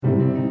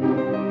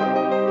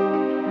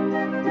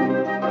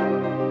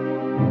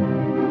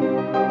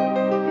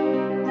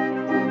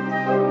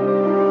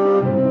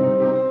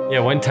Yeah,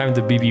 one time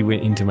the BB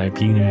went into my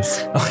penis.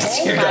 Oh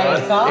my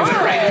God. It went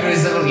right through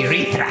his little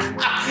urethra.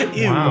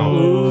 Wow.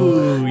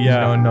 Ooh,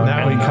 yeah. No,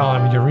 now we call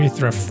him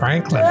Urethra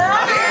Franklin.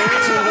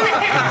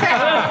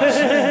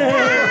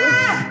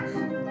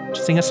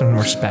 Just sing us some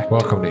respect.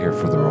 Welcome to Here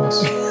for the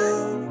Rolls.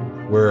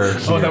 We're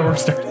here. Oh, that we're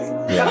starting.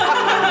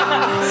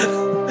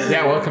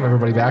 Yeah, welcome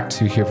everybody back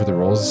to Here for the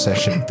Rolls,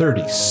 session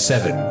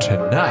 37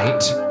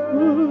 tonight.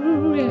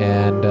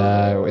 And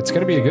it's going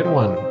to be a good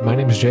one. My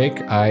name is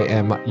Jake. I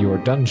am your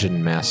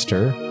dungeon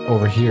master.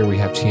 Over here we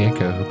have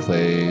Tianka, who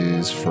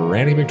plays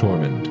Franny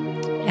McTormand.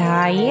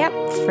 Yep,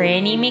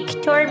 Franny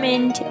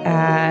McTormand.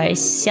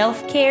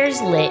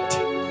 Self-care's lit.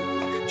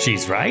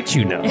 She's right,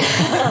 you know. I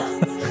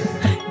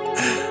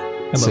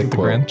love Sick the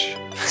quote.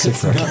 Grinch. Sick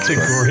Not the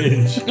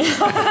Grinch.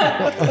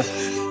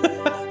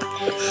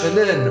 And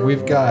then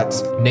we've got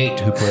Nate,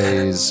 who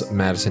plays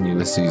Madison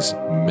Ulysses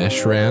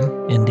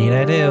Meshran. Indeed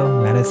I do.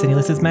 Madison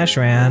Ulysses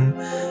Meshran.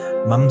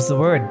 Mum's the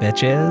word,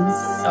 bitches.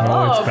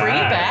 it's bring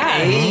it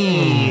back.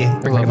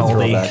 back. Bring like an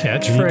oldie.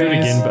 Can you do it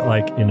again, but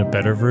like in a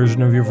better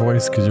version of your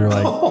voice? Because you're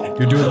like,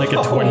 you're doing like a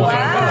 25%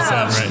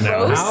 right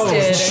now.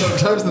 Roasted.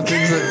 Sometimes the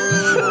things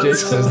that Jake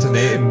says to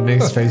Nate and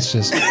Nate's face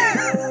just...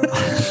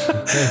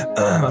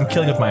 I'm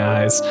killing with my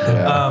eyes.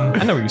 Yeah.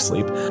 I know where you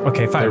sleep.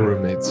 Okay, They're fine.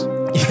 roommates.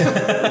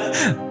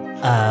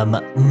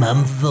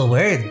 Mum's the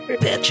word,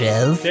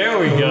 bitches. There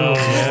we go.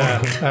 Yeah,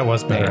 that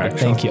was better, actually.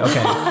 Thank you.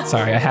 Okay,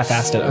 sorry, I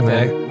half-assed it. And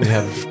Okay. then we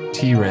have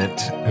T-Rent,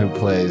 who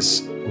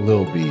plays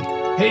Lil B.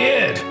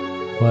 Hey, Ed.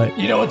 What?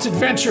 You know, it's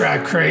adventure I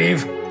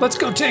crave. Let's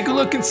go take a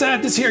look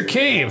inside this here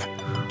cave.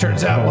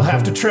 Turns out we'll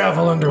have to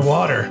travel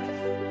underwater.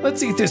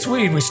 Let's eat this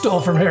weed we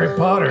stole from Harry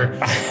Potter. We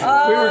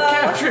were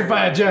captured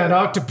by a giant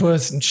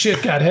octopus and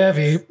shit got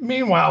heavy.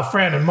 Meanwhile,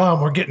 Fran and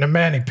Mom were getting a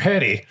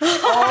mani-pedi.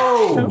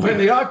 When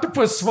the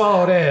octopus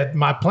swallowed Ed,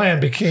 my plan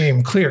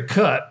became clear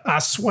cut. I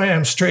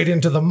swam straight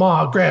into the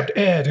maw, grabbed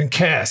Ed, and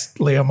cast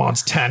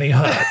Leomon's tiny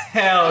hut.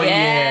 Hell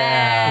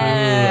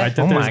Yeah. I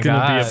thought Oh there was my going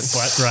to be a God.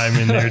 sweat rhyme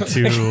in there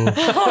too.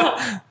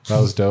 That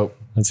was dope.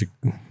 That's a,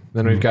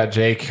 Then we've got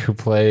Jake, who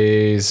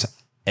plays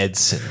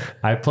Edson.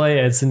 I play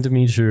Edson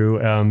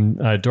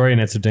Dimitru, Dorian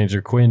Edson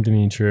Danger, Quinn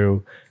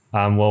Dimitru.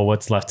 Well,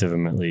 what's left of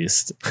him at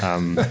least.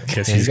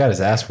 Because He's got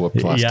his ass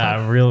whooped last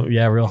time.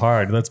 real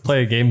hard. Let's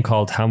play a game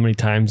called How Many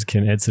Times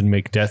Can Edson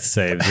Make Death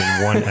Saves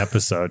in one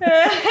episode?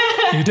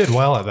 You did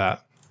well at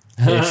that.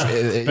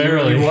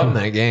 Barely. You won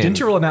that game. Didn't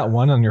you roll a nat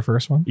 1 on your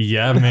first one?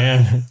 Yeah,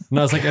 man.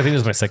 No, it's like I think it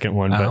was my second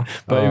one,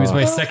 but it was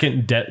my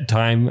second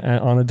time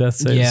on a death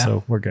save, Yeah.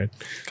 so we're good.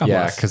 God Yeah,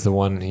 bless. because the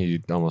one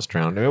he almost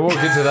drowned. We'll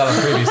get to that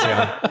on previous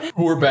one.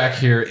 We're back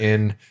here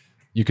in,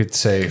 you could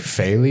say,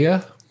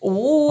 Phalia.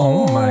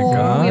 Oh my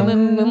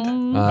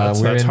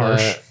God. That's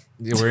harsh.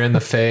 We're in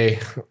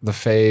the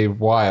Fey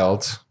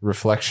Wild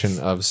reflection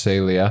of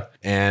Salia,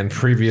 and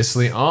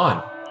previously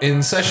on.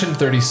 In session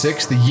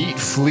 36, the Yeet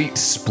fleet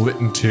split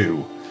in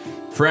two.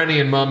 Franny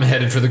and Mum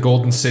headed for the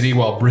Golden City,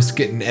 while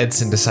Brisket and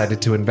Edson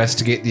decided to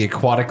investigate the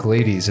aquatic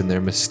ladies in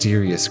their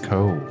mysterious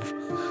cove.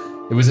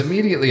 It was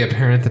immediately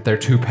apparent that their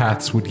two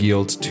paths would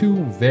yield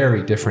two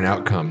very different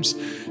outcomes.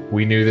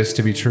 We knew this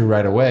to be true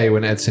right away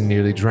when Edson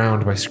nearly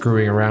drowned by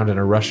screwing around in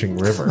a rushing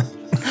river.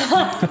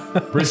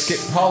 Brisket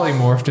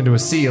polymorphed into a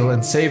seal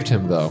and saved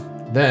him, though.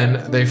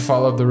 Then, they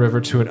followed the river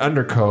to an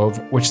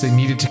undercove, which they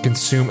needed to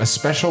consume a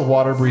special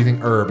water-breathing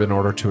herb in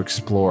order to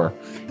explore.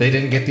 They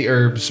didn't get the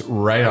herbs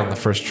right on the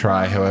first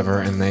try,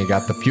 however, and they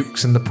got the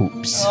pukes and the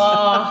poops.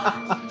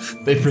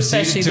 They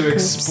proceeded Especially to the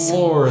poops.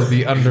 explore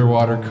the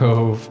underwater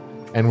cove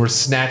and were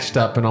snatched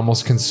up and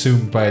almost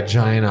consumed by a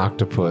giant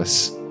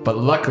octopus. But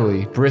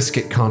luckily,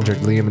 Brisket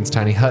conjured Liamon's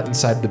tiny hut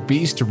inside the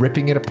beast,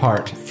 ripping it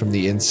apart from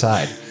the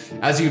inside,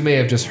 as you may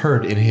have just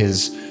heard in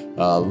his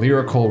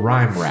lyrical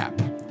rhyme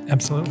rap.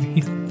 Absolutely.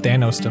 He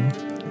Thanos'd him.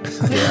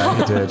 Yeah,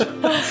 he did.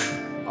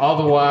 All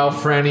the while,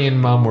 Franny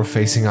and Mum were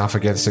facing off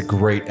against a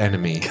great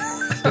enemy.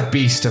 The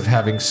beast of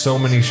having so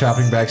many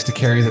shopping bags to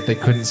carry that they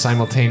couldn't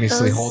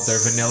simultaneously hold their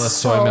vanilla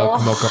soy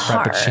milk mocha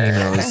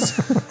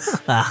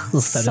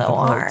frappuccinos. So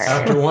hard.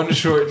 After one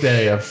short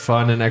day of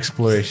fun and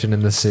exploration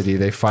in the city,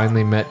 they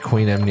finally met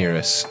Queen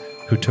Amneris,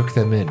 who took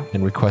them in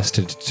and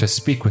requested to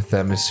speak with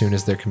them as soon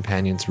as their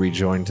companions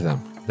rejoined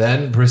them.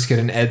 Then, Brisket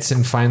and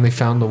Edson finally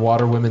found the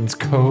Water Women's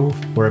Cove,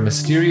 where a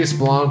mysterious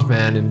blonde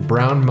man in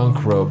brown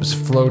monk robes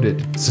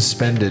floated,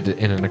 suspended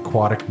in an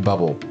aquatic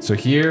bubble. So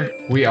here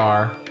we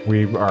are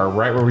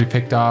right where we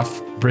picked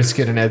off.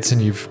 Brisket and Edson,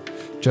 you've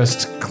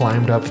just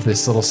climbed up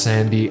this little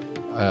sandy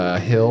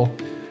hill,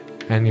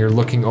 and you're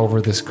looking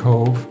over this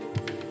cove.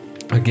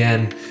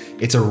 Again,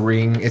 it's a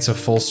ring, it's a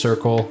full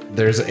circle.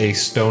 There's a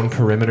stone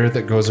perimeter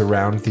that goes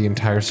around the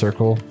entire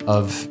circle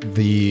of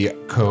the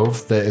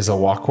cove that is a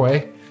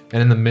walkway.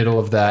 And in the middle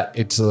of that,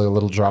 it's a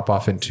little drop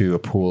off into a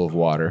pool of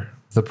water.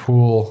 The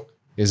pool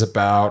is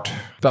about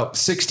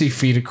 60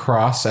 feet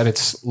across at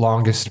its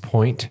longest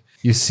point.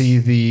 You see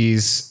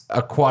these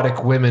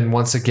aquatic women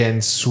once again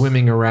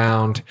swimming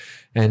around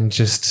and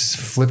just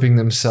flipping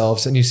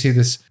themselves. And you see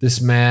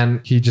this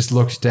man, he just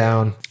looked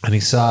down and he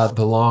saw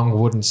the long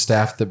wooden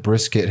staff that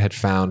Brisket had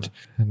found.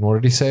 And what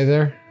did he say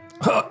there?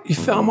 Oh, you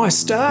found my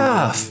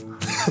staff.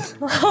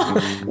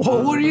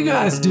 Well, what are you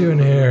guys doing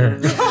here?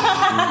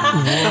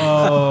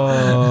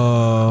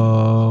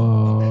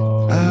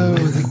 Oh,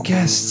 the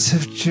guests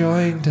have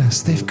joined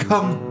us. They've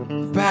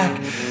come back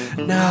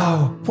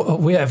now. Well,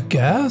 we have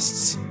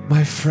guests?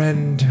 My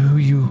friend who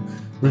you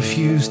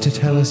refused to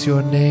tell us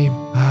your name.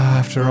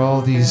 After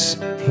all these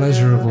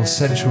pleasurable,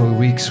 sensual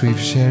weeks we've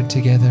shared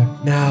together,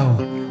 now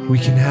we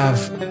can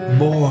have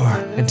more,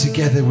 and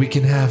together we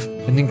can have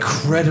an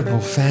incredible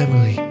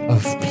family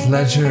of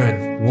pleasure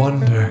and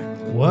wonder.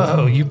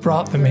 Whoa, you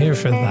brought them here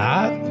for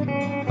that?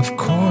 Of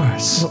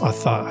course. I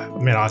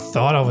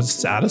thought I was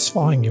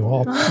satisfying you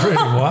all pretty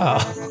well.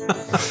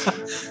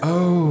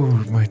 Oh,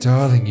 my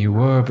darling, you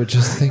were, but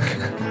just think,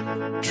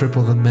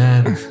 triple the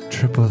man,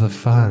 triple the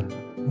fun.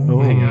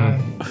 Oh my god.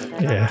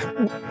 Yeah.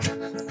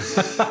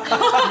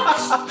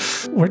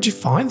 Where'd you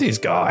find these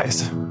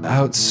guys?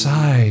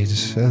 Outside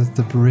at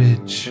the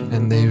bridge,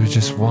 and they were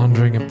just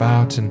wandering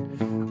about,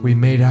 and we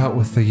made out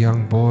with the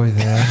young boy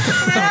there.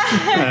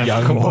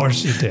 Of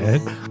course you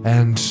did.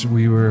 And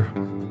we were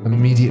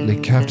immediately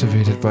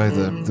captivated by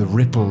the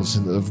ripples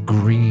of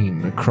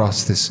green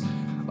across this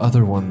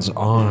other one's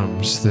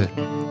arms, the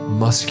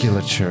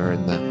musculature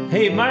and the...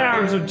 Hey, my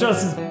arms are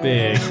just as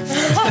big.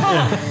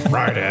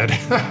 Right, Ed.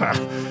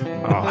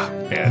 Oh,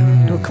 yeah.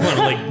 No, come on,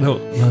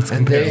 let's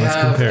And compare. they Let's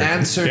have compare.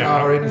 answered Yeah,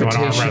 our you wanna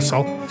invitation.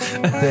 wrestle?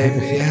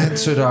 They've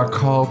answered our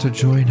call to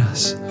join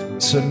us.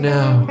 So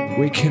now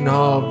we can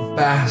all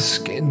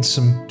bask in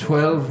some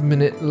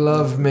 12-minute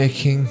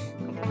lovemaking.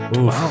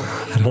 Oof,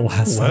 I don't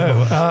last so Whoa,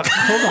 long.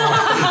 hold on.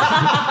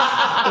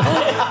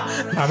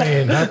 I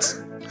mean,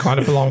 that's kind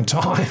of a long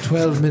time.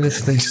 12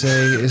 minutes, they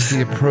say, is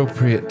the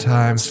appropriate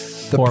time.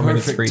 The 4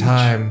 minutes for perfect each.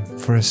 time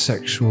for a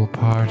sexual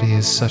party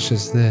is such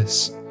as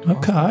this.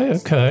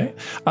 Okay.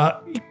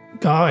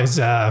 Guys,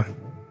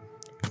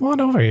 come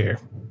on over here.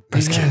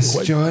 Yes,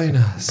 join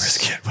us.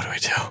 Brisket, what do we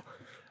do?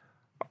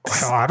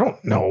 Well, I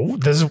don't know.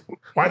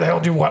 Why the hell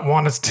do you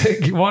want us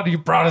to? You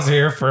brought us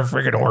here for a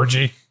friggin'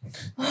 orgy?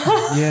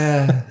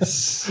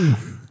 Yes.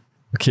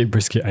 Okay,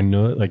 Brisket, I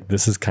know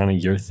this is kind of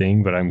your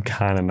thing, but I'm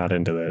kind of not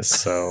into this.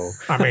 So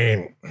I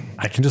mean,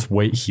 I can just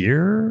wait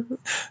here,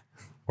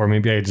 or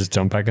maybe I just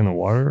jump back in the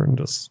water and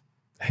just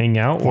hang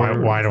out.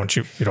 why don't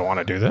you don't want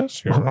to do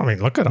this? I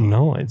mean, look at them.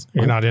 No,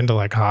 You're not into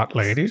hot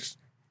ladies?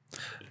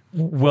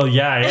 well,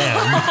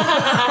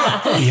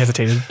 yeah, I He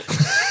hesitated. am.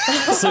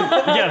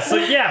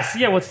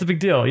 Yeah. What's the big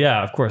deal?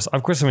 Yeah, of course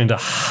I'm into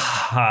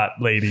hot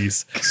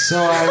ladies. So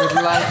I would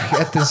like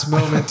at this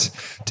moment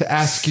to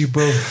ask you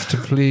both to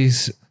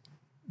please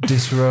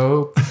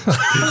disrobe.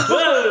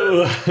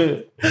 Whoa!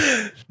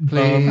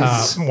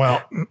 Please.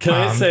 Well, Can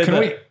I say can that-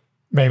 we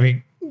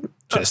maybe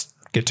just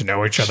get to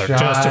know each other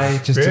Shy,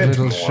 just a little bit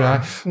more?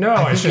 shy. No,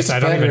 I it's think just I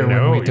don't better even when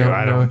know we you. don't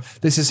I know. don't.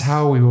 This is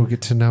how we will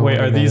get to know. Wait,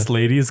 one are these another.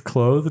 ladies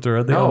clothed or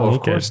are they all No, of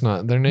naked? course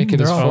not. They're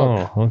naked as fuck.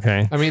 Oh,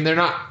 okay. I mean, they're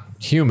not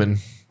human.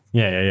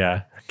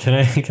 Yeah. Can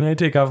I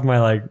take off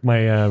my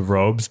my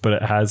robes, but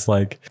it has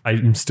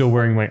I'm still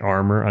wearing my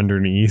armor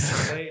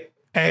underneath.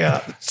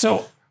 Hey,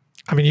 so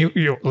I mean,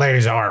 you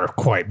ladies are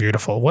quite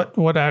beautiful.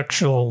 What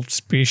actual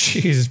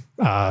species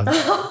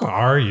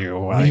are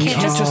you? You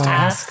can't just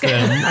ask. I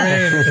mean,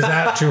 is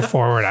that too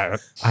forward?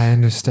 I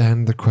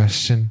understand the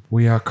question.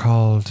 We are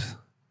called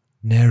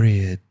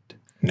Nereid.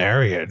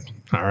 Nereid.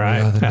 All right,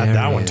 are the add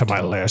that one to Nereid.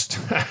 my list.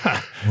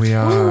 We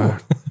are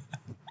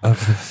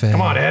of the Fae.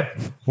 Come on, Ed.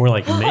 We're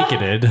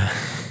naked.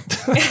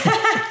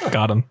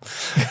 Got him.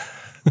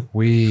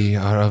 We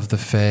are of the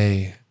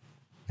Fae,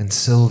 and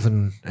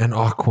Sylvan and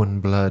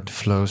Aquan blood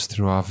flows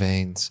through our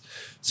veins.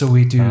 So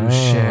we do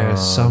share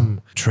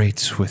some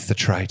traits with the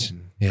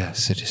Triton.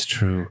 Yes, it is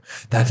true.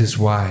 That is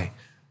why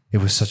it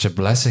was such a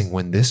blessing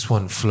when this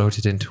one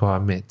floated into our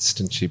midst.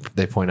 And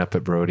they point up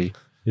at Brody.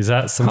 Is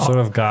that some sort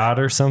of god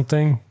or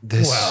something?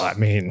 This Well, I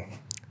mean,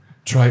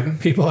 Triton,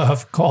 people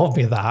have called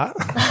me that.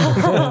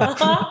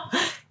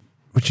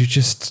 would you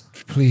just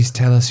please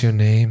tell us your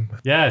name?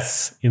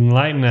 Yes,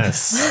 enlighten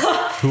us.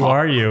 Who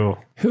are you?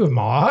 Who am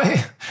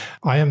I?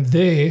 I am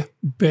the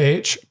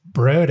Beach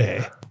Brody.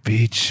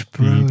 Beach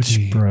Brody.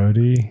 Beach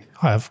Brody.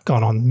 I've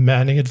gone on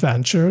many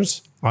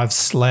adventures. I've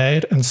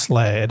slayed and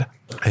slayed.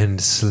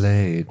 And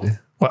Slade.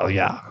 Well,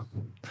 yeah.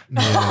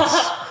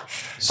 Yes.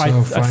 So I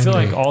feel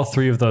like finally- all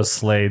three of those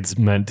slades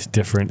meant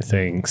different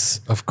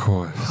things. Of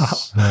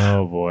course.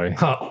 Oh boy.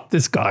 Oh,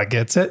 this guy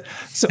gets it.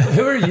 So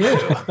who are you?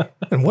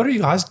 And what are you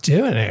guys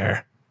doing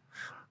here?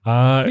 What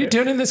are you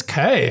doing in this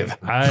cave?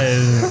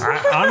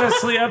 I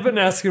honestly, I've been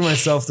asking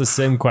myself the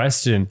same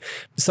question.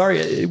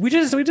 Sorry, we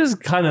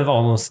just kind of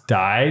almost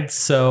died.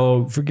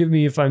 So forgive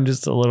me if I'm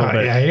just a little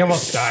bit. Yeah, he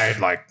almost died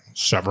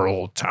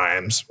several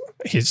times.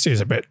 He's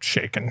a bit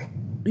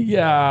shaken.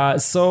 Yeah.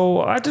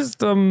 So I just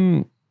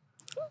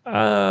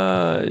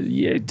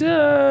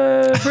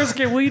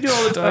Brisket, will you do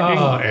all the talking?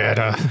 Oh,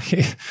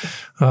 and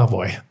oh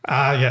boy.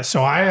 Yeah.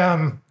 So I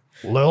am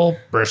Lil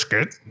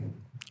Brisket.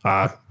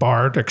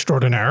 Bard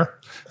extraordinaire.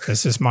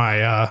 This is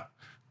my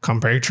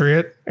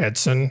compatriot,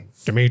 Edson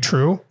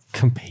Dimitru.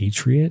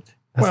 Compatriot?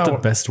 That's the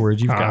best word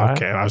you've got.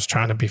 Okay, I was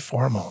trying to be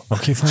formal.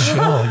 Okay, fine.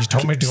 Chill, you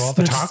told me to do all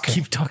the Just talking.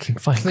 keep talking.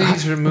 Fine.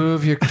 Please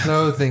remove your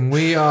clothing.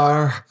 We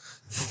are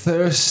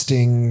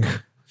thirsting.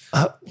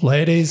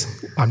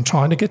 Ladies, I'm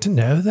trying to get to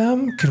know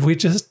them. Could we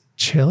just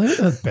chill it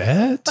a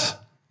bit?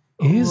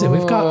 Easy.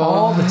 We've got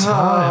all the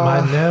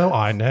time.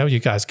 I know you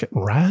guys get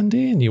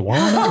randy and you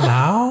want it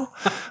now.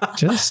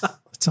 Just,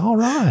 it's all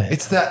right.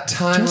 It's that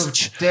time of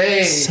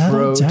day,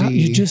 Settle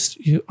Brody.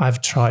 down.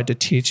 I've tried to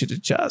teach you to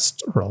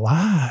just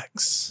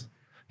relax.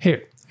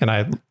 Here.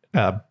 And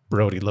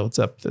Brody loads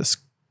up this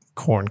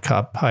corn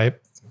cob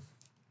pipe.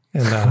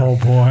 And Oh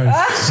boy.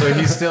 So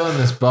he's still in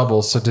this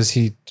bubble. So does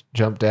he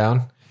jump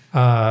down?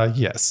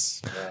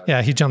 yes.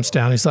 Yeah, he jumps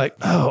down. He's like,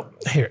 oh,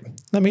 here,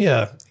 let me,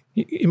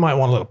 you might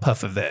want a little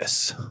puff of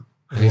this.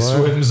 And he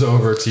swims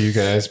over to you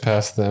guys,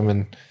 past them,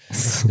 and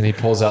he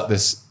pulls out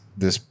this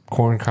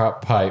corn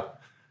cob pipe.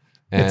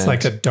 And It's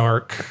like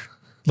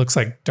looks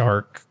like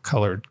dark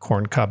colored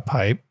corn cob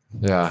pipe.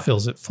 yeah,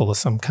 Fills it full of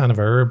some kind of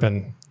herb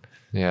and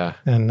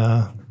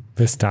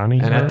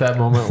Vistani. And at that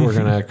moment, we're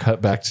gonna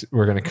cut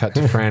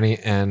to Franny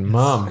and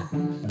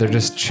Mom. They're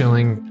just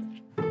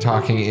chilling,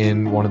 talking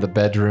in one of the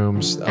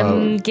bedrooms.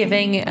 I'm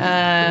giving the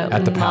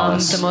Mom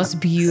palace. the most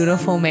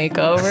beautiful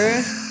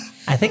makeover.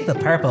 I think the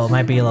purple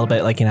might be a little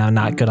bit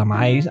not good on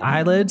my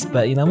eyelids,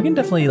 but we can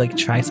definitely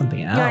try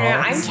something else. No,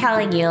 I'm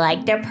telling you,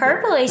 the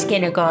purple is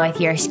gonna go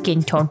with your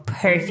skin tone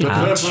perfectly.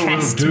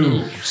 Trust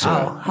me.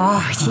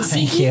 Oh, see,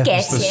 Thank he you.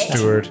 gets The it.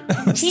 steward.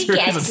 He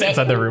gets it.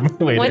 inside the room.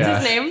 Wait, What's yeah.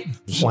 his name?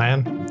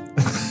 Flan.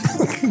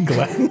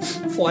 Glenn?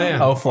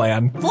 Flan. Oh,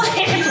 Flan.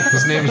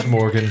 His name's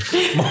Morgan.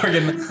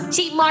 Morgan.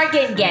 See,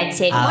 Morgan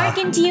gets it.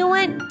 Morgan, do you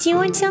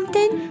want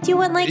something? Do you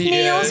want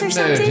nails or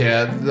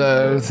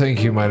something?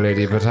 Thank you, my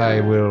lady, but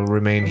I will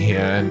remain here,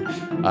 and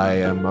I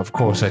am, of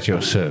course, at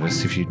your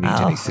service if you need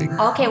anything.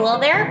 Okay, well,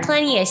 there are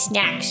plenty of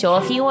snacks, so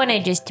if you want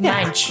to just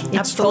munch, it's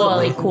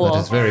absolutely. totally cool. That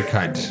is very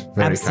kind.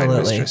 Very Absolutely.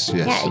 kind, mistress.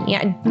 Yes.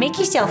 Yeah, make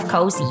yourself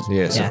cozy.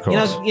 Yes, Yeah, of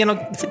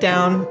course. sit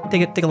down,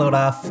 take a load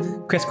off,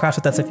 crisscross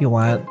with us if you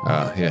want.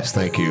 Yes,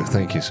 thank you.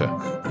 Thank you, sir.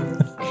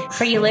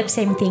 For your lips,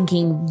 I'm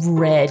thinking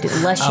red,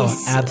 luscious.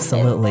 Oh,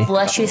 absolutely.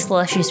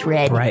 Luscious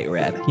red. Bright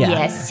red. Yeah.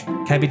 Yes.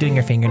 Can I be doing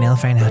your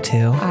fingernails right now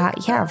too?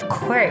 Yeah, of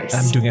course.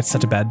 I'm doing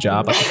such a bad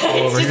job. I'm all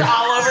over It's here.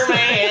 all over my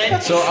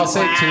head. So I'll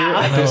say too,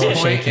 at this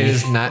point, it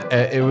is not.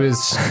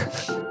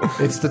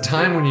 It's the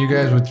time when you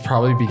guys would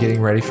probably be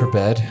getting ready for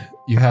bed.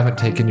 You haven't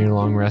taken your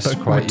long rest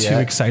We're quite too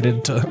yet.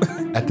 excited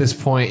to. At this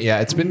point, yeah,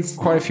 it's been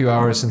quite a few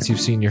hours since you've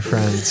seen your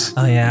friends.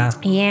 Oh yeah.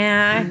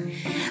 Yeah.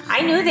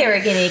 I knew they were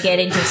going to get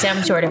into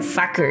some sort of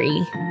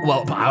fuckery.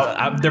 Well,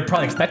 they're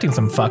probably expecting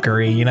some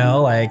fuckery,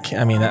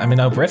 I mean,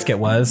 no Brisket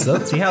was. So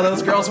see how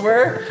those girls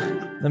were?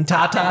 Them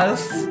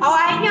tatas. Oh,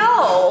 I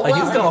know. Like,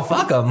 he's gonna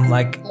fuck them.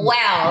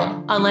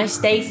 Well, unless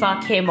they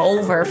fuck him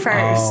over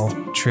first.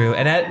 Oh, true.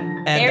 And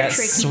They're that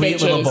tricky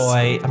sweet little bitches.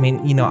 boy. I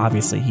mean,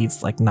 obviously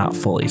he's not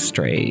fully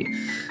straight.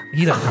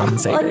 He's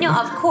uncompensated. Oh, no,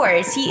 of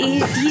course.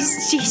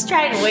 He's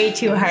trying way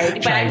too hard,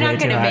 but I'm not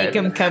going to make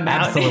him come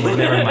out. Absolutely,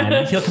 never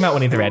mind. He'll come out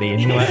when he's ready,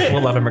 and you know what?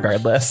 We'll love him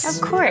regardless.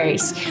 Of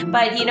course.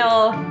 But,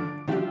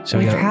 Shall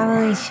we we go?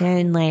 probably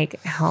should,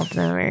 help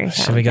them or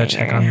something. Should we go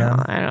check on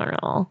them? I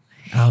don't know.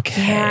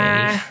 Okay.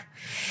 Yeah.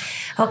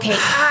 Okay.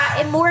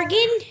 And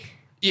Morgan,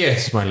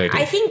 Yes, my lady.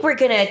 I think we're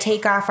going to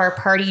take off our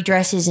party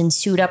dresses and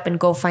suit up and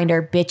go find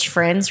our bitch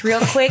friends real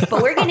quick,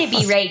 but we're going to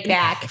be right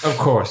back. Of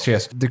course,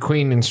 yes. The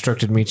queen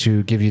instructed me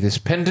to give you this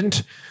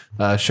pendant.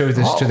 Show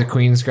this to the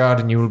Queen's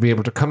Guard, and you will be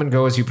able to come and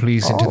go as you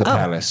please into the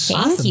palace.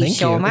 Thank you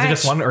so much. Is it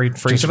just one or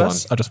for Just each of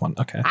us? one. Oh, just one.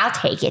 Okay. I'll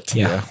take it.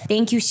 Yeah.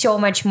 Thank you so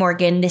much,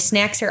 Morgan. The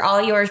snacks are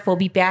all yours. We'll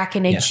be back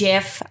in a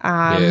jiff.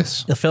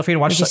 Yes. Feel free to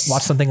watch just-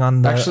 watch something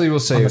on the. Actually, we'll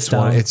say on the it's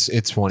one. stone.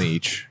 It's one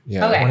each.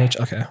 Yeah. Okay. One each.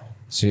 Okay.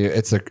 So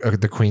it's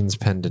the Queen's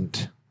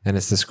pendant, and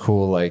it's this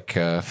cool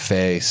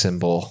fae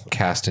symbol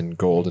cast in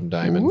gold and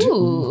diamond.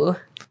 Ooh.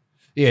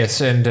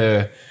 Yes,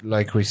 and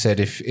like we said,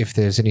 if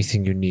there's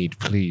anything you need,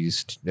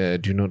 please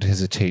do not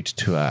hesitate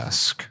to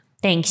ask.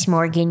 Thanks,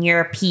 Morgan. You're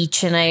a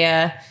peach, and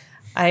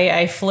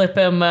I flip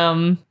him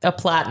a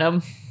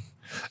platinum.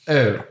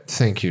 Oh,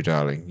 thank you,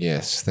 darling.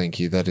 Yes,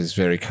 thank you. That is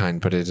very kind,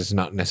 but it is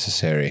not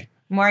necessary.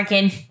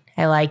 Morgan,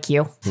 I like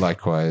you.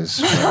 Likewise,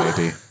 my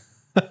lady.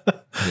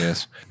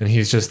 Yes, and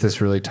he's just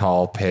this really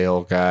tall,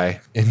 pale guy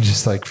in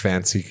just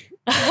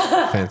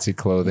fancy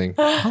clothing.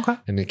 Okay,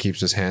 and he keeps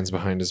his hands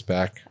behind his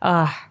back.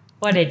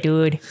 What a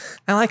dude.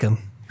 I like him.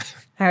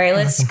 All right,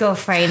 let's go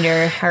find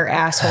our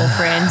asshole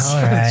friends.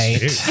 All right.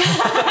 This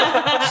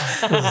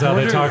is how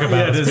they talk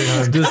about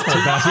us. Does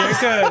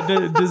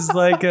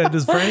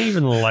Franny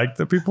even like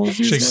the people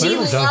she's She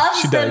with?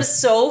 loves them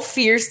so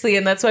fiercely,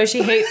 and that's why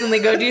she hates when they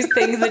go do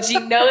things that she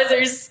knows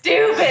are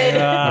stupid.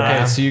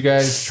 Okay, so you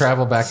guys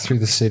travel back through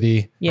the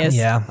city. Yes.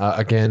 Yeah.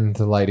 Again,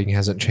 the lighting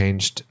hasn't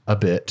changed a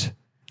bit.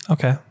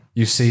 Okay.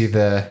 You see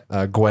the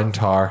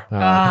Gwentar,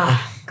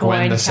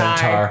 Gwen the Gwentar.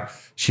 centaur.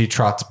 She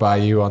trots by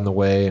you on the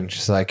way, and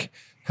she's like,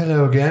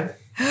 "Hello again."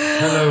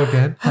 Hello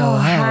again. Oh,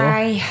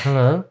 hi.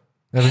 Hello.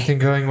 Everything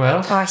going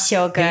well? Oh,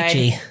 so good.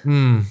 Peachy.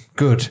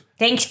 Good.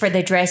 Thanks for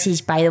the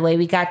dresses, by the way.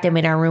 We got them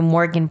in our room.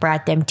 Morgan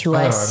brought them to Oh,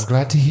 us. I'm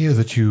glad to hear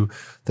that you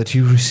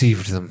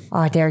received them.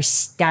 Oh, they're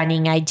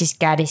stunning. I just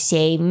gotta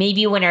say,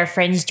 maybe when our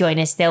friends join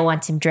us, they'll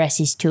want some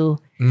dresses too.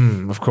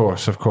 Of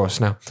course.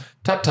 Now,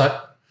 tut.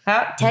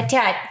 Oh,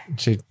 tut.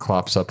 She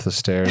clops up the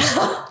stairs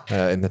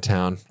in the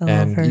town.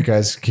 And you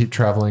guys keep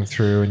traveling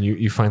through, and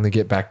you finally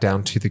get back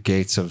down to the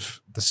gates of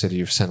the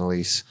city of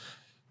Senelise.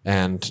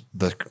 And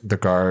the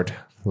guard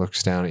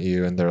looks down at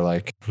you, and they're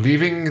like,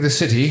 leaving the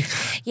city.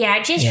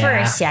 Yeah, just for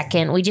a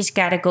second. We just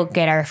gotta go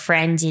get our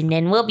friends, and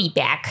then we'll be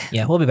back.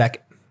 Yeah, we'll be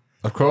back.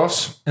 Of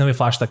course. And then we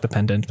flashed like the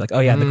pendant. Like, oh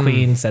yeah, the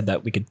queen said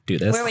that we could do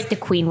this. We're with the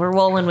queen. We're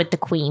rolling with the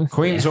queen.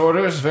 Queen's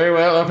orders, very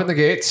well, up in the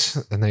gates.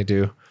 And they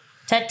do.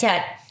 Tut.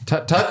 Tut.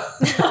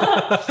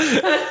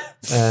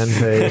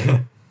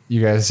 And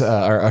you guys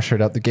are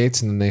ushered out the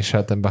gates, and then they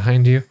shut them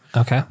behind you.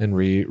 Okay. And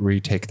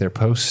retake their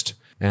post.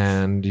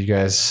 And you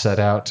guys set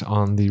out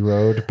on the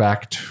road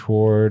back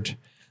toward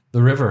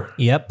the river.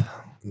 Yep.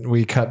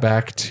 We cut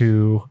back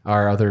to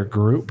our other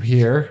group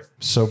here.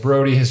 So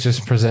Brody has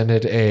just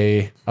presented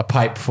a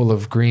pipe full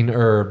of green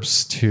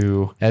herbs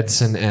to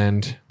Edson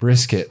and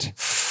Brisket.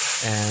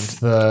 And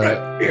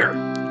Here.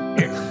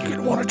 You're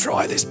gonna want to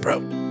try this, bro.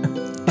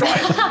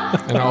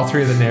 and all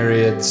three of the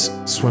Nereids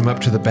swim up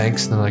to the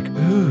banks, and they're like,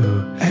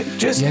 ooh,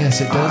 yes,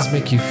 it does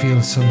make you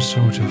feel some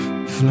sort of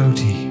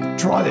floaty.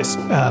 Try this.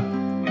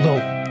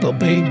 Little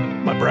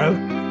bean, my bro.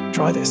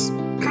 Try this.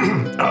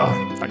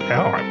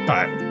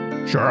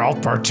 Sure, I'll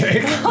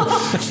partake.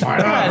 Why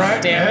not,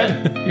 right,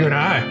 Ed? You and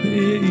I.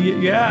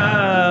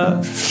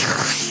 Yeah.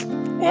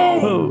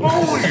 Whoa!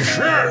 Holy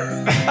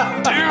shit!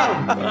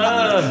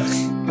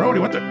 Damn! Brody,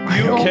 what the?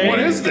 okay? What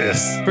is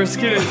this?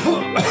 Brisket.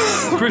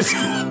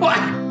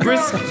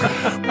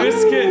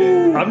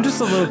 I'm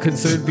just a little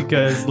concerned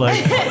because, like,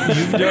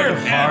 you've done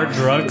hard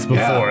drugs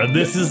before, and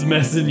this is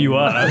messing you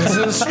up. This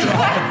is strong.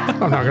 I'm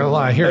not gonna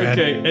lie. Here, Ed.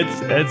 Okay,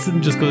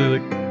 Edson just goes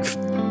like.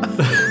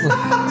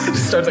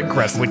 Starts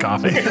aggressively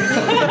coughing.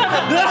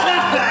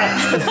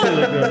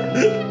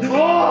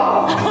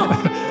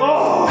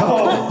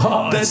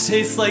 That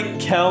tastes like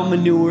cow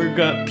manure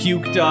got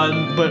puked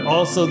on, but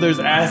also there's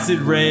acid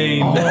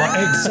rain. Oh,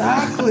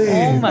 exactly.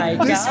 Oh my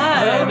god.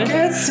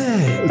 Gets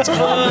it. It's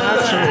called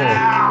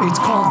natural. It's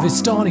called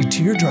Vistani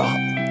Teardrop.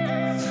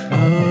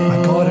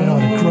 I got it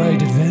on a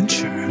great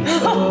adventure.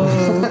 This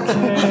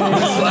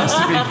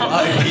lasted me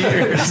 5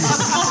 years.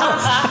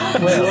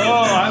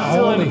 Whoa, I'm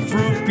feeling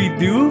fruity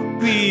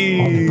doopy.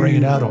 Only bring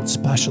it out on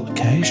special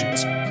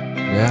occasions.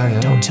 Yeah.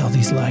 Don't tell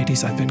these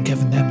ladies I've been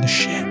giving them the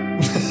shit.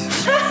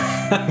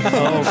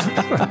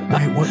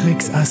 Wait, what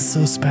makes us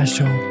so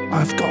special?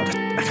 I've got it.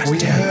 We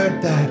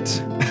heard that.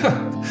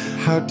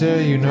 How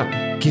dare you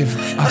not give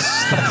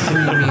us the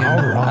premium?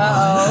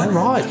 All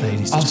right,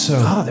 ladies. Also-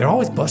 they're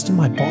always busting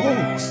my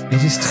balls.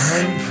 It is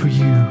time for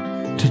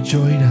you to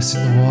join us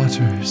in the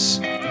waters.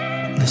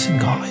 Listen,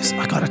 guys,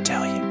 I gotta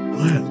tell you,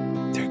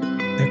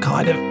 they're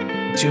kind of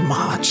too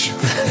much.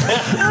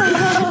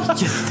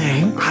 You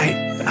think?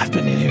 I've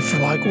been in here for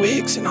like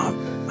weeks, and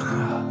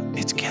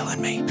it's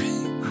killing me.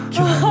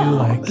 Killing you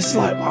like? This is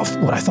like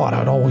what I thought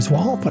I'd always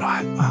want, but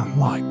I'm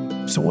like,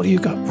 so what do you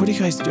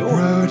guys doing?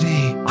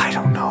 Brody, I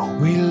don't know.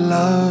 we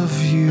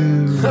love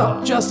you.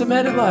 Oh, just a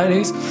minute,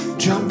 ladies.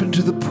 Jump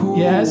into the pool.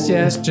 Yes,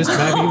 just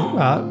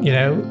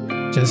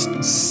maybe, just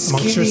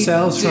amongst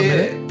yourselves for a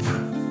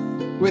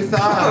minute. With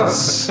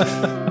us.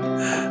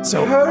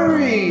 So,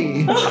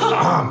 Hurry.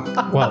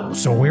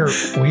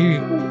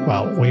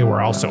 we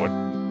were also,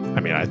 I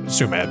mean, I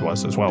assume Ed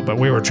was as well, but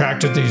we were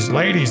attracted to these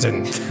ladies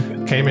and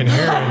came in here,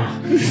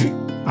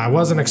 and I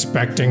wasn't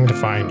expecting to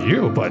find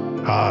you, but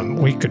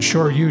we could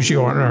sure use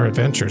you on our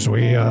adventures.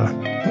 We,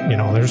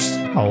 there's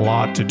a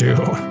lot to do.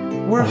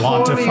 We're a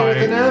lot to hornier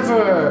than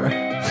ever.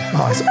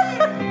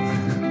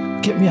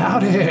 Get me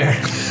out of here.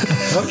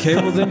 Okay,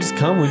 well then just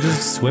come. We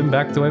just swim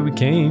back the way we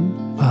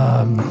came.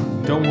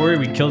 Don't worry,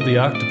 we killed the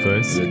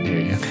octopus. Didn't hear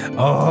you.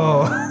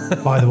 Oh,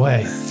 by the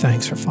way,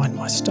 thanks for finding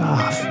my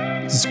staff.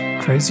 This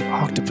crazy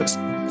octopus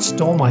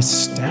stole my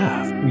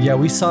staff. Yeah,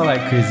 we saw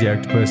that crazy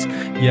octopus.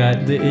 Yeah,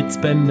 it's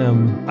been,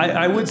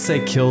 I would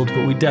say killed,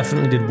 but we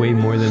definitely did way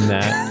more than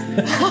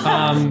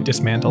that.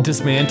 Dismantled.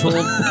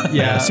 Yeah,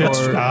 Yes, it's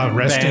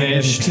resting in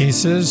banished.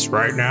 pieces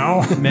right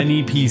now.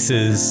 Many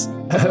pieces.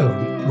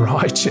 Oh,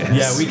 righteous.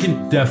 Yeah, we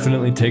can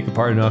definitely take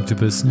apart an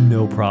octopus,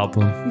 no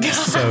problem.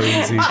 So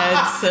easy.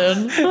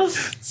 Edson.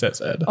 Says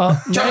Ed.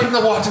 Jump in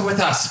the water with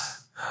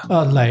us.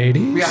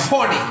 Ladies. We are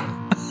horny.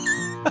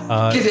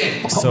 Get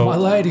in. So my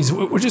ladies,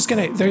 we're just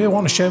gonna. They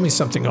want to show me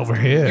something over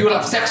here. You will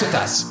have sex with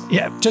us.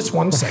 Yeah, just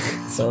 1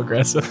 second. So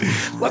aggressive.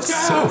 Let's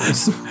go.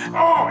 Let's go.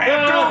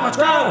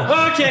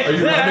 okay. Are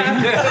you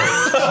running?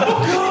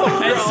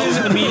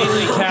 Edson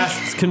immediately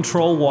casts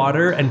control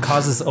water and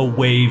causes a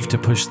wave to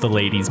push the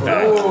ladies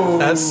back.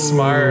 That's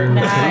smart.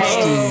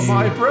 Nice.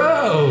 My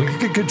bro, you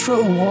can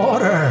control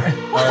water.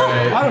 All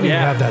right. I don't even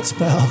Yeah. have that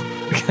spell.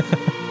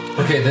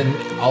 Okay,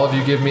 then all of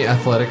you give me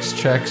athletics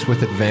checks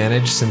with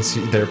advantage since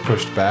they're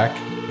pushed back.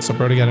 So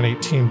Brody got an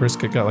 18.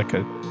 Brisket got like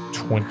a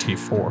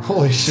 24.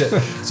 Holy shit.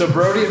 So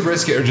Brody and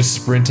Brisket are just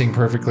sprinting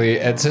perfectly.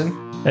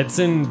 Edson?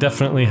 Edson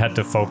definitely had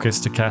to focus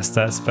to cast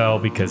that spell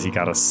because he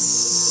got a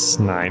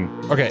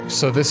 9. Okay,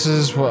 so this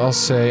is what I'll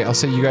say. I'll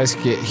say you guys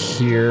get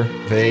here.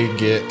 They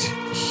get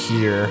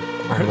here.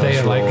 Are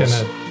they like in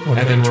a... what are And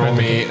they then roll trying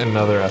to me do?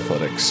 another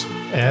athletics.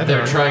 Ed,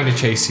 They're or- trying to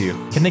chase you.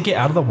 Can they get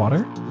out of the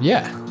water?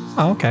 Yeah.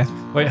 Oh, okay.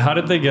 Wait, how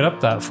did they get up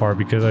that far?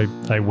 Because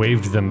I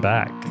waved them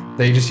back.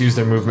 They just use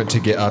their movement to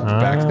get up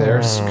back there.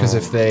 Because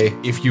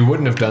if you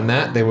wouldn't have done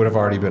that, they would have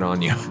already been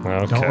on you.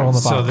 Okay. Don't roll the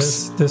box.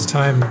 So this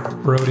time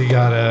Brody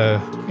got a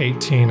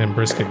 18 and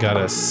Brisket got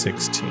a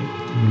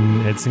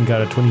 16. Edson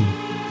got a 20.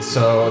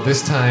 So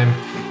this time,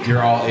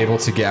 you're all able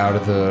to get out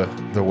of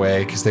the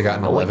way because they got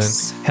an 11.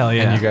 Hell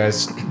yeah. And you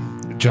guys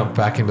jump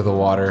back into the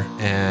water,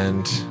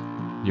 and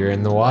you're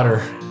in the water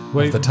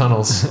Wait. with the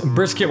tunnels.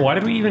 Brisket, why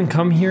did we even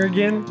come here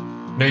again?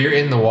 No, you're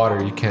in the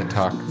water. You can't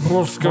talk.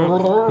 Brisket,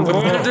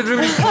 why did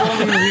we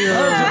come here?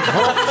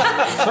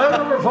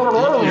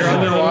 You're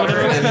underwater,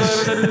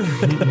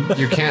 and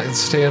you can't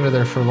stay under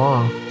there for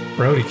long.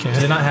 Brody Do they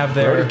can. not have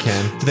their... Brody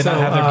can. Do they not So,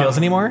 have their gills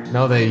anymore?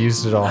 No, they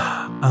used it all.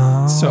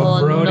 So Oh,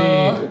 Brody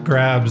no.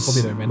 grabs We'll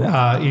be there in a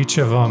minute. each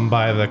of them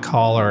by the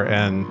collar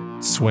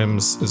and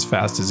swims as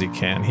fast as he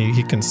can.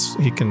 He can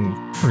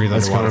breathe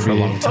That's underwater gonna for a be-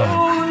 long time.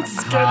 Oh, it's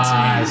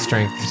sketchy.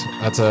 Strength.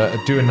 That's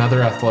do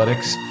another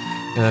athletics,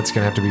 and that's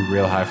gonna have to be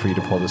real high for you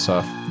to pull this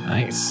off.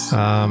 Nice.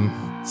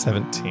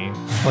 17.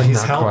 Well, he's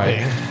Not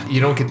helping. quite.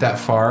 You don't get that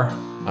far.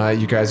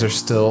 You guys are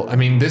still. I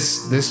mean,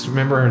 this.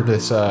 Remember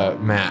this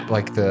map?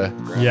 Like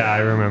Yeah, I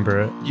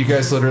remember it. you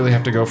guys literally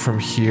have to go from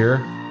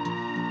here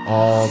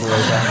all the way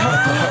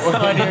back.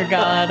 Oh dear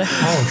God.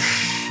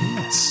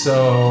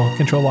 So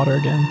Control water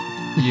again.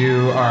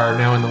 you are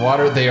now in the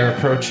water. They are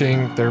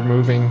approaching. They're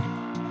moving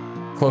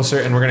closer,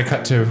 and we're gonna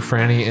cut to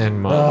Franny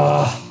and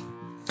Mom.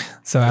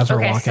 So as we're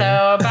Okay, walking...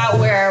 so about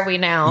where are we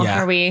now?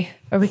 Yeah.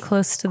 Are we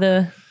close to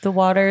the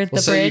water, the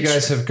We'll say bridge? you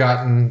guys have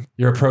gotten.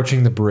 You're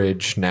approaching the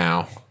bridge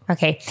now.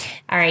 Okay.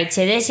 All right.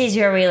 So this is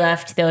where we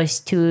left those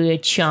two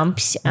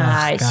chumps.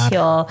 God.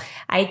 So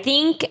I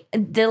think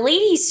the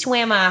ladies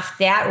swam off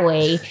that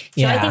way. So I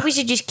Yeah. think we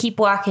should just keep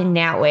walking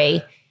that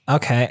way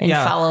Okay. and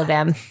Yeah. follow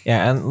them.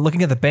 Yeah. And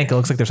looking at the bank, it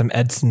looks like there's some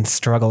Edson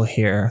struggle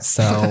here.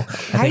 So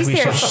Why is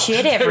there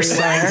shit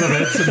everywhere?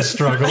 Edson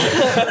struggle.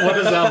 What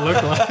does that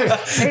look like?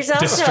 There's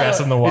also distress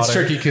in the water. It's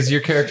tricky because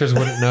your characters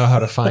wouldn't know how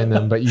to find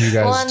them, but you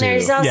guys well, and do.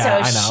 there's also Yeah,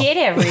 I know. shit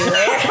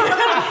everywhere.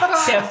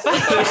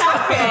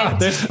 So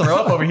There's throw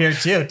up over here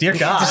too. Dear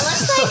God.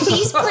 looks like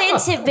these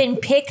plants have been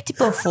picked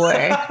before.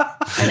 And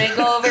I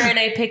go over and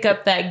I pick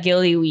up that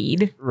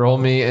gillyweed. Roll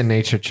me a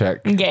nature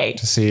check Okay.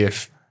 to see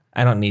if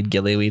I don't need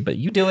gillyweed, but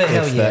you do it.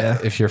 Hell yeah.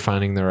 if you're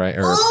finding the right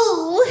herb.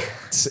 Ooh.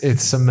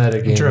 It's some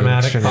metagaming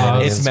Dramatic shenanigans,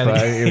 pause. It's but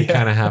metagaming, you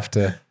kind of have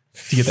to.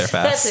 You get there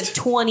fast. That's a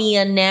 20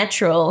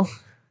 unnatural.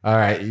 All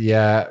right,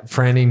 yeah.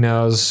 Franny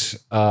knows.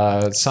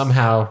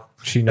 Somehow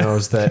she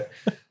knows that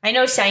I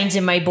know signs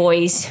in my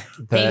boys.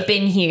 They've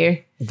been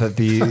here. that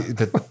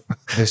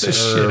this Shit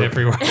herb.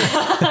 everywhere.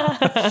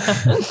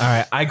 All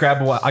right. I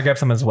grab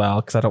some as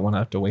well because I don't want to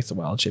have to waste a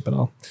wild shape at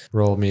all.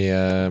 Roll me.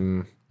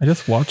 I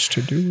just watched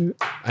her do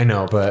it. I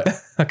know, but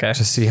Okay.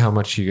 to see how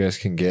much you guys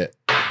can get.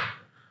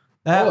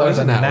 That Oh, was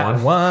a there's a nat nat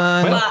one.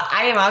 Well,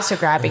 I am also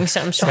grabbing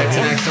some sort.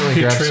 Edson accidentally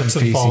He grabbed trips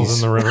some and falls in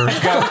feces. the river.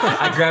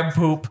 I grab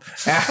poop.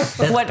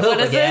 What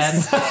is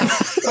this?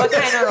 What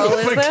kind of roll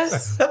is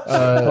this?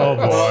 Oh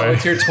boy.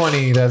 With your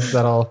 20,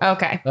 that'll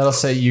Okay. that'll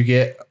say you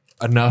get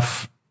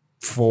enough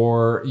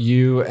for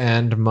you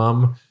and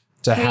Mum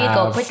to Here you have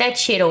go. Put that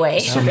shit away.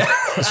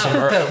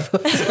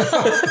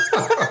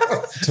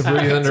 to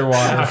breathe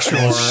underwater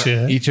Actual for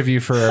shit. each of you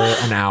for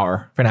an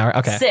hour. For an hour.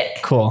 Okay. Sick.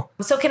 Cool.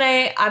 So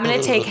I'm going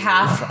to take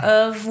half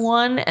of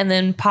one and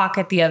then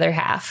pocket the other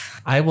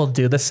half I will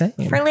do the same.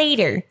 for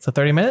later. So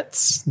 30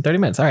 minutes? 30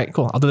 minutes. All right,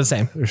 cool. I'll do the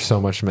same. There's so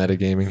much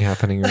metagaming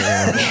happening right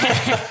now,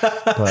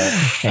 but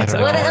I don't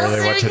know What else really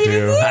are what we to gonna do.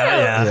 do?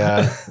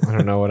 Yeah, I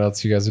don't know what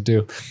else you guys would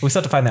do. We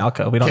still have to find the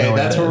alcove. We don't know Okay,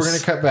 where that's that where we're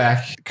is. gonna cut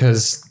back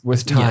because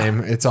with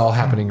time, it's all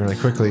happening really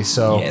quickly.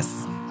 So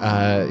Yes.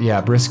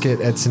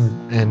 Brisket,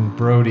 Edson, and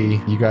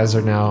Brody, you guys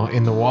are now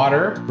in the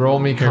water. Roll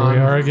me Here we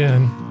are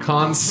again.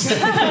 con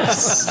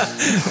saves.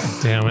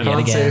 Damn it. Con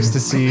again. saves to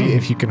see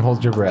if you can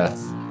hold your breath.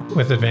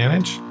 With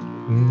advantage?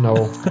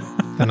 No.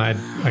 Then I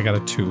got a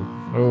 2.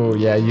 Oh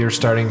yeah, you're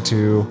starting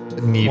to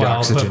need Well,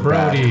 oxygen. but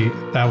Brody,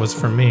 that was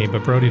for me,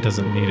 but Brody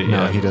doesn't need it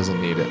No, yet. he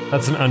doesn't need it.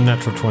 That's an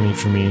unnatural 20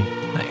 for me.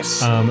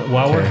 Nice.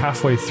 While we're Okay.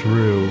 halfway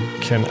through,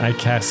 can I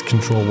cast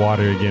Control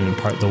Water again and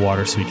part the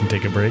water so we can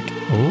take a break?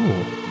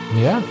 Ooh.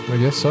 Yeah, I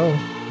guess so.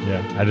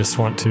 Yeah, I just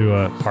want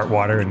to part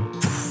water and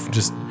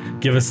just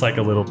give us like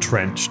a little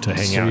trench to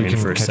hang So out you in can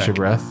for a catch sec. your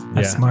breath.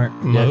 That's yeah. smart.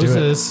 Yeah, do it.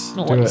 Moses.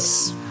 Do it.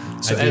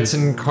 So I do.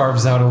 Edson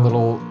carves out a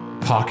little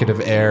pocket of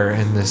air,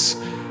 and this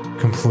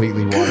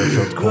completely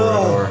water-filled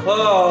corridor.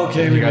 Oh,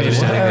 okay. You guys are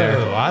standing there.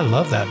 Oh, I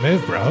love that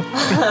move, bro.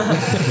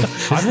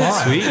 Isn't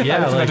that sweet?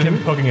 Yeah, Like like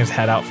him poking his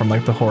head out from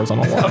like the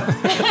horizontal wall.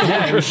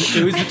 yeah, it was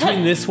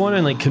between this one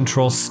and like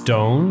Control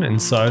Stone,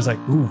 and so I was like,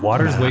 ooh,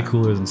 water's way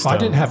cooler than If stone. I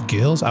didn't have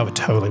gills, I would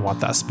totally want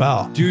that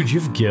spell. Dude, you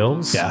have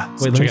gills? Yeah,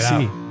 Wait, let check me it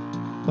out. see.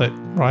 Look,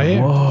 right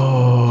here.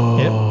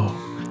 Whoa.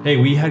 Hey,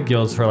 we had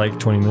gills for like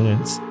 20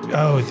 minutes.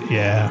 Oh,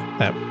 yeah,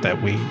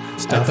 that weed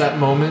At stuff. that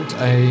moment,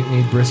 I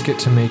need Brisket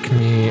to make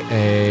me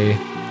a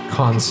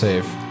con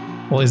save.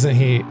 Well, isn't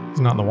he? He's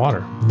not in the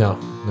water. No,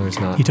 he's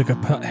not. He took a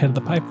hit of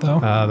the pipe though.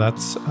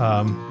 That's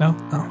No.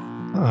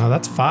 Oh.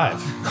 that's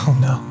 5. Oh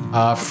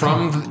no.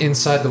 From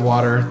inside the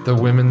water, the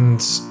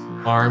women's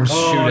arms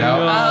shoot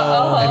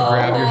out and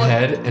grab your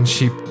head, and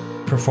she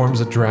performs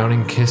a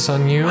drowning kiss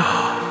on you.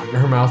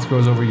 Her mouth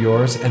goes over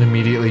yours, and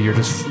immediately you're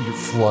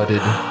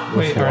flooded with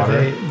Wait, are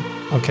water. they?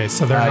 Okay,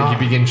 so they're not. You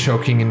begin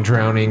choking and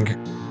drowning.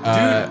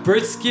 Dude,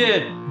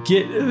 Brisket,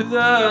 get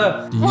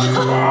Brody,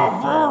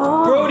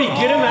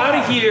 get him out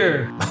of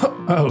here.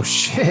 Oh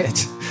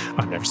shit!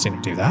 I've never seen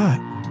him do that.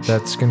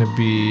 That's gonna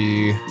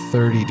be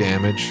 30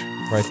 damage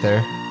right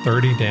there.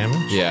 30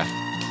 damage. Yeah.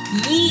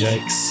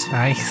 Yikes.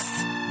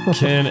 Nice.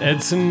 Can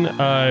Edson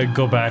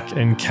go back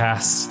and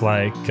cast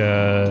like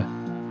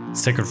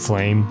Sacred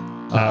Flame?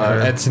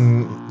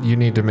 Edson, you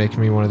need to make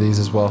me one of these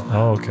as well,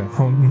 Oh, okay.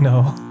 Oh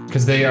no.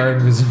 because they are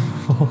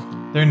invisible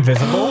They're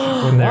invisible.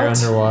 when they're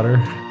underwater,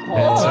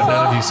 and so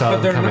none of you saw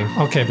them coming.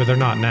 Okay, but they're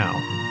not now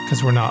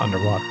because we're not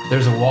underwater.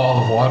 There's a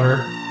wall of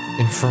water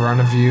in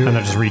front of you, And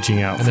they're just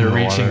reaching out. and they're from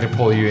the reaching water. to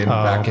pull you in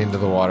back into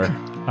the water.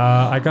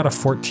 I got a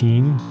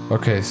 14.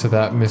 Okay, so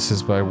that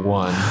misses by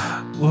 1.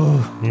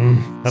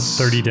 That's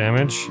 30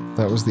 damage.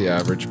 That was the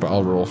average, but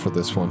I'll roll for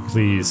this one.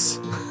 Please.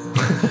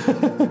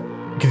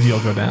 Because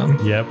you'll go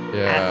down. Yep.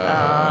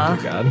 Yeah.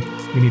 Oh god.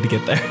 We need to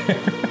get there.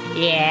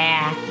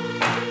 Yeah.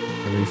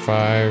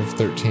 35,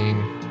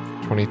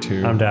 13,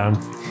 22. I'm down.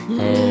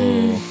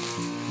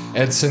 Oh.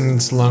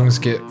 Edson's lungs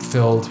get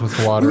filled with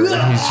water,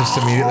 and he's just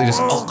immediately his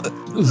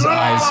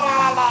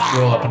eyes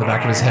roll up in the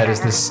back of his head as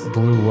this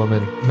blue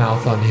woman,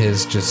 mouth on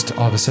his, just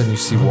all of a sudden you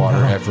see water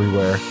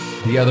everywhere.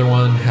 The other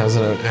one has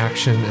an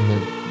action, and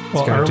then it's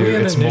Well, going are to we do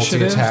in its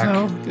initiative multi-attack.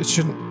 now? It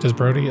shouldn't. Does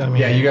Brody? I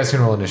mean, Yeah, you guys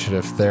can roll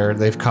initiative.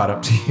 They've caught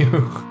up to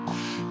you,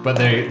 but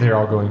they're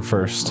all going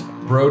first.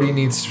 Brody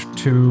needs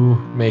to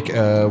make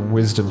a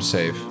wisdom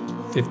save.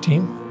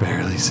 15.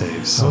 Barely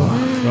saves.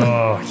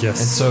 Oh, And yes.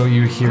 so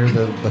you hear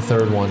the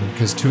third one,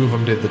 because 2 of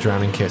them did the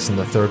drowning kiss, and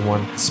the third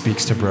one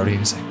speaks to Brody and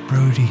he's like,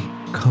 Brody,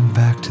 come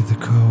back to the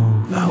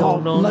cove. No,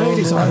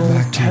 ladies, I Come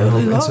back to your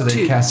totally home. And so love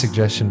they you. cast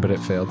suggestion, but it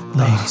failed.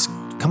 Ladies,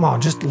 come on,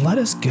 just let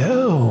us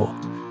go.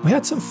 We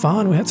had some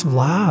fun. We had some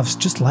laughs.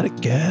 Just let it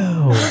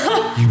go.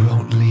 You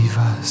won't leave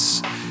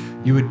us.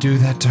 You would do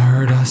that to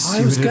hurt us. I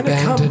You was would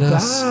gonna come abandon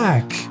us.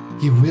 back.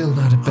 You will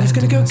not abandon us. I was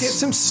gonna go get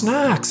some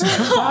snacks and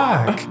come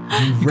back.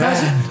 You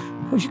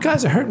ran. Well, you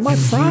guys are hurting my You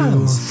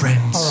friends.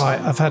 friends. All right,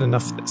 I've had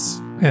enough of this.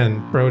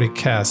 And Brody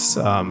casts.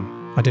 I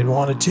didn't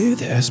want to do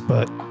this,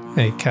 but and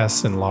he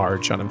casts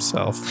enlarge on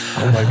himself.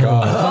 Oh my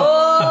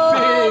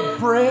god. Big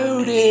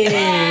Brody.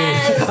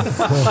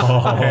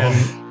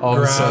 And All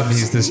of a sudden, grabs-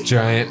 he's this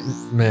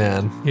giant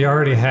man. He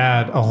already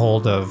had a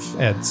hold of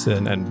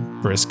Edson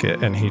and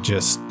Brisket, and he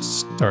just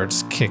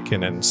starts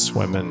kicking and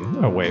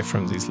swimming away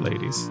from these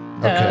ladies.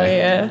 Okay.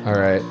 yeah. All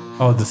right.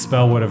 Oh, the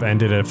spell would have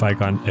ended if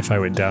I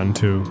went down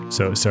too.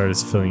 So it started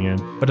filling in.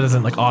 But it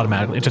doesn't like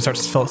automatically. It just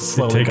starts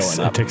slowly going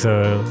up. It takes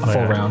a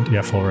full round.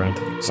 Yeah, full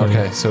round. So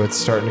Okay, so it's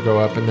starting to go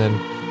up, and then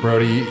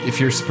Brody, if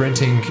you're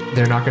sprinting,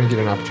 they're not going to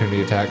get an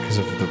opportunity attack because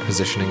of the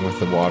positioning with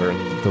the water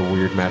and the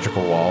weird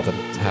magical wall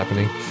that's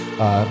happening.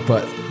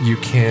 But you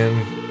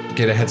can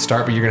get a head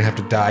start, but you're going to have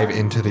to dive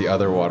into the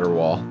other water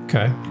wall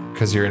Okay.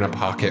 because you're in a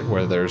pocket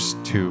where there's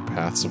 2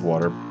 paths of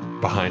water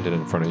behind and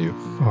in front of you.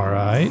 All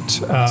right.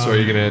 So are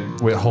you going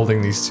to,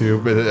 holding these 2,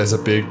 but as a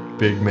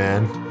big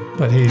man?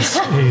 But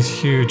he's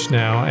huge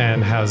now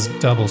and has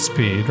double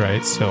speed,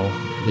 right? So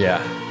Yeah.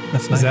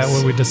 That's nice. is that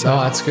what we Oh, decided?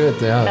 that's good.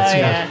 Yeah. Oh, That's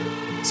yeah.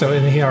 So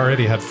and he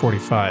already had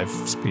 45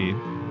 speed.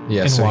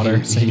 Yeah, In so water,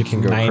 he, so he he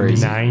can gets go 90.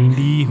 crazy.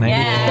 90.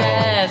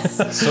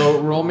 Yes. So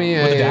roll me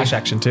With a dash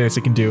action too, so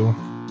you can do.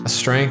 a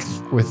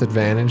strength with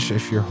advantage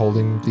if you're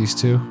holding these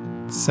 2.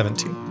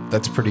 17.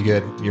 That's pretty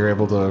good. You're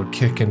able to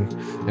kick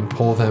and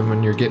pull them,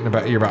 and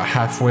you're about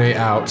halfway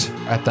out.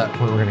 At that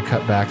point, we're going to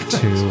cut back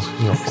to,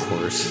 of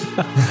course,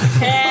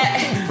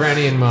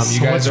 Franny and Mom. You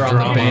So guys much are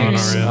on the drama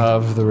banks on our end.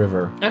 of the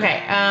river.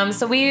 Okay.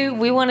 So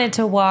we wanted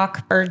to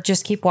walk or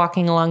just keep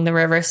walking along the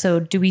river. So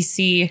do we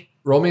see?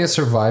 Roll me a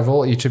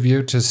survival, each of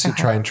you, to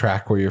try and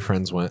track where your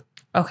friends went.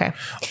 Okay.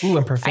 Ooh, I'm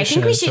I proficient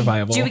think we in should.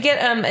 survival. Do we get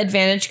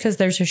advantage because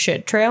there's a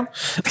shit trail?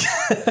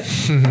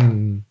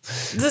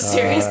 It's a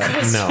serious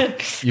question. No,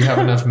 you have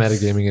enough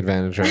metagaming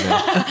advantage right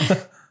now.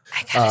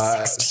 I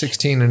got a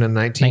 16 and a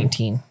 19.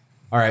 19.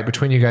 All right,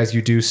 between you guys,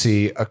 you do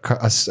see a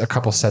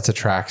couple sets of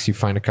tracks. You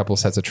find a couple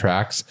sets of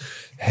tracks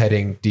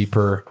heading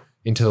deeper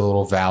into the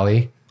little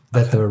valley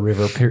that the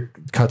river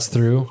cuts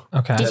through.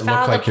 Okay. That Just look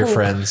follow like the your pool.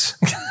 friends.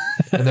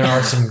 And there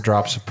are some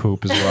drops of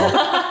poop as well.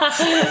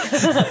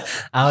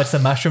 Oh, it's the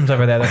mushrooms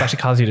over there that actually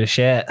cause you to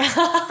shit.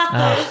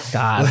 Oh,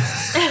 God.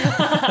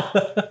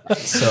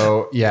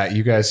 So yeah,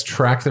 you guys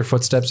track their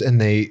footsteps,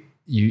 and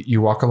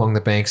you walk along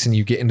the banks, and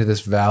you get into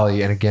this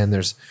valley. And again,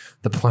 there's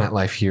the plant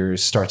life here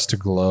starts to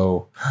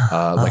glow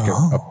like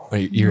a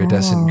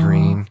iridescent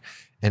green,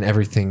 and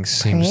everything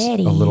seems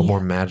Pretty. a little more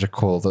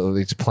magical. At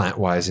least plant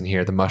wise in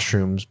here, the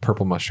mushrooms,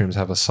 purple mushrooms,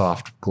 have a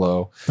soft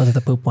glow, Those are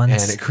the poop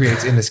ones. and it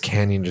creates in this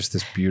canyon just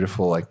this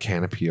beautiful like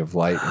canopy of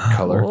light and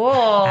color.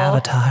 Whoa.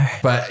 Avatar.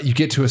 But you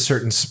get to a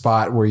certain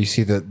spot where you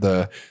see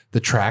the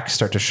tracks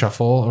start to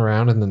shuffle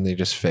around, and then they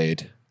just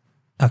fade.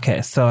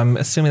 Okay, so I'm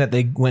assuming that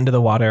they went into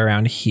the water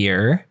around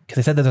here because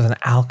they said that there's an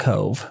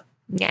alcove.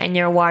 Yeah, and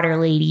they're water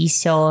ladies,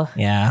 so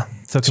Yeah.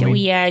 So can should we?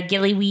 we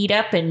gillyweed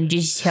up and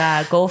just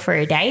go for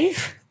a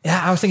dive?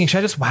 Yeah, I was thinking, should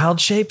I just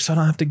wild shape so I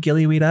don't have to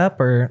gillyweed up,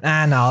 or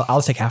no? I'll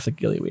just take half the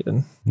gillyweed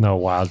and. No,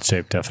 wild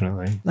shape,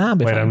 definitely. Nah, I'll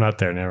be Wait, fine. I'm not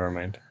there. Never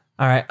mind.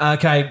 All right.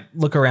 Can I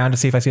look around to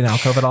see if I see an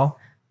alcove at all?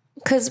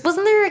 Because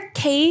wasn't there a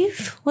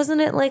cave?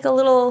 Wasn't it like a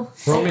little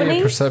Roll me a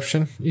opening?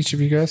 perception, each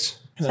of you guys.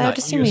 So I would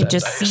assume you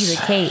just see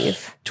the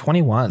cave.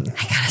 21.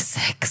 I got a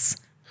 6.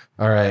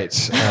 All right,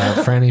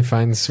 Franny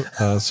finds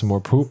some more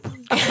poop,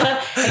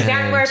 I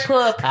found more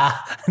poop.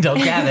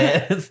 Don't grab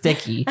it. It's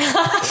sticky.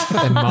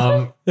 and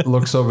Mom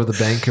looks over the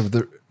bank of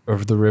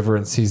the river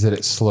and sees that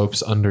it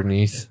slopes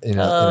underneath in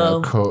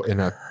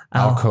a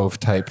alcove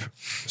type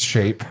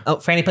shape. Oh,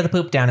 Franny, put the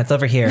poop down. It's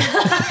over here.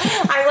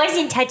 I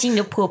wasn't touching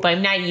the poop.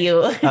 I'm not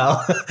you.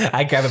 Oh,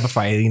 I grab it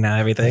before I eat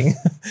everything.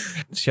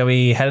 Shall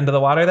we head into the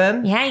water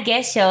then? Yeah, I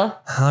guess so. All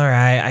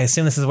right. I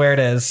assume this is where it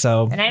is.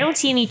 So, And I don't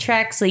see any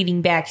tracks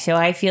leading back, so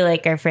I feel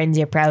like our friends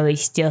are probably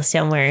still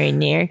somewhere in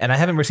there. and I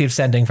haven't received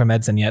sending from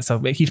Edson yet, so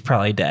he's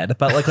probably dead.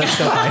 But like, let's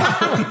go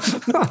find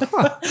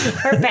him.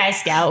 We're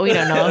passed out. We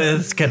don't know.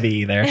 This could be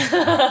either. All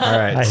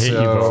right, I hate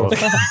you both.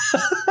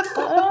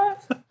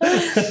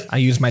 I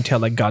use my tail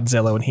like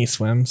Godzilla when he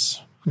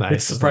swims. Nice.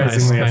 It's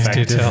surprisingly nice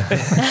effective. detail.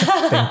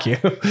 Thank you.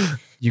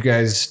 You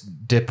guys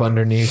dip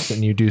underneath,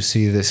 and you do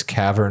see this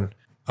cavern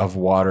of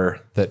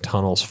water that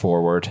tunnels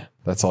forward.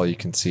 That's all you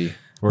can see.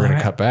 We're gonna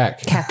right. cut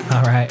back.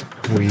 All right.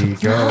 We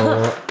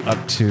go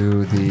up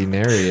to the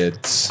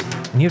Nereids.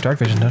 And you have dark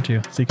vision, don't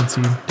you? So you can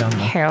see down there.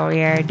 Hell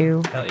yeah, I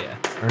do. Hell yeah.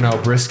 Or no,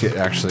 Brisket,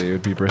 actually. It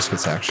would be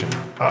Brisket's action.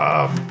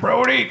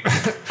 Brody,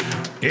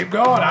 keep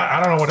going.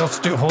 I don't know what else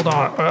to do. Hold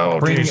on. Oh,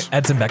 Bring geez.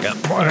 Edson back up.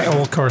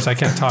 Well, of course, I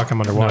can't talk.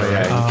 I'm underwater. No,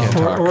 yeah, right? you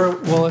can't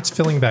talk. Well, it's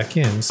filling back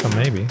in, so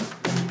maybe.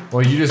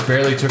 Well, you just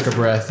barely took a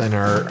breath and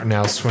are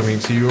now swimming.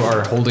 So you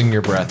are holding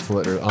your breath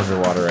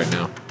underwater right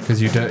now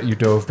because you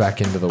dove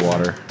back into the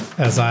water.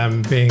 As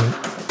I'm being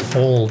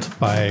pulled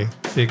by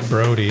Big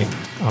Brody,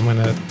 I'm going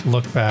to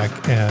look back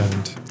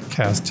and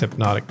cast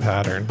Hypnotic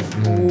Pattern.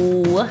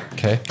 Ooh.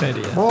 Okay.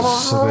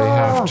 So they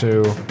have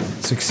to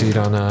succeed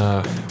on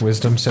a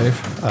wisdom save.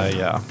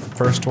 Yeah.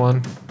 First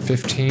one,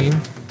 15.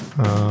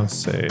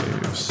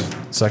 Saves.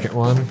 Second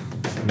one,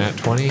 nat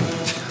 20.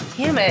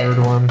 Damn it. Third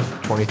one,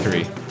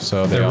 23.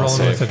 So they They're all rolling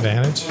save. with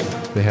advantage.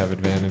 They have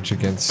advantage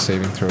against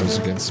saving throws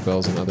against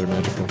spells and other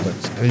magical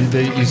effects.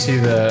 You see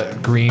the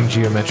green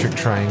geometric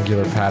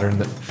triangular pattern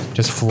that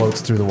just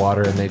floats through the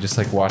water, and they just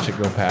like watch it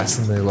go past,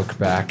 and they look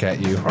back at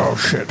you. Oh,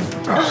 shit.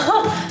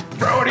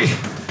 Brody!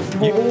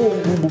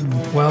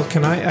 Well,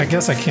 can I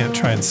guess I can't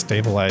try and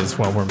stabilize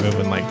while we're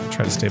moving, like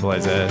try to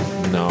stabilize Ed.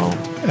 No.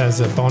 As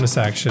a bonus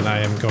action, I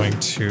am going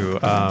to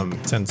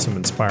send some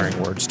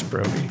inspiring words to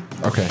Brody.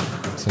 Okay,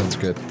 sounds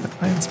good.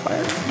 I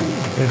inspired.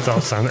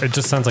 It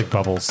just sounds like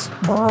bubbles.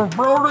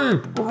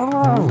 Brody!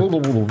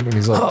 And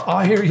he's like, Oh,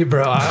 I hear you,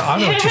 bro. I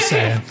know what you're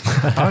saying.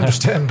 I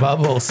understand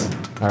bubbles.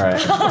 all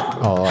right,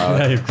 all out,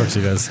 Yeah, of course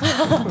he does.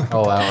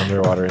 all out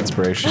underwater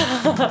inspiration.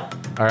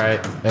 All right,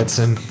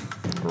 Edson,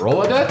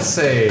 roll a death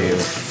save.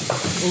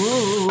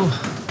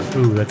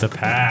 Ooh, that's a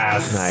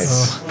pass.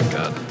 Nice. Oh, my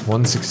God.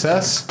 One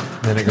success,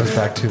 and then it goes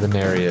back to the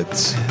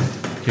Nereids.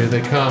 Here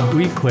they come.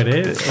 We quit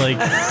it. Like,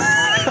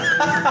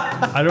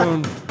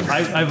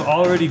 I've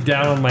already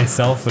down on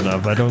myself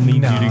enough. I don't need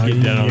you to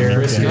get down on me.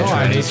 Brisket, No,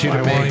 I need you to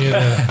I want make. you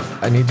to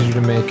I need you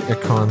to make a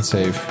con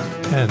save.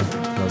 10.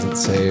 Doesn't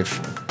save.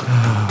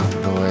 Oh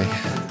boy.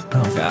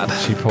 Oh, God.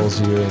 She pulls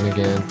you in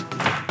again.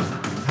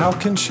 How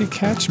can she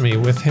catch me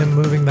with him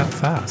moving that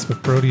fast?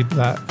 With Brody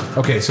that...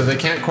 Okay, so they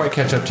can't quite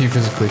catch up to you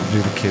physically to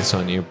do the kiss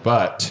on you,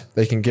 but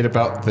they can get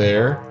about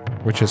there,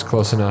 which is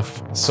close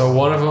enough. So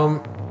one of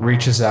them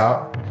reaches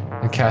out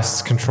and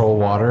casts Control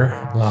Water.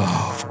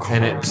 Oh, of course.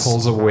 And it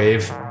pulls a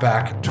wave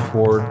back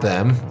toward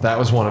them. That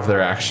was one of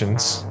their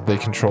actions. They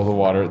control the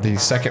water. The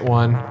second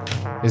one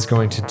is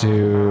going to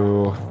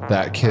do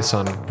that kiss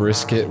on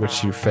Brisket,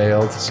 which you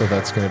failed. So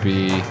that's going to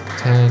be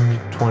 10,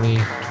 20,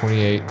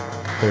 28,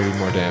 30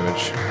 more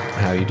damage.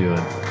 How you doing?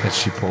 As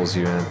she pulls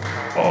you in.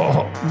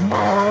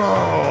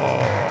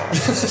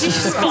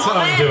 Just That's what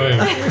I'm doing.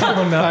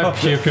 Oh, no. I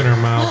puke in her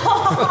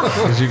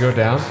mouth. Did you go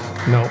down?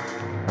 Nope.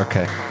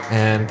 Okay.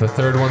 And the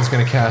third one's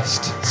going to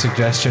cast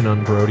suggestion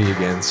on Brody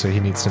again, so he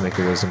needs to make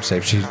a wisdom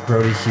save.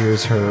 Brody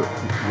hears her,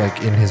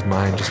 like, in his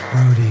mind, just,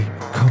 Brody,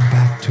 come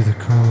back to the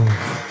cove.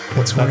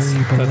 That's where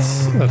you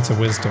belong. That's a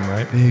wisdom,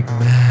 right? Big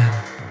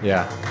man.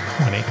 Yeah.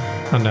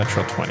 20.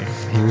 Unnatural 20.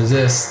 He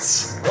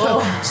resists.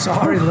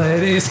 Sorry,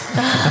 ladies.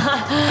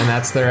 And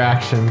that's their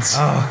actions.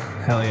 Oh,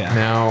 hell yeah.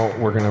 Now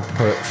we're going to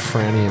put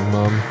Franny and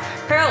Mum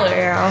Hell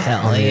yeah.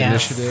 Hell on the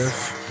yes.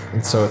 initiative.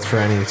 And so it's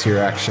Franny, it's your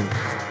action.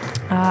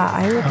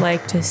 I would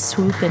like to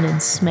swoop in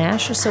and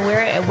smash. So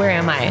where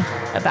am I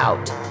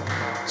about?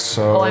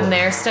 So Oh, I'm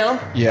there still?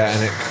 Yeah,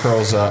 and it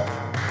curls up.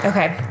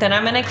 Okay, then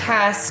I'm gonna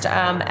cast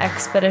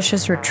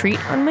Expeditious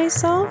Retreat on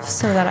myself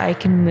so that I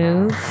can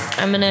move.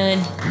 I'm gonna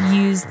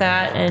use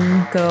that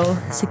and go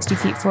 60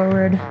 feet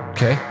forward.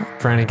 Okay.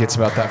 Franny gets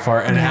about that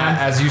far. And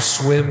as you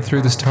swim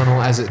through this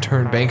tunnel, as it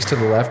banks to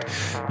the left,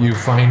 you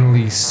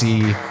finally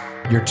see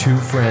your two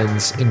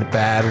friends in a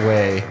bad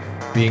way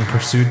being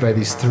pursued by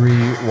these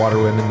three water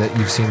women that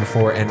you've seen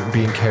before and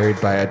being carried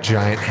by a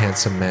giant,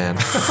 handsome man.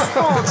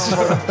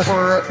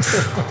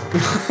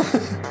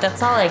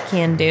 That's all I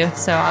can do,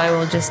 so I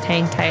will just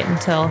hang tight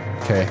until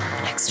Okay.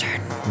 next turn.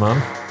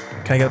 Mom?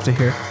 Can I get up to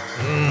here?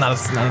 Not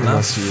enough.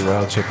 Unless you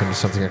wild chip into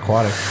something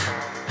aquatic.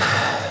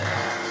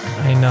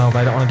 I know, but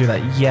I don't want to do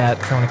that yet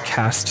because I want to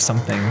cast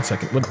something. So I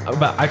can, but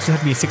I actually have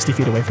to be 60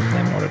 feet away from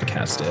them in order to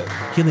cast it.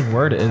 Healing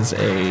Word is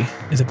a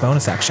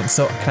bonus action.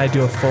 So can I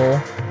do a full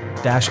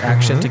dash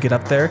action to get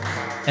up there?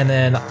 And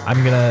then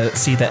I'm gonna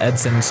see that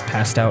Edson's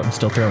passed out and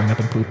still throwing up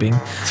and pooping.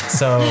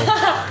 So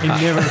He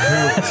never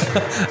pooped.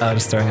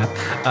 just throwing up.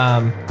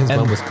 His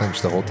and- mom was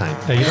clenched the whole time.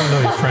 Hey, you don't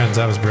know your friends.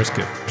 That was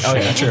Brisket. Oh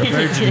yeah, true.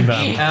 Virgin bum.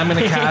 And I'm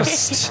gonna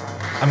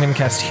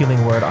cast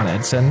Healing Word on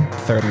Edson,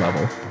 3rd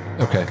level.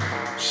 Okay.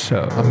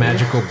 So A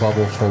magical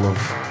bubble full of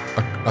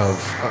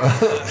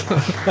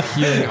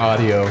healing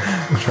audio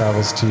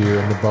travels to you,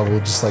 and the bubble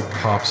just like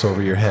pops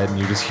over your head, and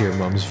you just hear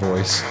Mom's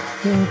voice.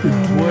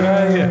 Would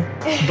I?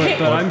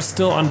 But I'm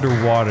still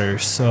underwater,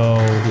 so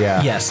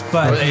Yeah. Yes,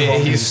 but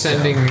he's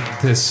sending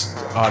this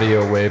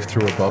audio wave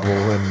through a bubble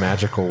in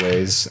magical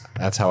ways.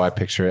 That's how I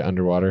picture it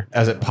underwater.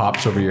 As it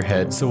pops over your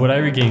head. so would I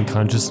regain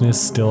consciousness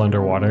still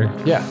underwater?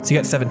 Yeah. So you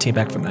got 17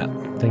 back from that.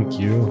 Thank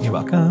you. You're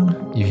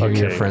welcome. You hear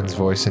your Okay. friend's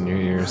voice in your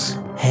ears.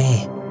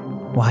 Hey,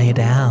 why you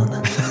down?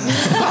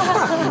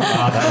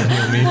 That would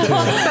hear me too.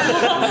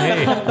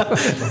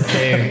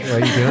 Hey,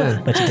 what are you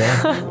doing? What you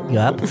doing? You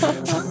up?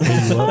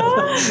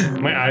 Oh.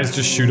 My eyes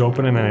just shoot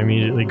open and I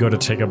immediately go to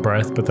take a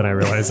breath, but then I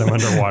realize I'm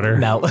underwater.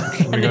 No.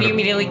 And then you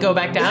immediately go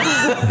back down.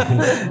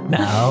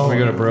 No. We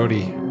go to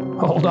Brody.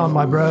 Hold on,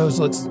 my bros.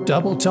 Let's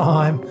double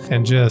time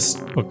and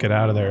just book it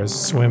out of there.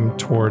 Swim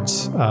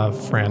towards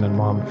Fran and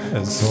Mom.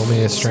 Roll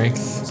me a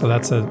strength. So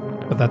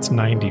that's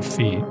 90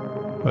 feet.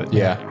 But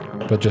Yeah.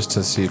 But just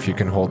to see if you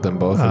can hold them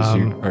both as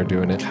you are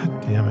doing it.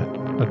 damn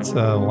it. That's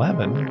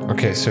 11.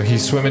 Okay, so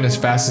he's swimming as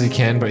fast as he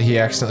can, but he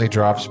accidentally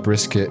drops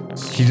Brisket.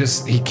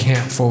 He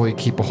can't fully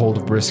keep a hold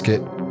of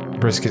Brisket.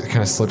 Brisket kind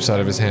of slips out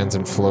of his hands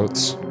and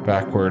floats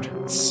backward.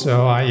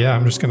 So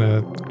I'm just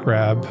gonna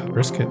grab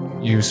Brisket.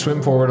 You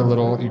swim forward a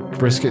little.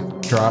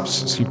 Brisket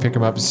drops, so you pick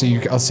him up.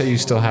 I'll say you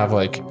still have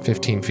like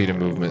 15 feet of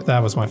movement.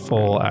 That was my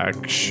full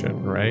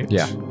action, right?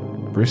 Yeah,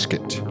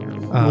 Brisket.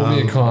 Roll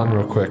me a con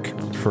real quick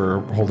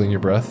for holding your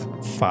breath.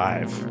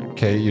 5.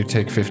 Okay, you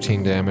take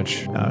 15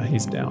 damage.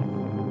 He's down.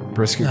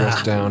 Brisket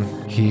goes down.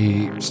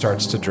 He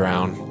starts to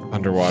drown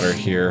underwater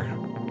here.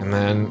 And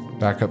then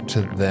back up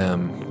to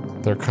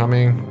them. They're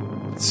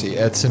coming. Let's see,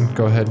 Edson,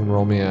 go ahead and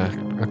roll me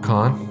a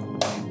con.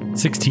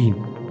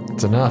 16.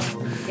 It's enough.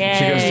 Yay.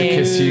 She goes to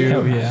kiss you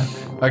Oh yeah.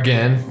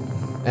 again,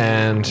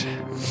 and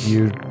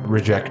you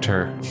reject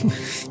her.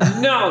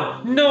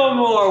 No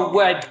more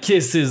wet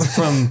kisses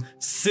from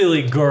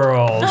silly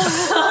girls.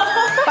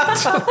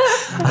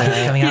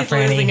 Coming out, He's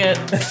losing Franny.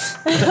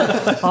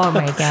 it. Oh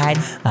my god.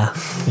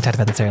 We talked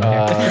about this earlier.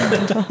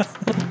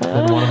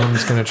 And one of them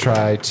is going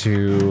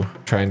to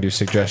try and do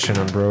suggestion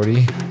on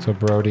Brody. So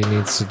Brody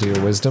needs to do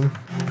a wisdom.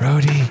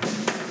 Brody,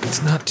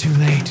 it's not too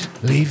late.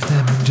 Leave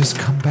them and just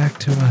come back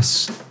to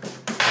us.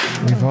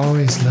 We've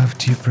always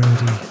loved you,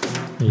 Brody.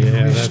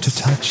 Yeah, wish to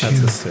touch that's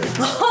you. a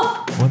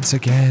 6. Once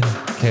again.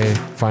 Okay,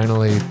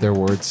 finally their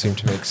words seem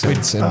to make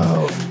sense. And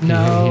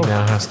no. He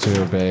now has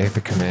to obey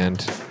the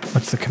command.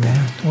 What's the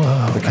command?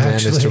 Whoa. The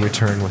command is to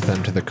return with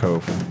them to the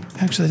cove.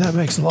 Actually, that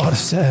makes a lot of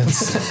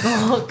sense.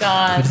 Oh We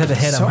god. just have to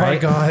hit him, Sorry,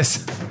 right?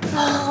 guys.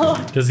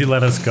 Does he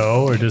let us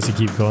go or does he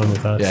keep going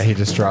with us? Yeah, he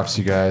just drops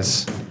you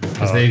guys.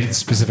 Because they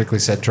specifically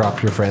said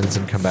drop your friends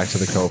and come back to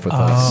the cove with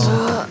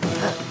us.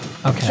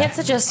 Okay. Can't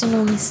Suggestion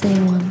only say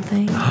one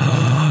thing?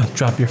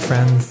 Drop your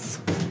friends.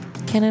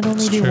 Can it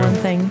only do true. one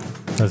thing?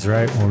 That's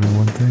right. Only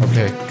one thing.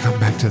 Okay, come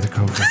back to the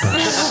cove with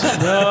us.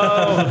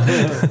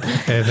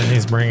 Okay, then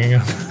he's bringing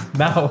up.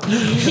 No. God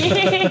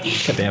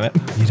damn it.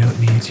 You don't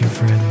need your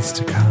friends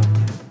to come.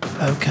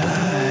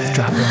 Okay.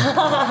 Drop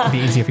them. It'd be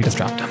easier if you just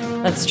dropped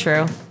them. That's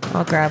true.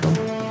 I'll grab him.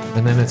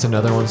 And then it's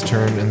another one's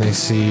turn, and they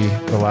see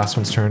the last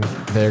one's turn.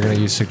 They're going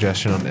to use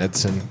suggestion on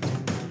Edson.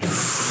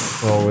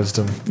 Roll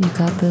wisdom. You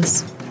got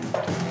this.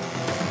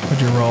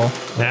 you roll?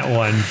 That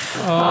one.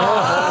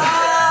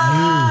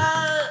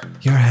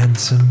 You're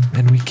handsome,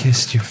 and we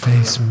kissed your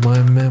face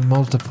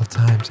multiple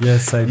times.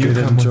 Yes, I You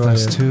did come with enjoy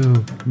us it.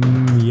 too.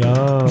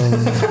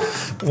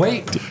 Yum.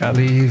 Wait,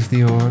 Leave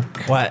the orc.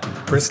 What?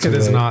 Brisket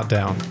is not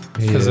down.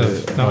 Because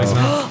of no, he's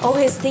not. Oh,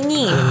 his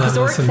thingy. His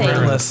orc Listen, thing.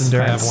 Endurance.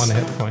 I have 1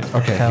 hit point.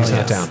 Okay, Hell he's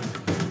not yes. down.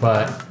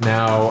 But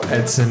now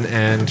Edson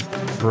and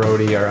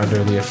Brody are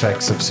under the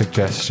effects of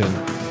suggestion.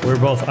 We're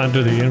both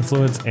under the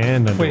influence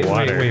and Wait.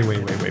 underwater.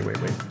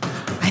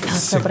 I thought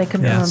so, but I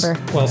couldn't Yes.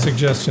 remember. Well,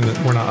 suggestion that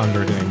we're not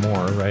under it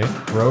anymore, right?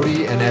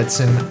 Brody and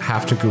Edson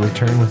have to go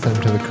return with them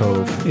to the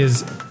cove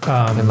Is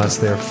unless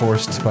they're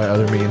forced by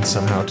other means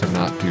somehow to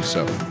not do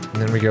so. And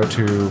then we go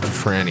to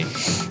Franny.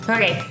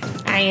 Okay,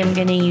 I am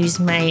gonna use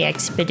my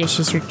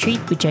expeditious retreat,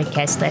 which I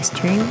cast last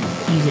turn,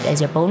 use it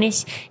as a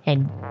bonus,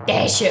 and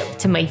dash up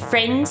to my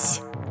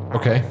friends.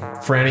 Okay.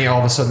 Franny all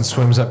of a sudden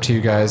swims up to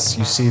you guys.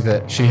 You see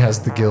that she has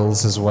the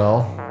gills as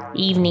well.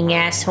 Evening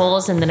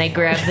assholes, and then I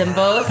grab them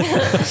both.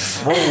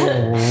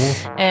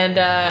 And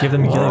Give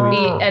them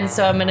gillyweed. and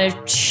so I'm gonna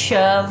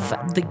shove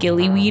the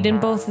gillyweed in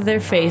both of their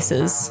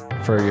faces.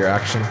 For your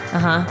action.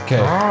 Uh-huh.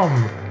 Okay.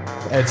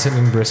 Edson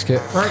and Brisket.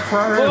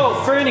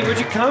 Whoa, Franny, where'd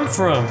you come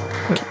from?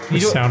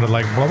 it sounded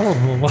like blah, blah,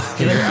 blah, blah.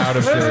 You're out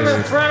of the.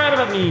 Right out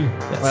of me.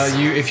 Well,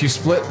 if you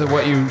split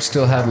what you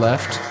still had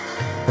left,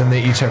 then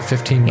they each have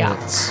 15 Yeah.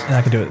 minutes. And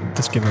I can do it.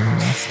 Just give them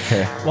this.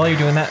 Okay. While you're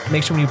doing that,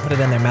 make sure when you put it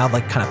in their mouth,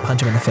 like kind of punch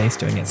them in the face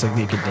doing it so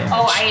you get damage.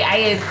 Oh,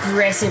 I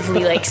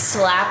aggressively like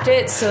slapped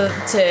it so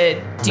to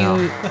do. No.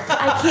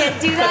 I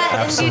can't do that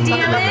and do Absolutely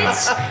damage.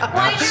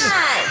 Why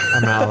not?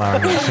 I'm not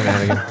allowing that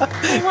shenanigan.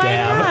 Why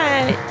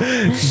not?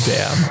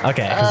 Damn.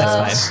 Okay,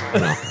 that's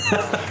fine.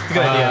 It's a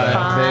good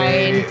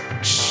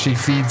idea. She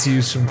feeds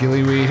you some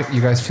gillyweed.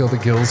 You guys feel the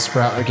gills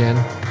sprout again.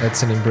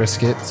 Edson and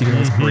Brisket. So you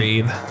can just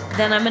breathe.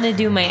 Then I'm gonna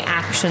do my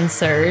action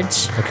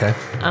surge. Okay.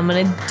 I'm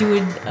gonna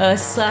do a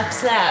slap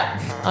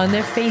on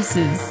their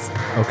faces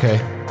Okay.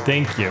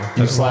 Thank you. You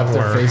That slap won't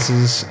their work.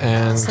 faces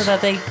and so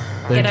that they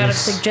They're get out of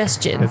just-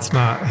 suggestion. It's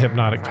not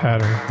hypnotic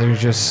pattern. they're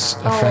just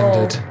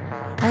offended.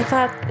 I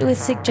thought it was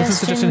Is the suggestion.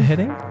 suggestion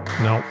hitting?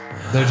 No.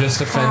 They're just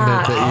offended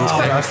that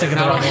you. I was thinking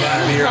Not the only wrong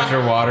that, you're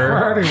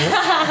underwater.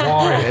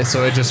 Why?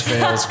 So it just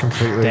fails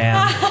completely.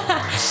 Damn.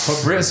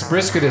 But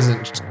Brisket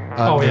isn't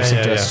under yeah,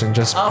 suggestion,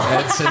 just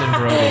Edson and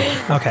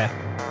Brody. Okay.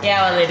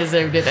 Yeah, well, they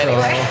deserved it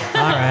anyway.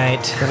 All right.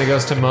 Then it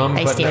goes to Mum,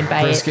 I but stand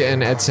by Brisket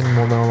and Edson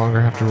will no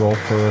longer have to roll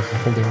for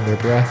holding their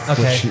breath,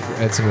 Okay. which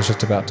Edson was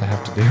just about to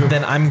have to do.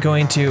 Then I'm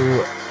going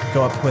to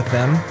go up with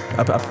them,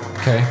 up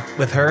Okay.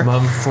 with her.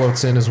 Mum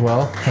floats in as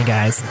well. Hey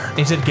guys,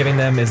 you said giving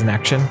them is an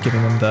action,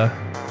 giving them the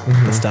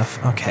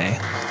stuff. Okay.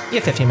 Yeah,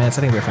 15 minutes.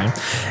 I think we're fine.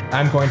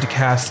 I'm going to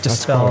cast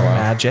Dispel quite a while.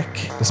 Magic.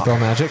 Dispel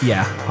magic?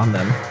 Yeah, on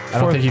them. I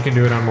don't think you can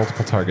do it on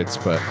multiple targets,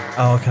 but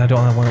Oh, can I do it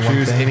on one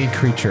choose thing? any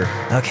creature.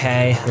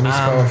 Okay. Any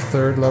spell of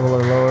third level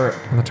or lower,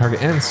 and the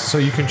target ends. So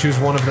you can choose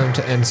one of them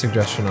to end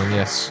suggestion on,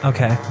 yes.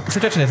 Okay.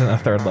 Suggestion isn't a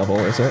third level,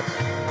 is it?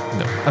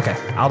 No. Okay,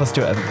 I'll just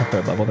do it at the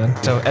third level then.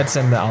 So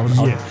Edson, I'll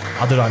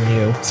do it on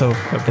you. So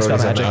Dispel Brody's on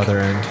the Magic. other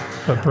end.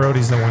 But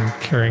Brody's the one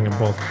carrying them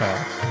both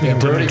back. Yeah,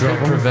 Brody could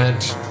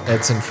prevent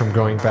Edson from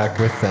going back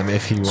with them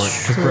if he weren't,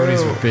 because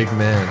Brody's a big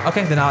man.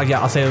 Okay, then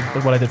I'll say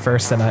what I did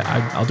first, then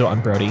I'll do it on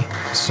Brody.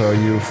 So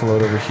you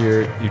float over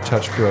here, you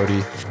touch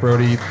Brody.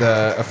 Brody,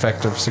 the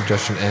effect of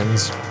suggestion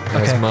ends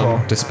as Okay, Mum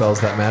cool. dispels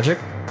that magic.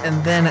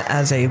 And then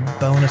as a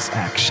bonus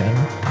action,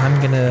 I'm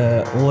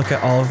gonna look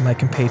at all of my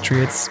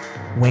compatriots,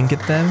 wink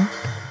at them,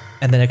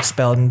 and then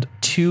expel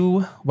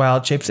 2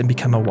 wild shapes and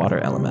become a water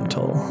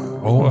elemental.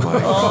 Oh my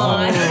god.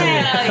 Oh,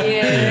 hell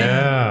yeah.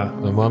 Yeah.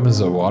 The Mum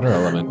is a water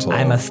elemental.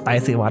 I'm a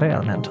spicy water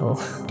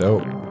elemental.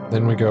 Dope.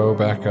 Then we go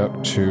back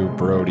up to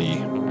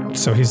Brody.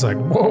 So he's like,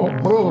 whoa,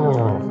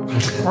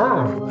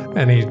 whoa,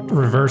 and he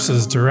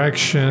reverses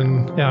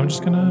direction. Yeah, I'm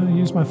just gonna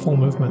use my full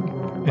movement.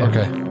 And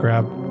Okay.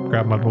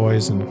 Grab my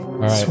boys and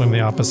right. swim the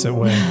opposite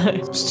way.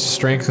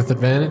 Strength with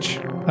advantage.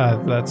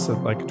 That's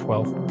like a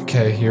 12.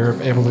 Okay, you're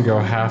able to go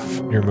half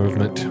your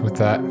movement with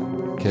that.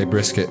 Okay,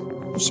 Brisket.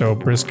 So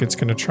Brisket's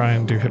gonna try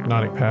and do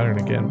hypnotic pattern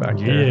again back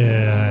there.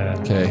 Yeah.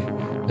 Okay.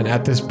 And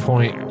at this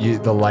point,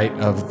 the light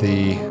of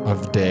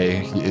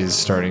day is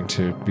starting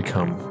to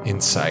become in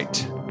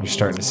sight. You're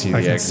starting to see I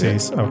the can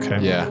exit. see. Okay.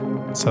 Yeah.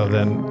 So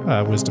then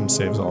wisdom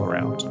saves all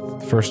around.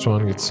 The first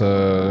one gets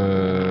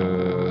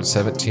a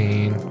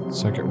 17.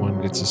 Second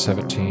one gets a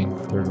 17.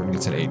 Third one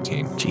gets an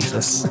 18.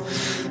 Jesus.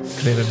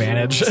 They have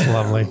advantage. It's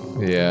lovely.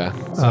 Yeah.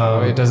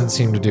 So it doesn't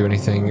seem to do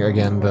anything.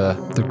 Again,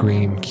 the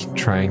green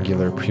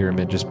triangular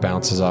pyramid just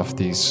bounces off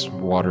these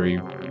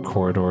watery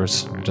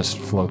corridors and just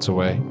floats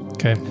away.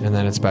 Okay. And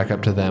then it's back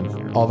up to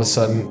them. All of a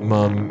sudden,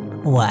 Mum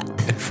What?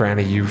 and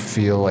Franny, you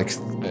feel like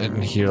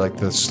and hear like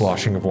the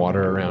sloshing of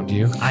water around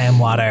you. I am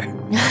water.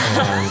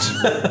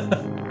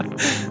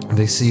 And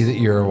they see that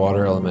you're a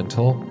water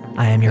elemental.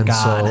 I am your And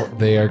god. so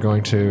they are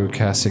going to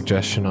cast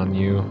suggestion on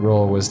you.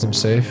 Roll a wisdom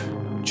save.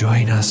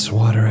 Join us,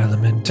 water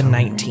element, To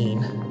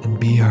 19. and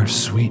be our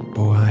sweet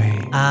boy.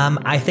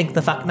 I think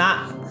the fuck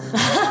not.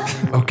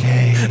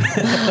 Okay.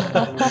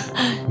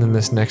 Then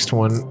this next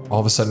one, all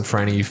of a sudden,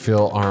 Franny, you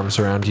feel arms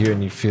around you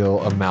and you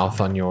feel a mouth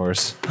on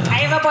yours. I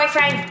have a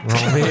boyfriend.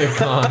 Roll me a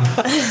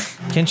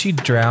con. Can she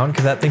drown?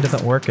 Because that thing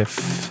doesn't work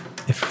if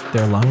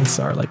their lungs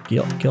are like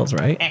gills,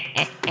 right?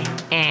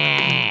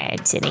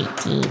 It's an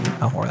 18.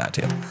 Oh, or that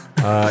too.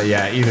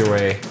 Yeah, either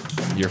way,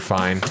 you're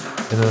fine.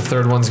 And then the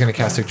third one's going to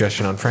cast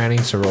Suggestion on Franny,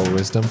 so roll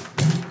wisdom.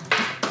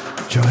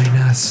 Join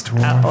us,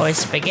 dwarf. Oh,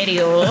 spaghetti.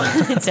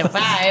 It's a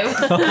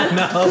 5.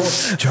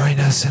 No. Join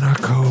us in our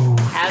cove.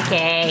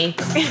 Okay.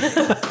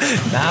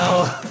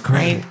 No.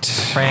 Great.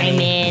 I'm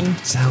in.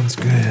 Sounds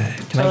good.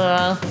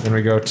 Cool. Then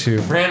we go to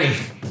Franny.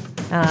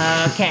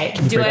 Okay.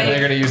 They're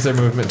going to use their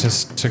movement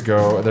to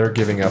go. They're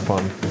giving up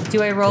on,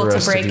 Do I roll The to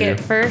rest of break you. it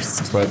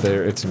first? but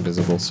it's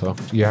invisible, so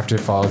you have to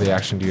follow the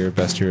action to your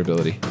best of your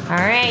ability. All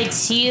right.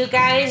 See you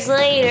guys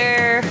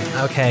later.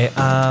 Okay.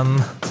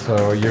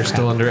 So you're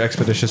still under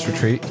Expeditious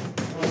Retreat.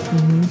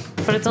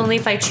 But it's only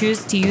if I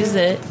choose to use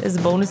it as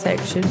a bonus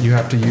action. You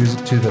have to use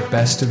it to the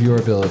best of your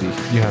ability.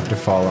 You have to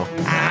follow.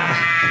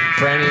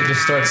 Franny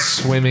just starts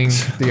swimming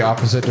the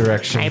opposite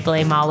direction. I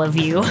blame all of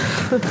you. I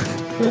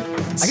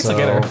guess I'll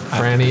get her.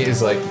 Franny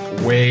is like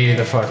way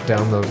the fuck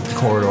down the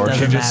corridor.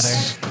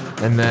 Doesn't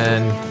And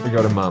then we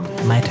go to Mum.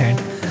 My turn.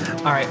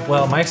 All right.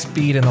 Well, my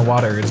speed in the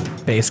water is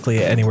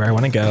basically anywhere I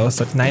want to go.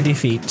 So it's 90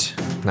 feet.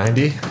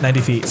 90?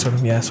 90 feet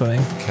swimming. Yeah,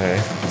 swimming. Okay.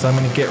 So I'm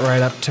going to get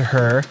right up to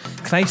her.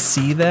 Can I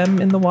see them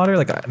in the water?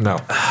 Like, No,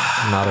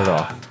 not at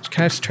all.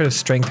 can I just try to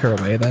strength her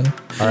away then?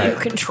 All right. You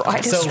can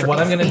try to So what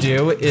I'm going to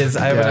do is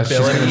I have Yeah, an she's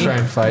gonna ability. try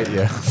and fight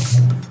you.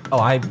 Oh,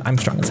 I'm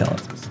strong as hell.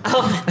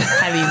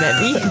 Have you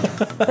met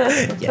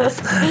me?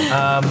 Yes.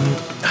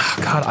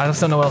 God, I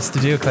just don't know what else to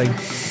do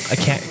because I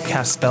can't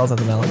cast spells as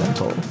an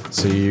elemental.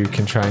 So you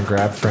can try and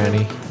grab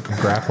Franny, and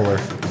grapple her.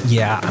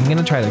 Yeah, I'm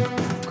gonna try to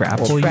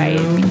grapple Try you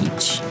and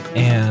beach.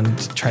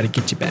 and try to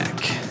get you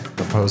back.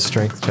 Oppose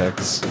strength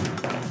checks.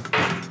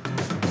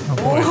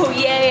 Oh,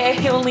 yay.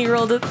 I only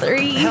rolled a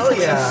 3. Hell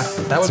yeah,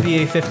 that would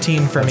be a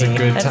 15 for me. That's a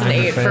good That's time an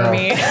to 8 fail. for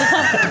me.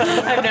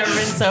 I've never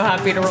been so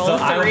happy to roll So,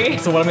 a 3.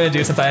 so what I'm gonna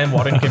do, since I am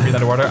water and you can breathe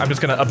underwater, I'm just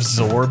gonna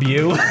absorb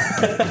you.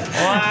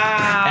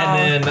 Wow.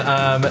 And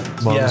then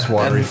Mum's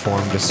watery and,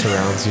 form just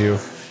surrounds you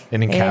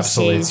and This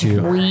encapsulates is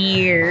you.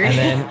 weird. and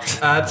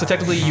then so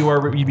technically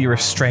you'd be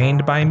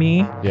restrained by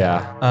me.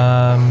 Yeah.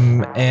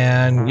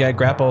 And yeah,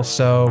 grapple.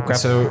 So grapple.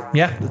 So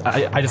Yeah,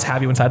 I just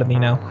have you inside of me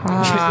now.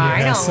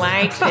 I don't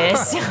like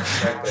this.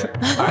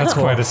 That's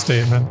quite a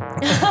statement.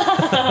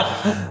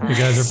 You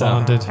guys are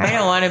bonded. I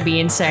don't want to be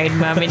inside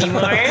Mom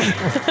anymore.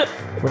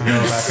 we're going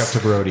back up to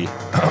Brody.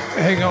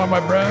 Hang on, my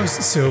bros.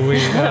 So we,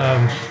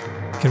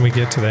 can we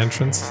get to the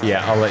entrance?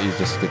 Yeah, I'll let you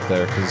just get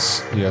there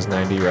because he has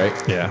 90, right?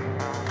 Yeah.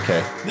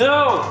 Okay.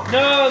 No, the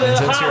And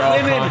since you're all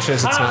women,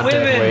 conscious, it's hot not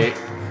dead women. weight.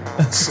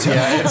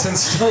 Yeah, it's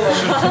still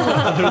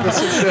under the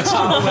suggestion.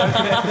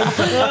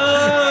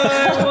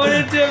 I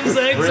wanted to have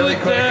sex Really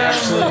with quick, them.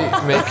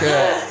 actually, make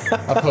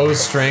a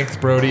opposed strength,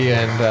 Brody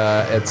and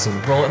Edson.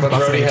 Roll it and but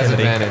buff Brody an has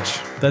intimidate. advantage.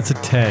 That's a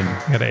 10.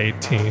 I got an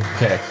 18.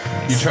 Okay.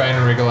 You try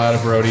and wriggle out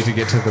of Brody to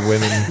get to the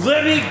women.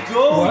 Let me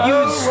go,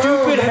 you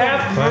stupid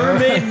half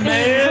mermaid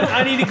man.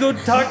 I need to go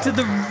talk to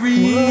the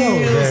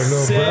real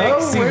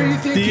sexy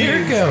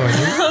going?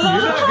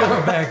 You're not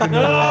going back in the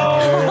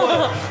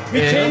No! We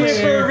came here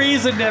for a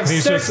reason to have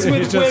sex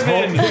with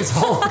women. That's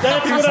what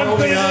I'm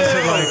holding on to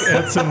gonna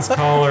like Edson's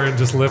collar and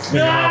just lifting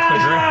him off the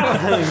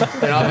ground.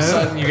 do. And all of a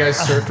sudden, you guys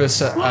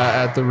surface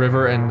at the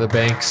river, and the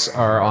banks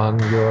are on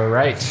your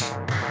right.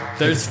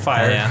 There's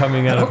fire Yeah.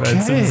 coming out of Okay,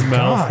 Edson's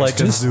mouth gosh, like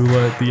just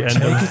Azula at the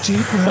end of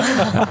deep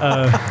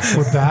breath.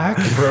 We're back.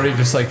 Brody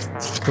just like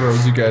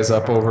throws you guys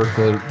up over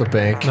the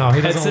bank. No,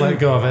 he doesn't Edson- let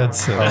go of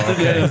Edson.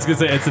 I was gonna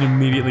say Edson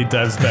immediately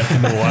dives back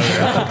in the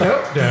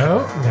water.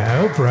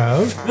 No,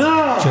 bro.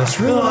 Just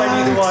No, I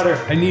need the relax. water.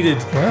 I need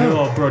it. Wow.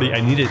 No, Brody,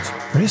 I need it.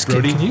 Brisket,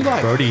 Brody, can you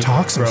like Brody,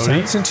 talk some Brody,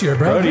 sense into your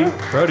brother?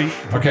 Brody.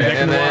 Put me Okay, back in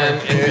and the then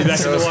water. Put me it back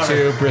in the goes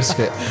water. to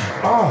Brisket.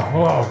 Oh,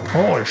 whoa,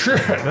 holy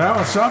shit. That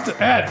was something.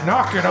 Ed,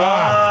 knock it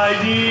off.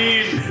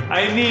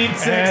 I need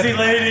sexy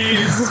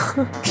ladies.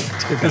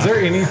 Is there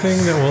anything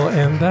that will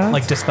end that?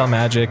 Like dispel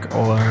magic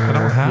or I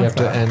don't have You have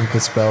to that. end the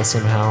spell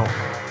somehow.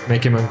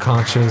 Make him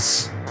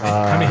unconscious.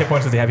 how many hit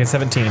points does he have? He has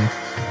 17.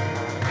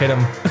 Hit him.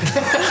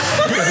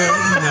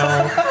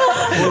 No,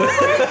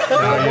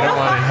 you don't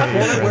want to hit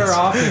your Will it wear friends.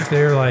 off if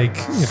they're like,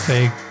 if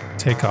they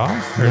take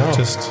off? Or No.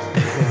 just.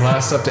 It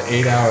lasts up to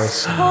 8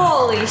 hours.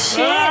 Holy shit.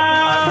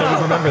 I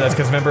remember this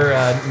because remember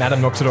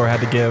Madame Noxidor had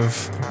to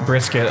give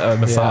Brisket a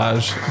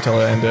massage until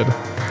it ended.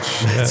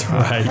 shit.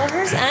 Right. Well,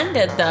 hers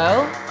ended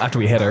though. After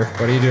we hit her.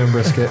 What are you doing,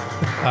 Brisket?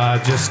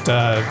 I'm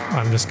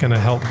just gonna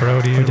help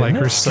Brody like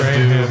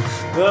restrain him.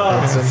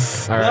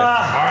 Edson. All right.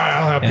 All right,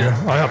 I'll help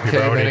you. I'll help you, Okay,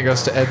 then it Brody.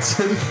 goes to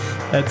Edson.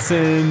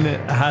 Edson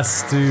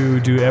has to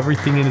do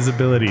everything in his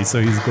ability, so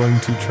he's going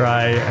to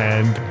try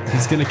and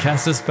he's going to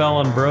cast a spell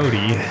on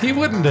Brody. He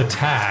wouldn't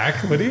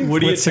attack, would he?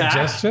 Would he With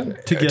attack suggestion?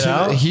 to get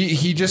out?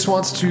 He just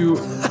wants to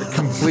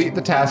complete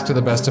the task to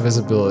the best of his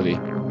ability.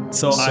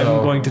 So I'm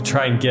going to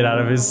try and get out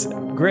of his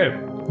grip.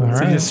 All So you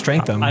right. just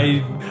strength him.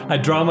 I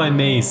draw my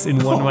mace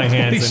in one of my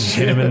hands and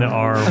hit him in the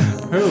arm.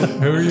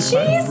 Who are you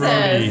fighting?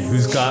 Brody, Jesus.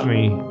 who's got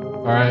me?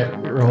 All right,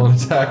 roll an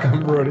attack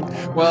on Brody.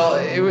 Well,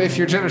 if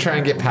you're going to try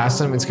and get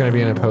past him, it's going to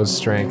be an opposed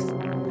strength.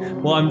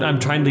 Well, I'm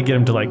trying to get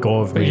him to let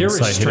go of me. You're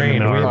so I hit him in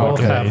restrained. the We arm both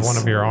with the have mace. one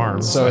of your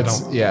arms. So I it's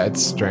don't-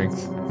 it's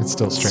strength. It's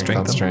still strength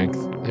on strength.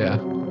 Yeah,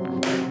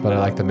 but I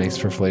like the mace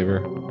for flavor.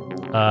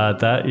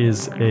 That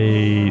is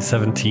a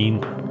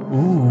 17.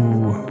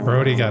 Ooh.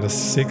 Brody got a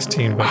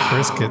 16, but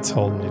Brisket's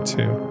holding you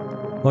too.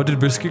 Oh, did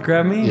Brisket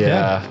grab me?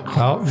 Yeah.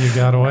 Oh, you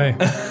got away.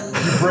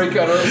 You break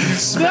out of you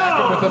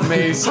smack him with a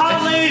mace.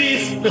 Hot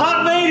ladies!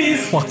 Hot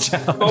ladies! Watch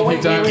out.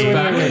 He dives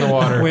back in the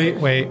water.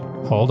 Wait.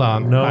 Hold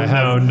on. No, I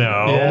have-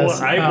 no.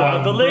 Yes, I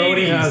want the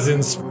Brody ladies. has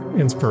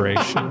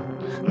inspiration.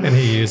 And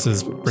he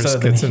uses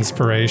Brisket's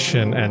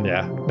inspiration, and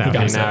yeah, now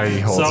Okay, he's now he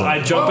holds So him.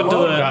 I jump into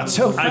the not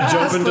so I fast,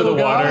 jump into the little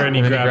guy. water and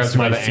he And then he grabs grabs you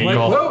by my the feet.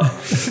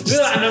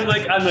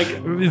 ankle. And I'm like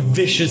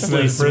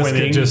viciously Brisket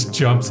swimming. just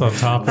jumps on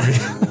top of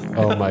you.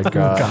 Oh my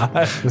god.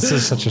 This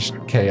is such a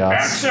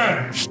chaos.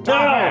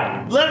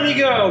 No! Let me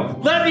go!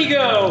 Let me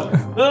go!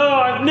 Oh,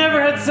 I've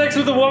never had sex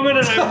with a woman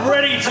and I'm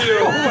ready to.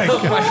 Oh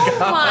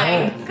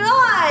my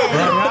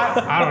god.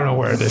 I don't know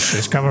where this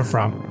shit's coming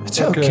from. It's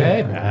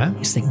okay, man.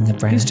 He's thinking of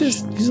Brandon.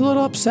 He's a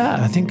little upset.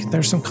 I think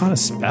there's some kind of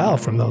spell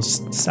from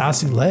those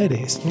sassy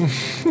ladies.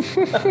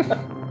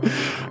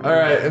 All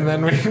right, and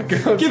then we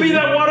go. Give me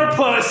that water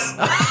puss!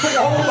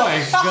 Oh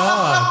my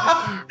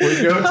god.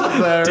 We go to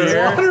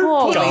their.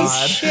 Holy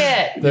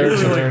shit. Their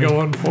Really turn.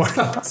 going for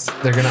us.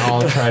 They're gonna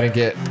all try to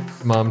get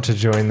Mom to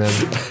join them.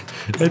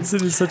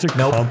 Edson is such a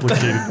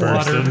complicated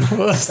person.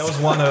 That was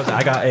one of,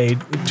 I got a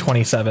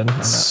 27 on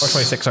that, or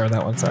 26 on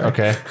that one, sorry.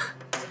 Okay.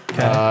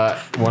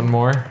 One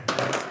more.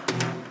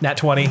 Nat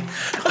 20.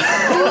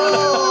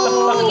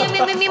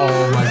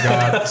 Oh my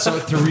god. So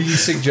 3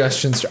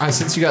 suggestions.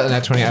 Since you got the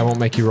nat 20, I won't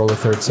make you roll a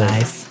third save.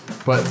 Nice.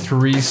 But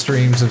 3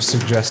 streams of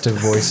suggestive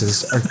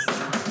voices are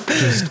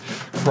just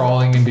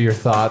crawling into your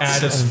thoughts And I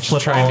just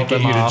flip trying all to of get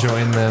them you off. to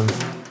join them.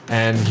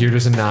 And you're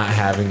just not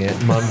having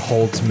it. Mom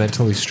holds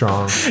mentally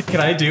strong. Can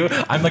I do?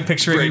 I'm like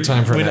picturing Great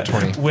time for a when, nat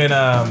 20.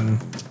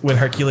 When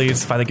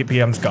Hercules finally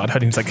becomes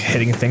godhood and he's like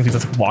hitting things, he's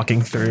just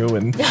walking through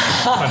and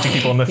punching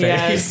people in the face.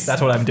 Yes.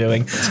 That's what I'm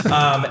doing.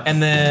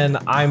 And then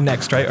I'm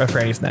next, right? Or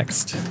Franny's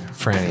next.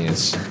 Franny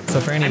is. So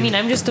Franny. I mean,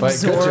 I'm just But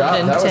good absorbed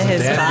job. That was into a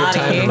his damn good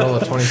time to body. roll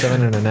a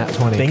 27 and a nat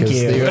 20. Thank 'cause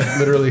you. You had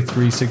literally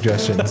 3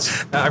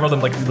 suggestions. I rolled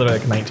him like literally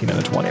like 19 and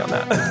a 20 on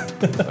that.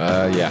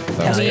 Yeah. That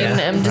I was mean,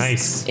 yeah. I'm just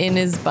Nice. in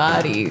his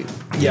body.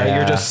 Yeah,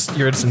 you're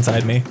just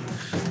inside me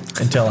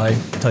until I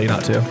tell you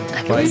not to.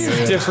 But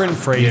Different you'd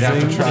phrasing. have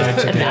to try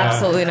to And get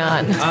absolutely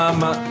not.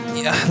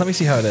 Yeah, let me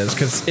see how it is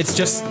because it's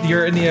just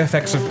you're in the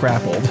effects of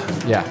grappled.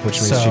 Yeah, which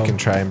means So- you can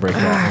try and break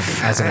it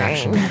off as an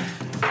action.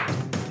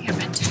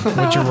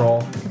 What'd you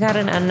roll? I got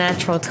an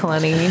unnatural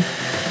 20. Do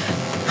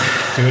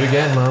it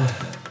again, Mom.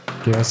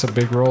 Give us a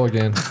big roll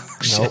again. Nope.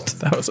 Shit,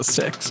 that was a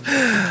 6.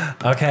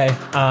 Okay.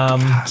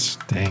 Gosh,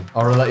 dang.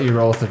 I'll let you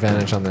roll with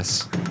advantage on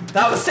this.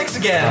 That was 6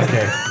 again.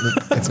 Okay.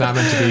 It's not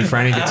meant to be.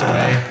 Franny gets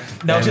away.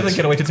 No, And- she doesn't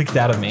get away to take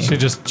that of me. She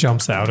just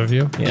jumps out of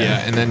you. Yeah,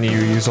 and then you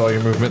use all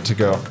your movement to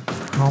go.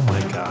 Oh my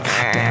god.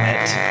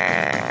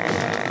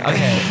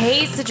 Okay.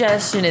 Hey,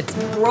 suggestion. It's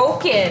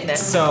broken.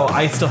 So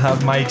I still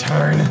have my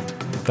turn.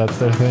 That's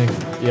their thing.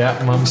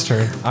 Yeah, Mom's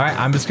turn. All right,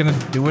 I'm just gonna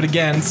do it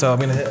again. So I'm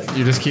gonna hit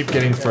You just keep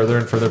getting further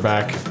and further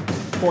back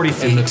 40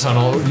 in the feet.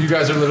 tunnel. You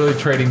guys are literally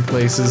trading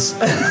places.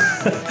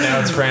 Now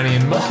it's Franny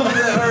and Mom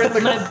that are in the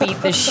I'm gonna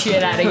beat the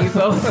shit out of you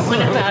both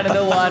when I'm out of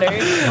the water.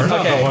 We're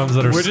not the ones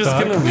that are We're just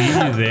stuck. gonna leave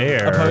you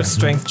there. Opposed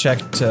strength check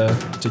to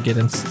get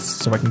in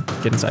so I can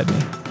get inside me.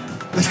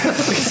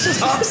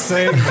 Stop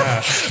saying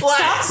that.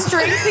 Stop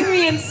strengthening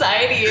me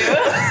inside you.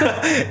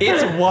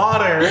 It's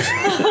water.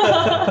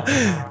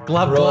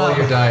 Glub Roll glub.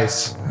 your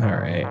dice. All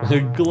right.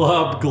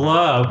 glub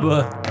glub.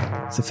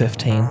 It's a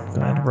 15.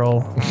 Go ahead,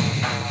 roll.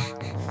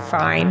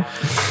 Fine.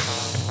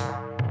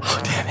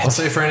 I'll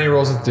say Franny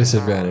rolls with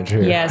disadvantage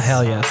here. Yes.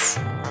 Hell yes.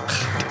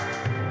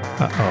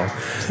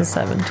 Uh-oh. It's a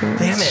 17.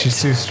 Damn it. She's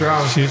too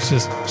strong. She's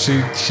just,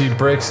 She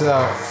breaks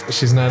out.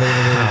 She's not able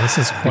to. this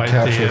is quite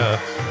captured. the,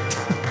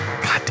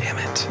 God damn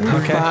it.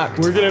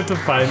 Okay. We're gonna have to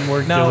find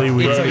more No,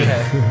 Gilly it's Weedy.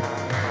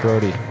 okay.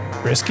 Brody.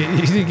 Brisket.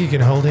 You think you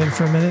can hold in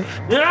for a minute?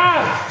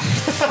 Yeah!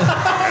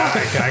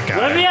 I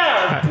got Let me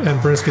out!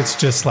 And Brisket's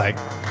just like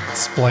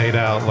splayed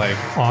out like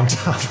on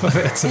top of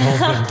it and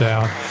holding him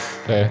down.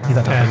 Okay. He's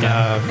on top And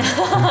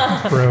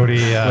again. Brody.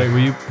 Wait, will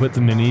you put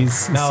the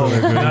minis? No. So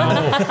they're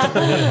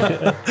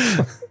good?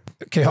 no.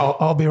 Okay,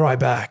 I'll be right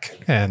back.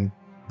 And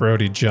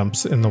Brody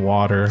jumps in the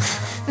water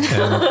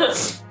and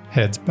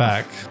heads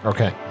back.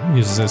 Okay.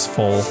 Uses his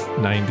full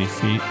 90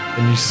 feet.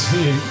 And you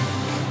see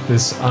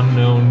this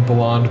unknown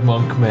blonde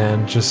monk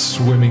man just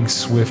swimming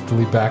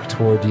swiftly back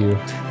toward you.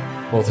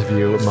 Both of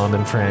you, Mom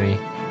and Franny.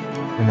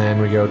 And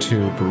then we go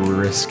to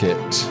Brisket.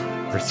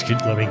 Brisket,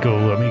 let me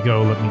go.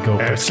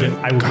 Brisket,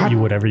 I will give you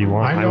whatever you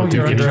want. I know will do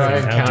you're anything. Try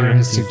and I'll do counter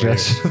his anything for you.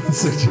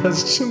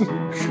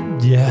 suggestion.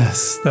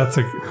 Yes,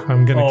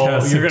 I'm gonna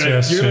cast you're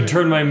suggestion. gonna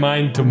turn my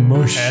mind to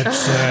mush. It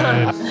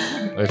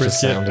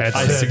just sounded I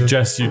funny.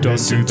 suggest you don't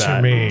Listen do that.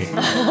 to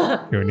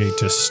me. You need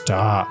to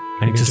stop.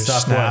 I need to to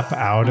stop snap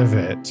out of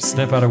it.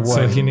 Snap out of what?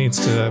 So he needs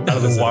to out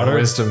of the water.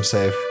 Wisdom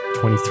save.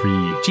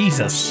 23.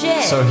 Jesus.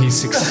 Shit. So he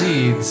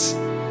succeeds.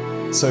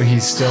 So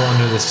he's still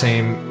under the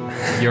same.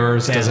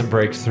 Yours doesn't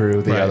break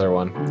through the Right. other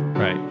one.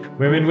 right.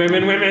 Women.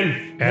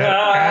 And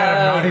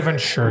I'm not even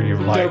sure you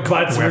like The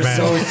butts women. were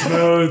so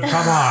smooth.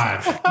 Come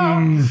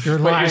on. You're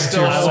lying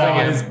still to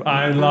holding yourself.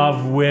 I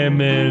love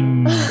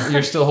women.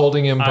 You're still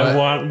holding him, I but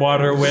want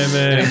water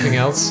women. anything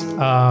else?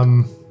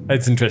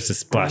 It's interesting to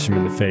splash him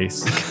in the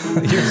face.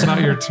 It's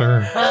not your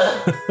turn.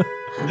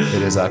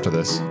 It is after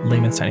this.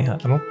 Layman's tiny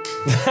hut.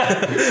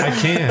 I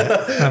can't.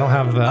 I don't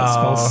have that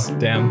spell.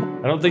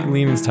 Damn. I don't think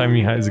Lehman's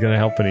timing is going to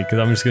help any because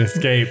I'm just going to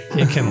escape.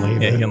 You can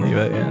leave Yeah, it. you can leave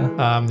it.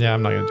 Yeah. Yeah,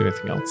 I'm not going to do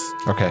anything else.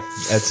 Okay,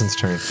 Edson's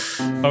turn. He's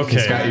got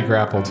Okay. you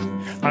grappled.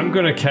 I'm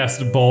going to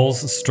cast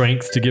Bull's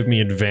Strength to give me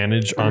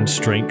advantage on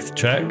strength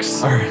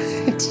checks. All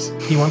right.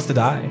 He wants to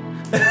die.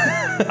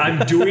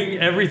 I'm doing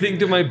everything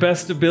to my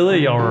best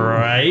ability, all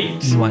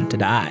right? You want to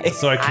die.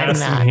 So I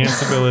cast not.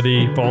 Enhance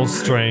Ability, Bull's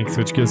Strength,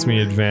 which gives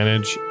me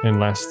advantage and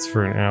lasts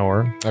for an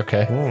hour.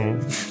 Okay.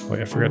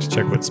 Wait, I forgot to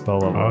check what spell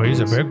level. Oh, he's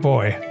a big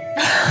boy.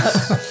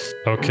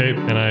 Okay,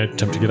 and I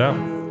attempt to get out.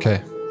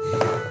 Okay.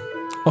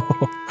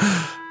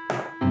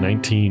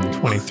 19.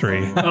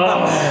 23.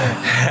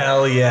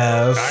 Hell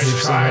yes.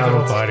 Nice try,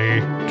 little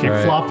buddy. Keep All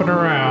right. flopping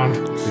around.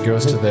 It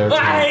goes to their turn.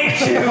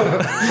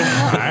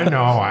 I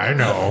know.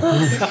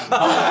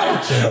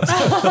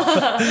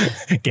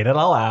 Get it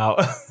all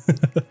out.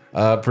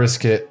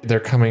 Brisket, they're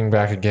coming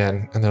back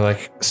again, and they're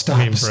like, "Stop,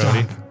 You mean stop!"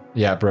 Brody?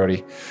 Yeah,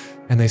 Brody.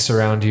 And they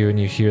surround you, and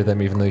you hear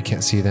them, even though you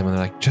can't see them. And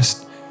they're like,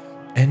 "Just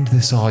end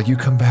this all. You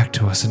come back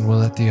to us, and we'll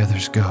let the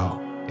others go."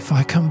 If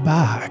I come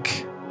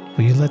back,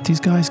 will you let these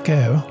guys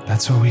go?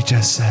 That's what we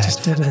just said,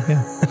 Just did it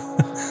again.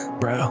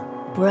 Bro.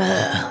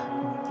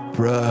 Bruh.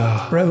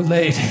 bro. Bro,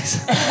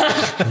 ladies.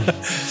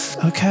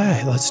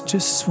 Okay, let's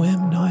just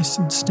swim nice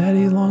and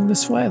steady along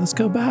this way. Let's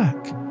go back.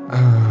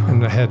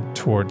 And head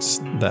towards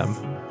them.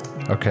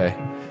 Okay.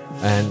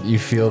 And you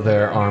feel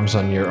their arms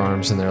on your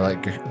arms, and they're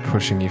like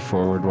pushing you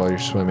forward while you're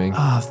swimming.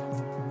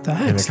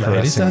 Thanks, In a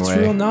ladies. caressing That's way.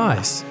 real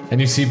nice. And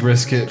you see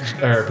Brisket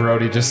or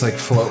Brody just like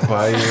float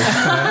by you,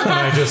 And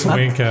I just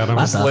wink at him.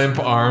 just limp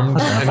armed,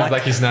 and it's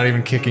like he's not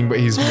even kicking, but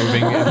he's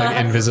moving like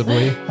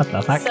invisibly. What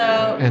the fuck?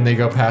 So And they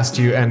go past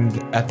you,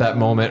 and at that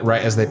moment,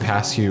 right as they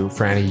pass you,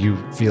 Franny, you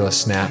feel a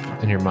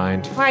snap in your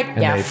mind. what And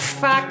the they-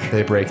 fuck?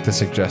 They break the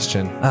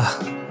suggestion.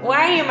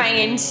 Why am I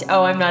in?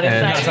 Oh, I'm not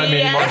And inside me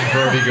yet.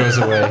 Brody goes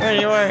away.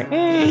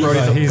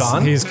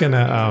 But he's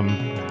gonna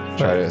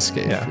Try to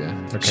escape. Yeah. Yeah.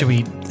 Okay. Should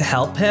we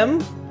help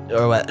him?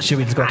 Or what? Should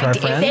we just go to our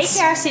If they friends?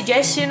 cast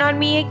suggestion on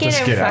me again,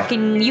 Just I'm get out.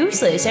 fucking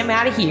useless. I'm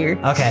out of here.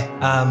 Okay.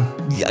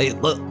 Yeah,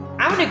 look,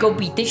 I'm gonna go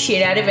beat the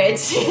shit out of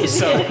Edson.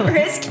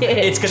 Brisket.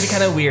 it's gonna be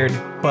kind of weird,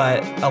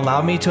 but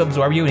allow me to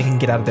absorb you and you can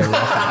get out of there real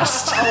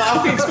fast. You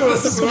know,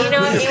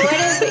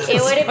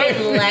 it would have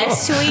been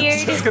less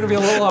weird. It's gonna be a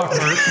little awkward.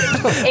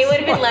 It would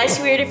have been less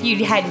weird if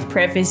you hadn't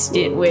prefaced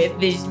it with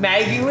 "this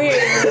might be weird."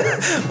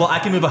 Well, I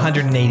can move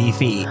 180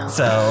 feet,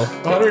 so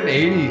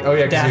 180. Oh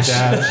yeah, because you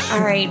Dash. dash.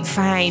 All right,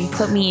 fine.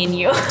 Put me in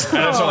you. I just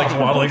start like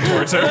waddling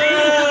towards her.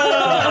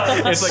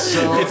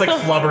 it's like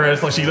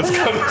flubber. Like she just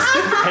comes.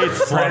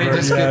 Franny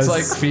just gets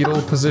like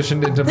fetal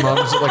positioned into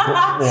Mom's like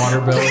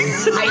water belly.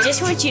 I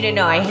just want you to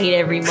know I hate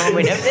every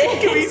moment of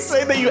Can we this.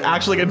 say that you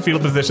actually get in fetal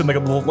position like a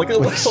little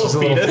Just a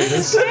little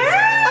fetus.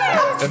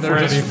 And they're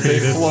just, they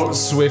float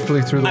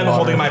swiftly through the I'm water.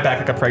 holding my back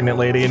like a pregnant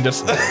lady and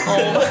just.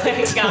 Oh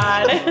my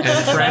god. And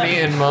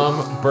Franny and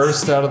Mom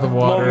burst out of the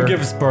water Mom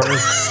gives birth.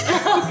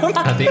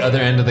 at the other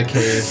end of the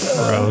cave.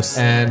 gross.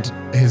 And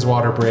his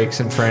water breaks,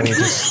 and Franny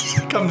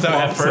just comes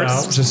out at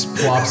first. just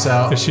plops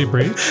out. Does she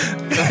breathe?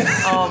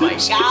 Oh my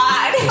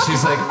god.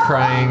 She's like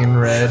crying in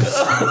red.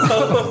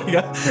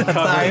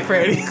 Sorry,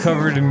 Freddy.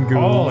 Covered in goo.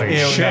 Holy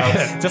Ew, shit.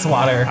 no. Just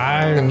water.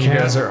 I And you can't.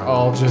 guys are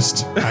all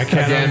just I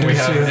can't again. We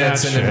have unsee that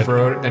Edson shit.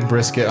 and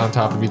Brisket on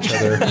top of each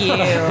other You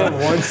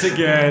Once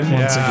again.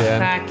 once Yeah.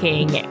 again.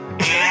 fucking Believe it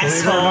or not,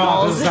 this is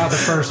assholes. not the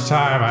first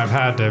time I've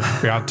had to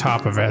be on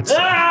top of it.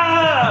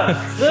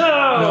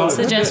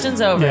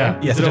 Suggestion's over. Yeah,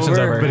 Yes, suggestion's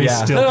over. but he's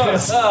Yeah. still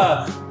pissed.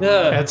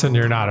 Edson,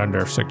 you're not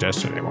under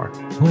suggestion anymore.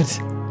 What?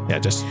 Yeah,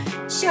 just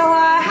So,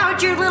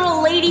 how'd your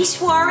little lady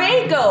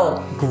soiree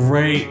go?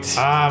 Great.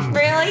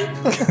 Really?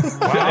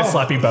 I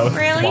slap you both.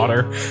 Really?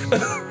 Water.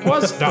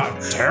 was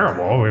not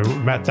terrible. We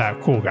met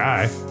that cool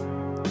guy.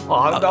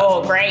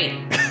 Oh, great.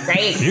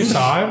 Great. You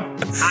saw him?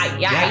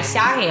 I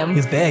saw him.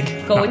 He's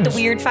big. Go with the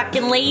weird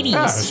fucking ladies.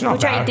 it's not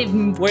Which I bad.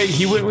 didn't. Wait,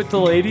 he went with the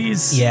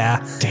ladies? Yeah.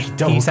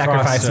 double He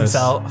sacrificed crossed us.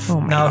 himself.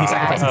 Oh my no, he God.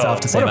 sacrificed himself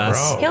to save What a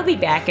us. bro. He'll be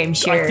back, I'm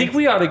sure. I think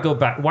we ought to go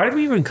back. Why did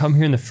we even come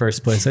here in the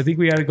first place? I think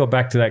we ought to go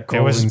back to that It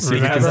cove was and see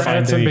if we can remember, find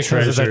Edson, any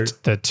because treasure.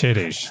 of the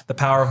titties. The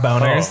power of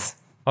boners.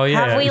 Oh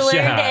yeah. Have we learned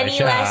yeah, any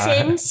yeah.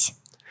 lessons?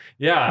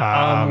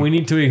 Yeah. We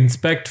need to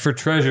inspect for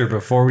treasure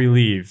before we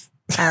leave.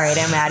 All right,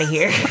 I'm out of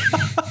here.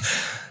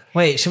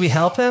 Wait, should we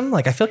help him?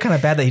 Like, I feel kind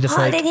of bad that he just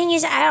Oh, like. the thing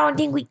is, I don't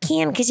think we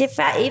can because if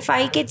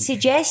I get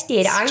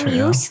suggested, I'm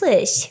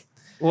useless.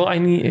 Well, I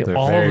need They're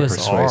all very of us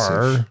persuasive.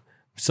 are.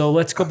 So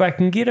let's go back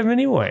and get him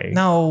anyway.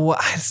 No,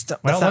 I just,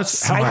 Well,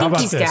 that's how think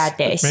about he's this? got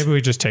this. Maybe we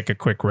just take a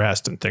quick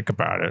rest and think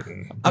about it,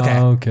 and okay.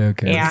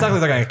 Okay. Yeah. It's not like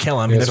they're gonna kill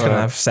him. They're just gonna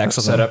have sex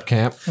with set him. up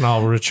camp.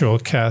 I'll ritual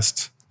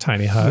cast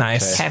tiny hut.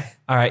 Nice. Okay.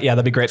 All right, yeah,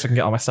 that'd be great. So I can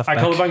get all my stuff I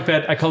back. call the bunk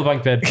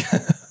bed.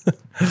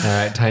 All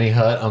right, tiny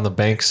hut on the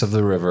banks of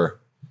the river.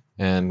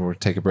 And we'll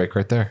take a break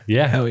right there.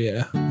 Yeah. Hell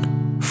yeah.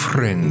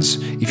 Friends,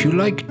 if you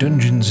like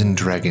Dungeons and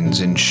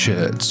Dragons and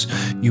shirts,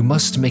 you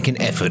must make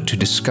an effort to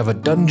discover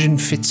Dungeon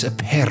Fits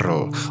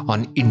Apparel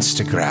on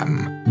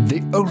Instagram.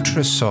 The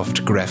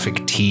ultra-soft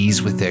graphic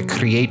tees with their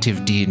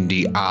creative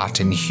D&D art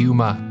and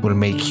humor will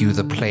make you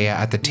the player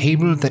at the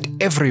table that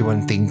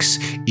everyone thinks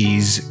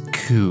is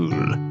cool.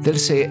 They'll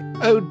say,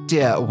 "Oh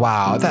dear,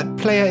 wow, that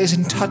player is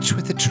in touch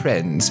with the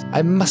trends.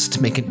 I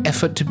must make an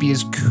effort to be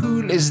as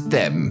cool as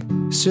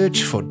them."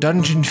 Search for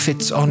Dungeon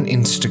Fits on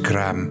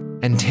Instagram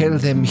and tell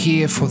them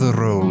Here for the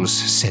Rolls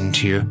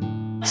sent you.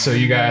 So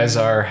you guys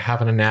are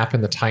having a nap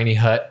in the tiny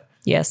hut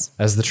Yes.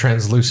 as the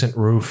translucent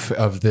roof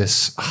of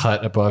this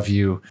hut above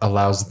you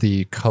allows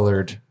the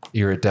colored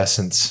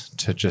iridescence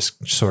to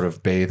just sort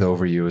of bathe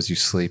over you as you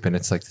sleep. And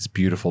it's like this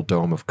beautiful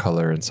dome of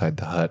color inside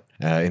the hut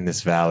in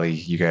this valley.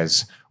 You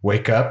guys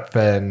wake up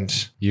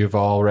and you've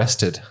all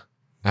rested.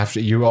 After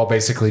you all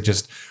basically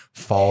just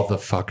fall the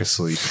fuck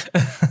asleep.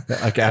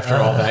 Like after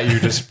all that, you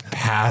just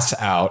pass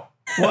out.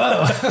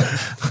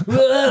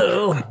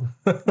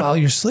 While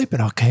you're sleeping,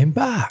 I came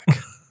back.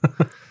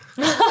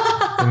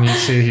 And you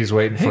see he's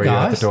waiting for you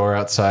at the guys. door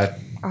outside.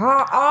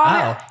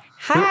 Oh,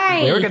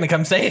 hi. We were gonna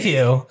come save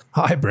you.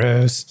 Hi,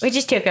 Bruce. We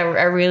just took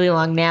a really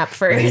long nap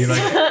first. You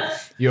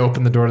you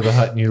open the door to the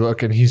hut and you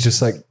look, and he's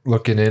just like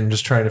looking in,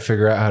 just trying to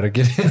figure out how to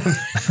get in.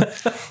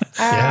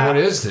 Yeah. What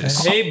is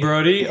this? Hey,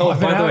 Brody. Oh, I've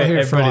been by the out way, here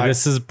hey, for Brody, like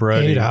this is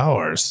Brody. 8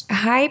 hours.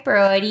 Hi,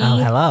 Brody. Oh,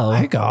 hello.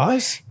 Hey,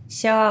 guys.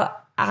 So,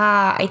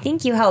 I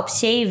think you helped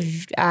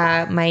save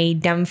my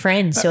dumb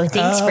friend. So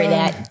thanks for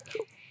that.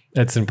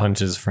 Edson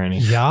punches Franny.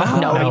 Yeah.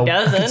 No, he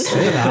doesn't.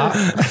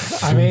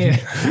 I mean,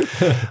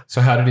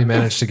 So how did he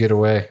manage to get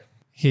away?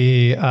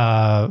 he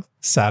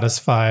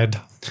satisfied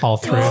all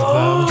three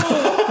of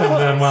them. And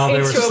then while they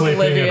were Into sleeping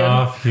oblivion. it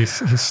off, he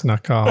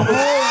snuck off. Oh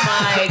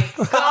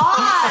my God.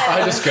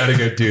 I just gotta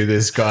go do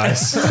this,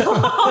 guys.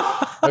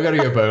 I gotta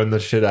go bone the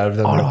shit out of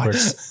them All real right, quick.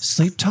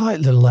 sleep tight,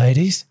 little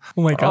ladies.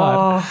 Oh my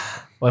god.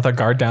 Oh, Let our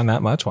guard down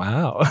that much.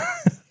 Wow.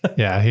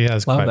 Yeah, he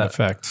has Love quite an that.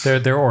 effect. Their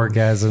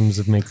orgasms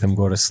would make them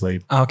go to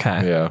sleep.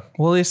 Okay. Yeah,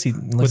 Well, at least he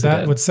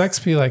Would sex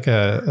be like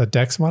a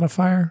dex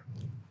modifier?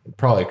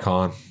 probably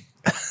con.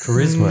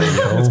 Charisma,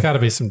 It's got to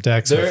be some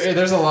dex.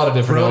 There's a lot of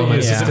different Brody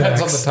elements. uses It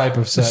depends on dex. the type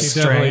of He sex.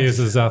 definitely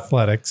uses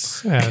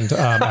athletics and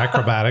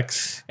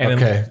acrobatics. and Okay,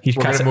 then he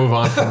we're casts gonna move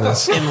on from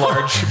this.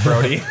 enlarge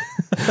Brody.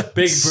 Big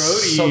Brody.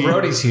 So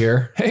Brody's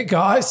here. Hey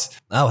guys,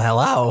 Oh,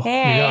 hello. you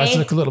guys hey.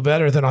 look a little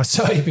better than I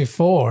saw you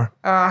before.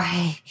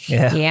 Oh,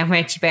 Yeah. yeah,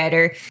 much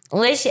better.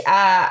 Listen,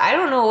 I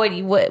don't know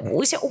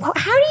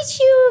how did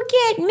you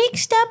get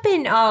mixed up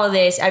in all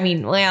this? I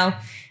mean, well,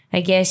 I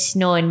guess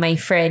knowing my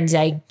friends,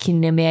 I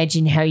can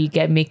imagine how you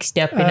got mixed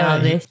up in all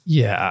this.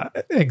 Yeah,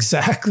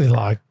 exactly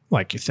like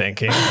you're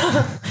thinking.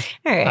 All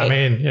right. I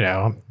mean,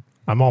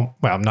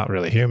 I'm not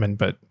really human,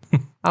 but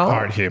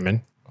part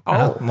human.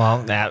 Oh, well,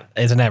 that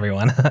isn't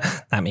everyone.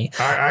 Not me.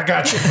 I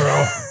got you,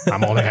 bro.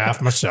 I'm only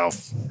half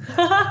myself.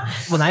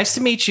 Well, nice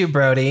to meet you,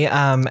 Brody.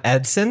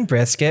 Edson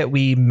Brisket.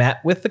 We met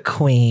with the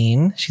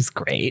queen. She's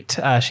great.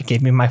 She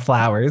gave me my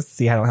flowers.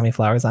 See, I don't have any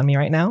flowers on me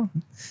right now.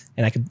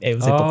 And it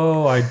was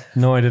Oh, I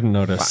didn't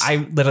notice.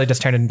 I literally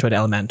just turned it into an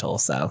elemental,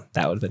 so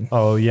that would have been.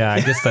 Oh, yeah,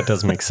 I guess that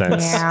does make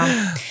sense.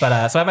 Yeah.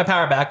 But so I have my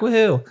power back.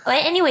 Woohoo! Well,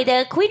 anyway,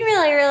 the queen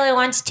really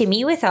wants to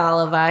meet with all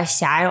of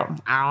us. I don't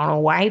know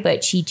why,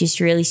 but she just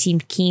really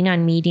seemed keen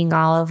on meeting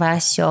all of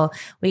us. So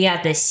we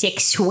got the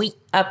 6 suite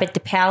up at the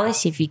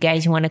palace. If you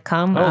guys want to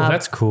come, Oh,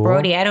 that's cool.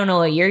 Brody, I don't know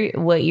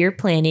what your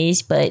plan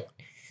is, but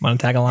Want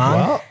to tag along?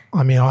 Well,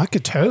 I mean, I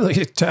could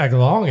totally tag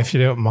along if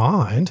you don't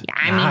mind.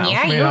 I mean,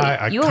 yeah, I mean,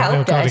 I you kind of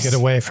helped got to us. get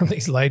away from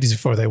these ladies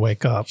before they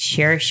wake up.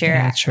 Sure.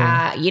 Yeah, true.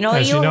 You know,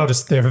 As you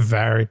notice, they're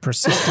very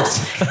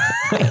persistent.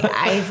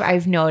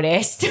 I've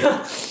noticed.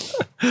 So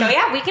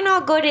yeah, we can all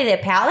go to the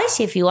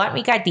palace if you want.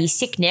 We got these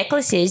sick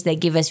necklaces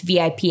that give us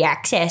VIP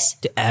access.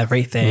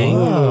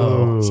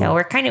 Everything. So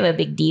we're kind of a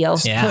big deal.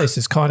 Yeah. Place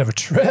is kind of a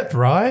trip,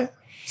 right?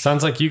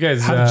 Sounds like you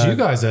guys, How did you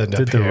guys end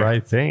did up the here?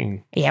 right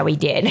thing. Yeah, we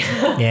did.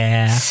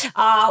 Yeah.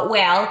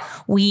 Well,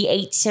 we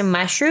ate some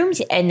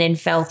mushrooms and then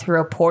fell through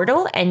a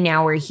portal, and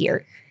now we're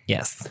here.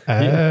 Yes.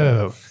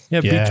 Oh. Yeah,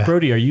 Beach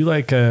Brody, are you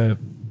like of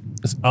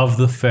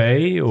the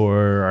Fae,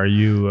 or are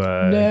you?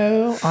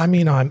 No, I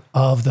mean, I'm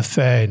of the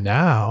Fae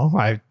now.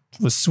 I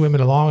was swimming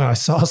along and I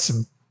saw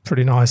some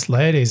pretty nice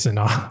ladies, and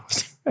I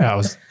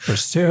was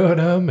pursuing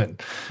them.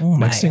 And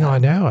next thing I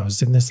know, I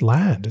was in this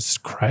land. It's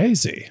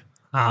crazy.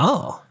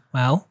 Oh,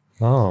 well.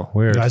 Oh,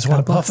 weird. You guys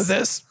want a puff of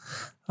this?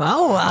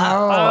 Oh,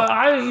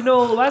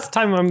 last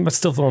time I'm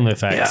still feeling the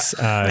effects.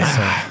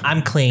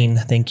 I'm clean.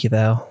 Thank you,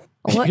 though.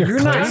 What? You're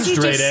not Don't you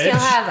straight just edge. still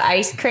have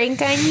ice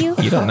crank on you?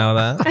 You don't know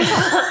that.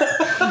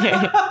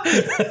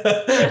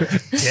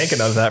 Yanka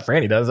knows that.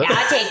 Franny does it.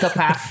 I'll take a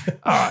puff.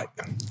 All right.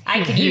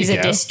 I could Here use you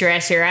a go.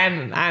 distressor.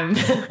 I'm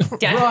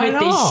done Right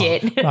with this on.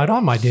 shit. Right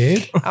on, my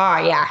dude. Oh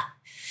yeah.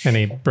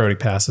 And Brody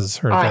passes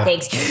her. Oh, the-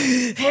 thanks.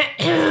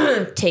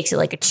 Takes it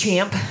like a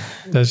champ.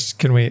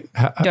 Can we? Do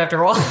I have to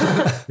roll?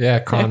 Yeah,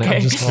 Con. Okay.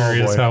 I'm just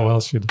curious how well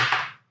she.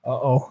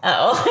 Uh-oh.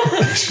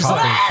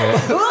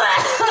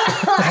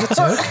 It's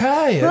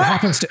okay. It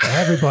happens to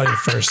everybody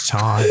first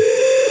time.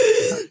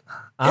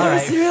 All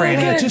right,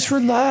 Franny. Just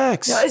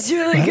relax. That's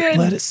really good.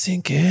 Let it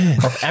sink in.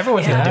 If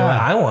everyone's going to do it,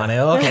 I want to.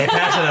 Okay,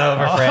 pass it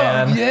over,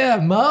 Fran. Yeah,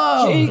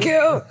 Mom. There you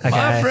go. Okay.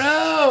 My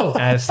bro.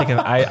 I was thinking,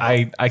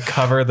 I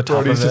cover the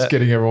top Brody's of just it.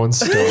 getting everyone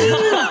stoned.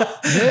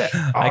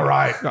 Yeah. All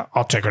right.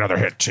 I'll take another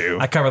hit too.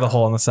 I cover the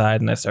hole on the side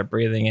and I start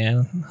breathing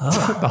in.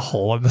 Oh, the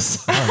hole in the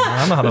side. I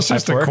don't know how It's to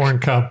just a work. corn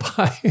cob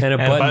pie. and a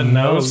button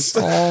nose.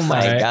 Oh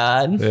my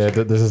god. Yeah,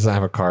 this doesn't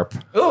have a carp.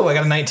 Oh, I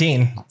got a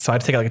 19. So I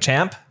take it like a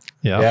champ.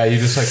 Yeah, you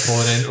just like pull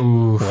it in.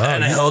 Ooh,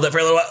 And I hold it for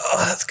a little while.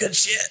 Oh, that's good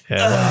shit.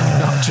 Yeah,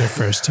 not your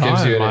first time,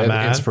 gives you my an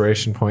man.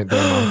 inspiration point there.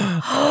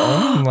 Mom.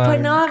 Oh my But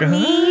not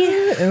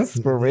me.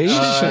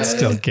 Inspiration. Should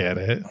still get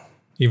it,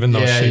 even though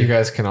Yeah, she. you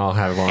guys can all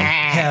have one.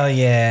 Hell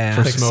yeah.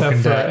 For except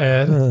smoking for that.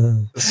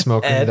 Ed.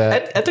 Smoking Ed,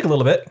 that. I took a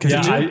little bit.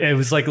 Yeah, it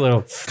was like a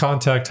little,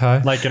 Contact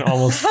high. like an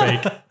almost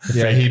fake.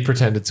 Yeah, he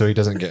pretended so he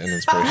doesn't get an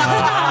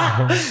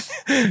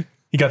inspiration.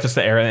 You got just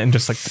the air and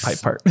just like the pipe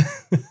part.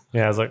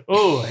 Yeah, I was like,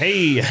 oh,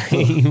 hey,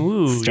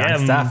 ooh, Strong yeah,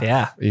 stuff,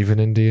 yeah. Even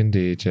in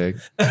D&D, Jake.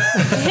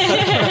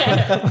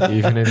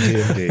 Even in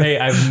D&D. Hey,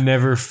 I've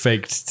never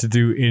faked to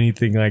do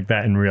anything like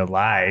that in real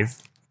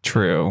life.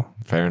 True.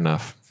 Fair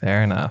enough.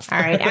 Fair enough. All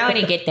right, I want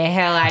to get the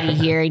hell out of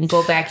here and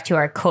go back to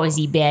our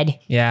cozy bed.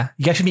 Yeah.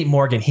 You guys should meet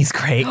Morgan. He's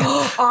great.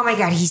 Oh my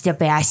god, he's the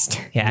best.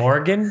 Yeah.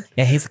 Morgan?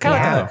 Yeah, he's kind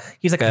of Yeah. like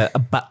he's like a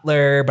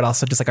butler, but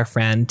also just like our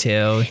friend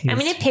too. I'm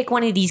gonna pick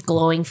one of these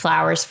glowing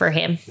flowers for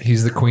him.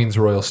 He's the Queen's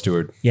royal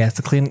steward. Yeah, it's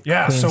a clean.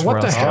 Yeah. Queen's So what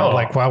the Royal. hell?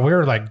 Like while we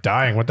were like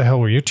dying, what the hell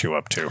were you two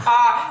up to?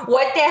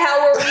 What the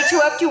hell were we two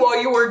up to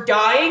while you were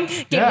dying?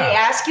 Did Yeah. we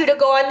ask you to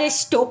go on this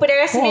stupid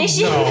ass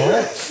mission?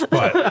 No,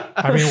 but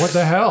I mean, what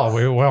the hell?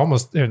 We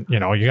almost, you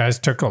know, you guys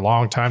took a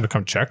long time to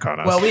come check on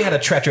us. Well, we had a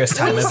treacherous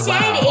time We as said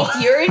well.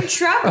 if you're in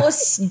trouble,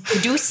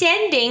 do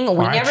sending.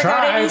 We never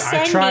got any I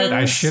sendings. tried.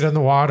 I shit in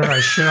the water. I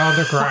shit on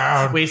the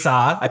ground. We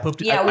saw. I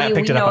pooped. Yeah, I we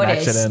picked it up on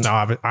noticed. accident.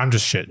 No, I'm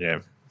just shitting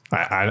you.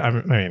 I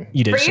mean,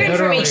 You did For your shit.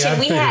 information,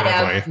 we had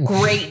a figuratively.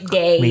 great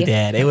day. We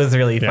did. It was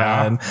really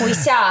Yeah. fun. We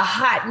saw a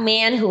hot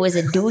man who was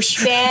a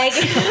douchebag.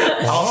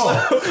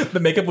 The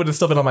makeup would have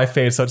still been on my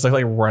face, so it's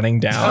like running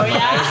down. Oh,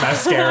 yeah?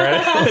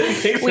 Mascara.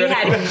 We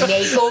had a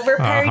makeover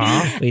party.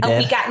 We did.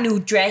 We got new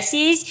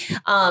dresses.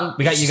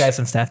 We got you guys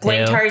some stuff too.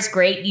 Gwentar's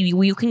great.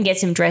 You can get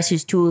some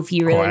dresses too if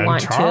you really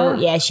want Gwentar?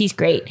 to. Yeah, she's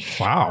great.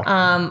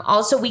 wow.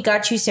 Also, we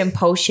got you some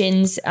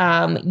potions. You're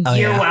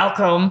yeah.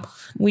 welcome.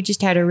 We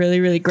just had a really,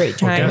 really great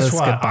time. Guess was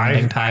what? good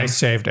bonding I time.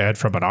 saved Ed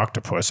from an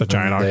octopus, a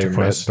giant They met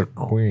octopus. the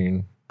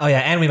Queen. Oh yeah,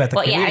 and we met the.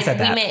 Well, yeah, we said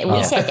that.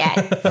 we said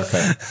that.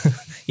 Okay.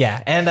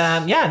 Yeah, and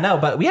no,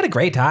 but we had a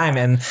great time,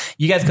 and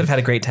you guys could have had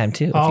a great time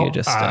too if you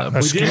just.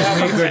 Excuse have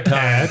me, a good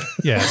time. Ed.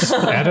 Yes,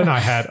 Ed and I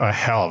had a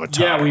hell of a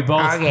time. Yeah, we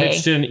both Okay.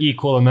 pitched in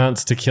equal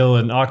amounts to kill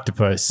an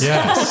octopus.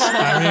 Yes,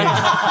 I mean,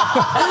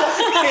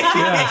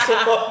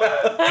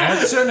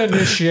 Edson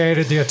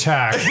initiated the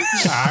attack.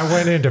 I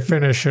went in to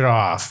finish it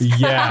off.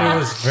 Yeah. It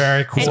was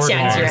very sounds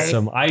coordinated. right.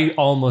 Awesome. I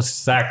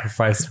almost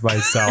sacrificed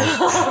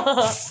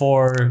myself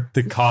for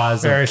the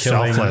cause Very of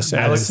killing selfless.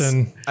 Alice.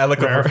 Edison, I look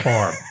rare over-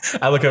 form.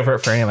 I look over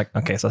at Franny. I'm like,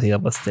 okay, so he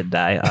almost did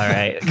die. All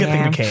right, good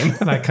thing you came.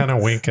 And I kind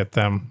of wink at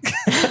them.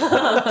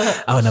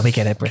 Oh no, we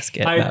get it,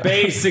 brisket. I No.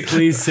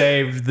 basically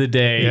saved the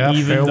day, Yep,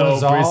 even it though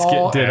was all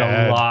Brisket did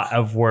Ed. a lot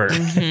of work.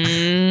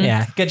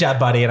 Yeah, good job,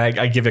 buddy. And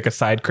I give like a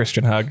side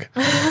Christian hug.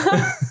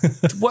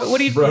 What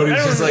do you?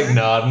 Brody's just like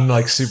nodding,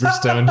 like super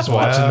stoned, just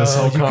watching this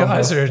whole you combo.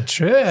 guys are a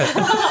trip.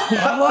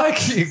 I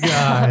like you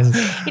guys.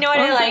 You know what?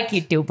 I like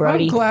you too,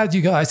 Brody. I'm glad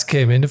you guys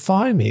came in to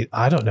find me.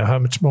 I don't know how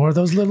much more of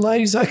those little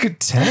ladies I could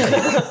take.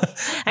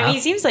 I mean,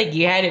 it seems like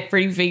you had it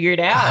pretty figured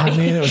out. I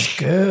mean, it was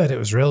good. It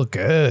was real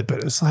good. But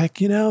it was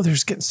like, you know, they're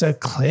just getting so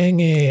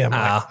clingy. I'm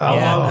like,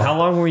 How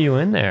long were you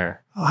in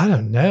there? I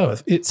don't know.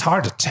 It's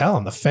hard to tell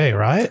in the Fae,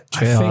 right? I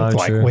True. think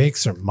like True.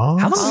 weeks or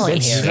months. How long have you Holy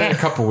been here? It's been a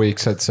couple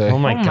weeks, I'd say. Oh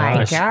my Oh my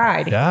gosh.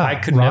 god. Yeah, I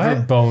could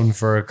never bone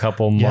for a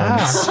couple Yeah,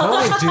 months.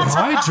 totally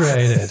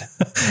dehydrated.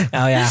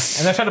 Oh yeah,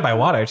 and they're trying to buy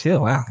water too.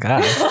 Wow,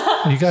 God.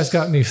 You guys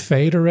got any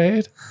Fae to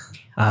raid?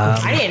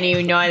 I didn't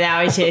even know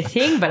that was a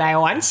thing, but I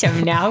want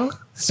some now.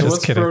 So Just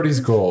what's kidding. Brody's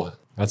goal?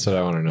 That's what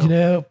I want to know. You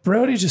know,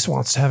 Brody just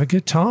wants to have a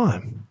good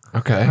time.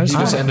 Okay. You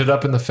just ended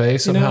up in the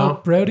face You somehow? know,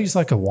 Brody's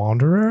like a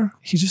wanderer.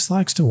 He just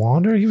likes to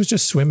wander. He was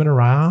just swimming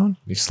around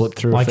You slipped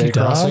through like a he fake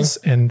crossing? does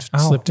and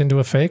slipped into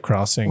a Fae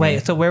crossing.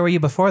 Wait, so where were you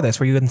before this?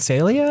 Were you in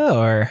Salia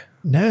or?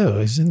 No,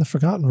 he's in the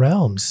Forgotten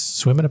Realms,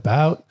 swimming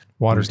about.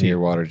 Water Water's near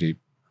deep. Waterdeep.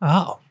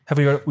 Oh,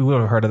 we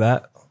would have heard of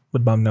that.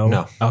 Would Bum know?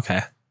 No.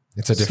 Okay.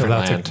 It's a So different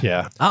that's land.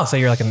 yeah. Oh, so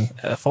you're like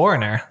a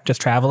foreigner,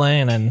 just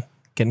traveling and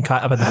getting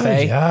caught up in the Oh,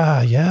 Fae.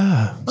 yeah,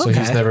 yeah. So he's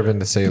Okay. never been to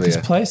This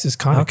Salia. place is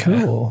kind of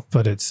Okay. cool,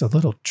 but it's a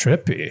little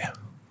trippy.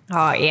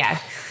 Oh yeah.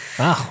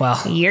 Oh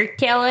well. You're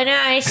killing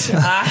us.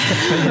 But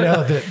you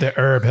know, the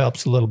herb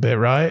helps a little bit,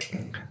 right?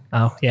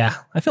 Oh yeah.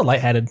 I feel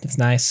lightheaded. It's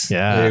nice.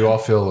 Yeah, you all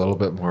feel a little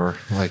bit more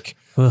like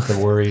the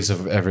worries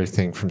of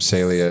everything from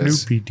Salia.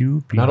 is- Doopy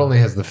doopy. Not only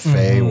has the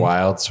Fey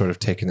Wild sort of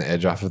taken the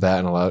edge off of that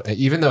and allowed,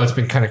 even though it's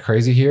been kind of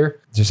crazy here,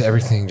 just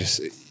everything,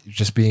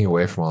 just being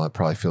away from all that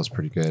probably feels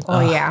pretty good. Oh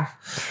yeah.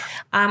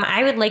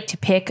 I would like to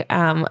pick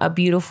a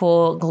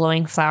beautiful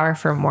glowing flower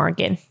for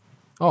Morgan.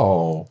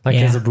 Oh, Like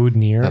Yeah. as a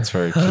boutonniere. that's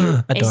very cute.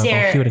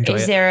 Adorable. He would enjoy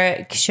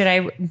it. Should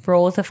I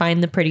roll to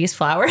find the prettiest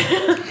flower?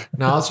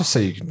 Now let's just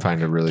say you can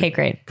find a really Okay,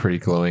 great. pretty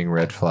glowing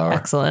red flower.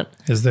 Excellent.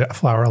 Is the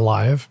flower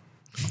alive?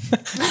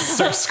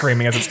 Start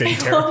screaming as it's getting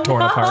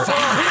torn apart.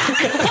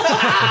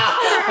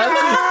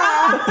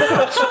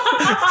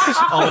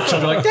 All the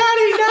children are like,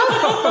 Daddy,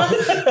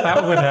 no.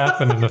 That would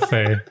happen in the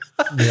Fae.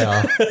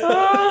 Yeah.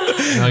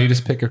 No, you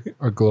just pick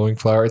a glowing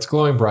flower. It's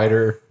glowing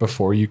brighter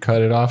before you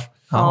cut it off,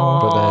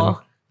 but then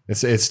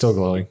it's still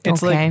glowing.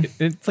 It's Okay. like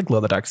it's like glow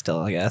in the dark still,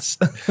 I guess.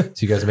 So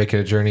you guys making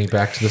a journey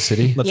back to the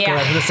city? Let's go Yeah.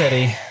 out to the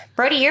city.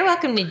 Brody, you're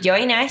welcome to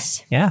join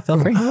us. Yeah, feel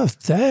free. Oh,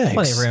 thanks.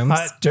 Plenty of rooms.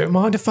 I don't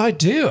mind if I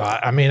do.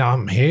 I mean,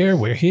 I'm here.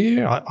 We're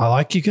here. I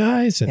like you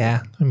guys. And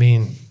Yeah. I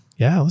mean,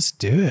 yeah, let's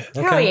do it.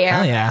 Oh yeah.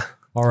 Hell yeah.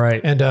 All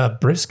right. And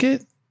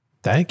Brisket,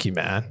 thank you,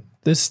 man.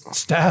 This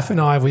staff and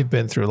I, we've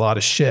been through a lot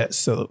of shit.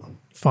 So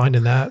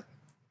finding that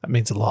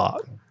means a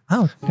lot.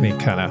 Oh, And he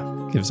kind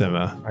of gives him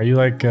a, Are you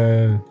like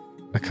a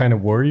kind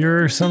of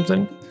warrior or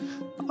something?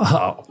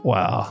 oh,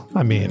 wow.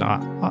 I mean,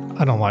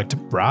 I don't like to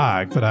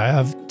brag, but I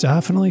have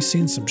definitely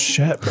seen some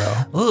shit, bro.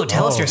 ooh,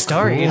 tell us your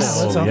stories.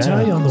 I'll yeah.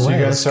 tell you on the So way. you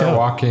guys Let's start go.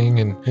 walking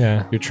and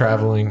Yeah. you're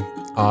traveling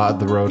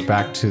the road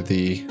back to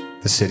the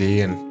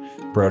city, and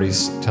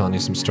Brody's telling you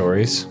some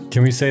stories.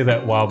 Can we say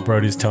that while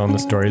Brody's telling the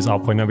stories, I'll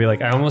point out and be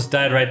like, I almost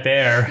died right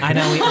there. I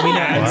know we know.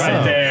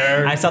 Right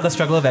there. I saw the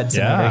struggle of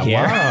Edson Yeah, over here.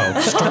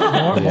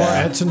 wow. More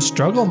Edson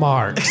struggle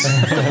marks.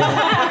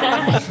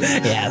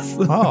 Yes.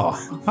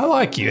 Oh, I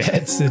like you,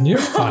 Edson. You're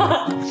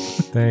fun.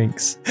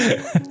 Thanks.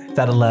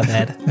 That'll love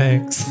Ed.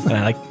 Thanks. And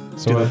I like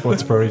So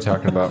what's Brody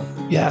talking about?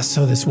 Yeah,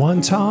 so this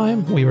one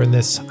time we were in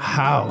this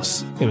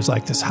house. It was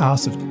like this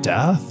house of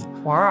death.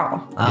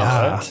 Wow.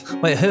 Yeah.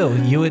 wait, who?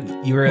 You were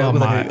Well,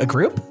 with my- a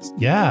group?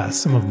 Yeah,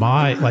 some of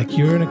my, like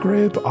you were in a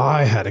group,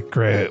 I had a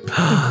group.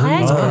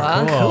 That's cool.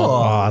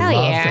 Oh, I Hell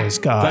love yeah. those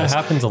guys. That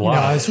happens a You know, lot.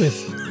 I was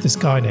with this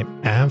guy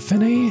named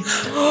Anthony.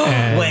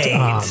 And, Wait,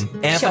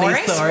 Anthony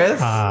Saurus?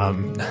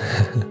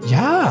 Saurus?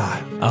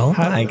 yeah. Oh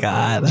my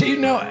God. Do you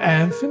know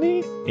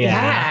Anthony?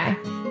 Yeah.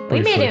 We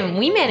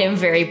met him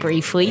very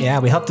briefly. Yeah,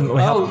 we helped him. We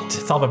helped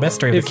solve a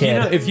mystery of the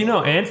kid. If you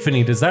know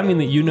Anthony, does that mean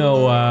that you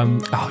know?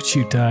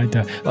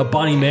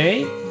 Bonnie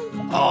May.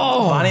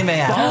 Oh, Bonnie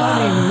May.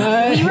 Bonnie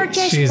May. We were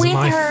just She's with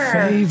my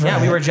her. favorite.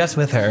 Yeah, we were just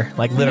with her,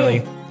 like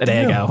literally a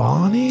day You know ago.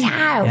 Bonnie?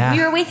 Yeah, Yeah.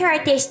 we were with her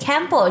at this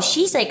temple.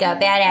 She's like a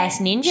badass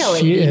ninja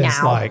She lady is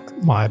now.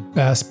 like my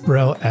best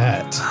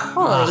broette.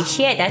 Holy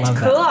shit, that's love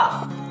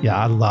cool. Yeah,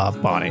 I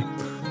love Bonnie.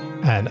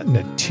 And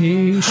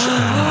Natish.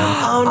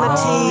 and Oh,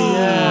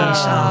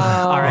 Natish.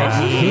 All right.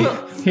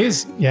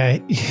 he's,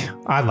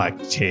 I like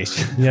Natish.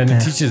 Yeah,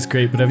 Natish is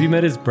great, but have you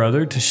met his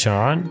brother,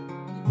 Tashawn?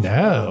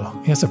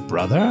 No, he has a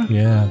brother?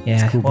 Yeah,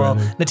 Yeah. cool Well,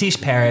 brother.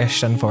 Natish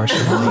perished,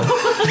 unfortunately.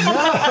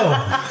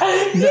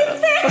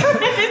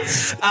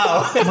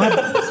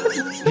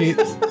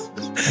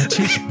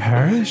 Natish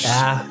Parish?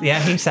 Yeah,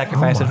 he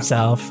sacrificed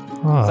himself.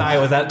 Oh. Sorry,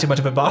 was that too much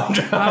of a bomb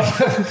drop?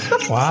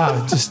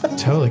 Wow, just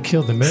totally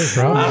killed the mood,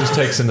 bro. Just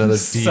takes another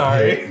deep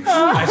Sorry. hit.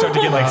 I started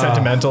to get like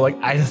sentimental. Like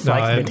I just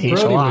like Natish a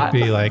Brody would lot.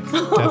 be like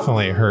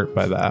definitely hurt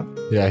by that.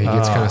 Yeah, he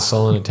gets kind of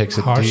sullen and takes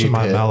a Harsh deep in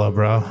my hit. mellow,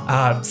 bro.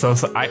 How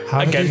How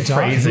did again he die?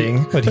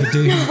 phrasing. But he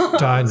did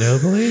die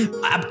nobly?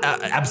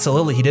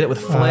 Absolutely, he did it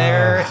with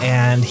flair,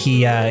 and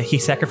he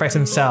sacrificed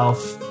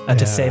himself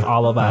to save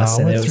all of us. I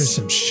and went it through was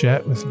some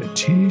shit with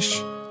Natish.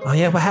 oh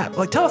yeah, what happened?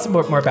 Like tell us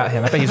more about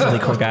him. I bet he's a really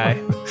cool guy.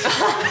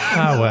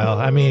 Oh, well,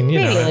 I mean, you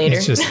Maybe know, later.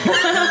 it's just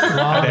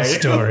long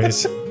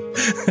stories.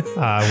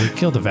 We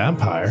killed a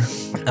vampire.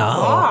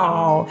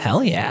 Oh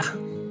hell yeah!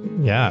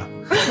 Yeah.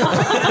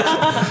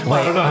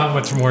 I don't know how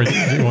much more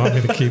you want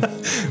me to keep.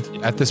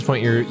 At this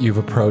point, you've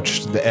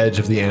approached the edge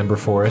of the amber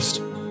forest,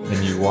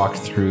 and you walk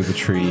through the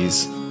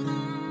trees.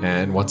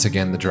 And once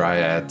again, the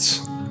dryads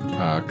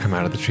come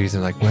out of the trees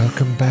and like,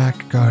 "Welcome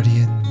back,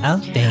 guardian. Oh,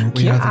 thank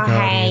We you. are the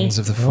guardians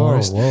of the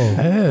forest.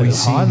 Hey, We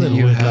see hi, that little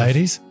you wood have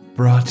ladies.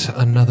 brought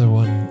another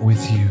one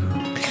with you."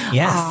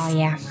 Yes. Oh,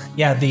 yeah.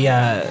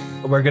 Yeah,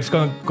 we're just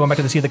going back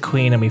to see the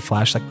queen, and we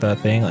flash like the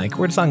thing, like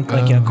we're just on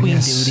like queen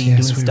duty, yes, doing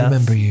we stuff.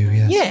 remember you.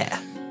 Yes. Yeah.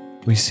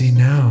 We see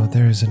now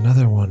there is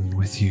another one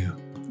with you.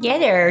 Yeah,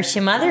 there are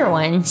some other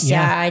ones.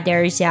 Yeah.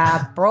 There's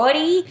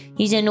Brody.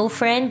 He's a new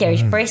friend.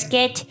 There's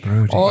Brisket.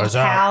 Brody. Old What's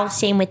up? pal.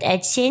 Same with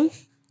Edson.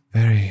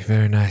 Very,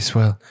 very nice.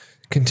 Well,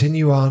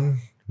 continue on.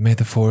 May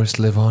the forest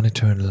live on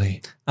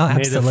eternally. Oh, May the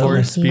absolutely.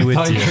 forest be with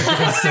you.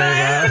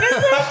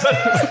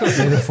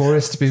 May the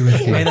forest be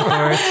with you. May the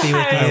forest be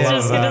with you. I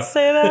love that.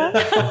 say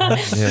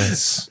that.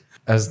 Yes.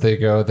 As they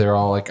go, they're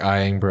all like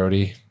eyeing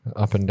Brody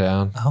up and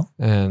down. Oh.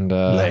 And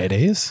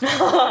Ladies.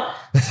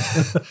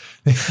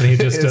 And he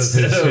just does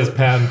his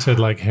patented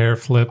like hair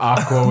flip.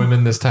 aqua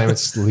women. This time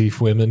it's leaf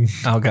women,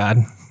 Oh God.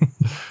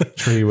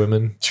 tree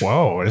women.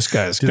 Whoa, this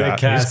guy's Did I got,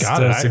 cast he's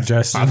got a it.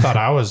 suggestion? I thought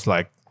I was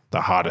like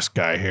the hottest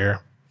guy here.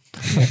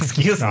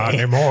 Excuse Not me.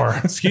 anymore.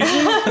 Excuse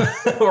me?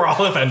 We're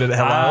all offended.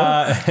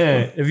 Hello.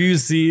 Have you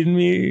seen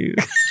me?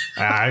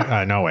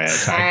 I know it.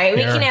 All right,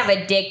 we can have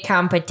a dick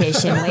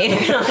competition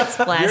later. Let's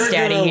blast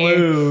out of here.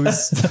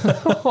 lose.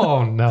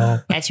 Oh no.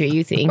 That's what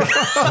you think.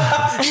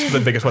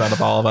 The biggest one out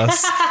of all of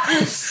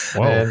us.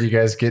 Whoa. And you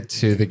guys get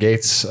to the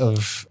gates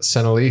of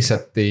Senelise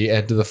at the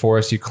end of the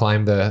forest. You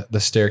climb the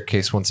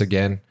staircase once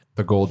again.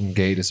 The golden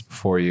gate is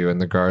before you,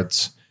 and the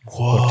guards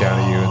look down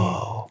at you and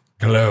hello.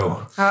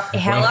 Hello?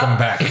 Welcome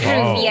back.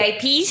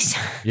 VIPs?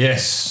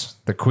 Yes,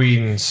 the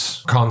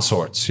queen's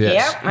consorts. Yes.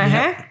 Yep.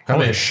 Uh-huh. Come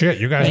Holy in. shit,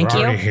 you guys Thank are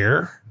you. already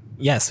here?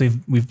 Yes,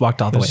 we've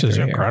walked all the This way is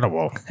through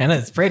incredible. here. And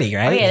it's pretty, Oh,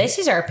 right? yeah, this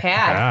is our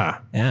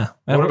pad. Yeah.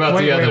 Yeah. What about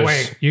the others?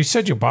 Wait. You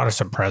said you bought us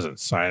some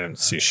presents. I didn't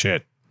see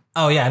shit.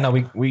 Oh yeah, no,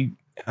 we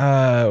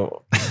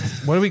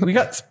what do we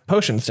got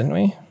potions, didn't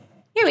we?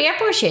 Yeah, we got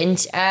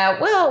potions.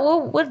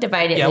 We'll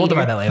divide it Yeah, later. we'll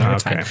divide that later.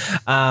 It's Okay.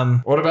 fine.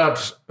 What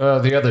about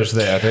the others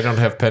there? They don't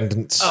have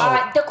pendants.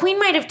 The queen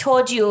might have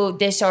told you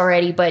this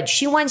already, but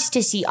she wants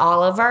to see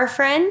all of our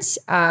friends.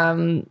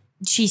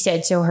 She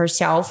said so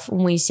herself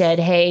when we said,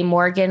 "Hey,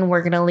 Morgan,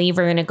 we're gonna leave.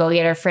 We're gonna go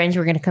get our friends.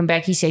 We're gonna come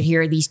back." He said,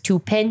 "Here are these 2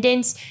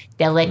 pendants.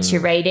 That lets you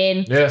right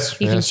in. Yes,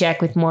 you can yes. check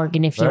with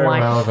Morgan if Very you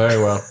want." well, very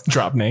well.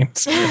 Drop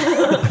names.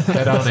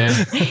 Head on in.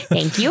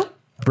 Thank you.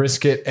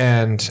 Brisket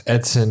and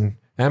Edson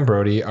and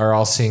Brody are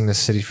all seeing the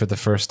city for the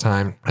first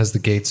time. As the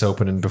gates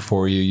open and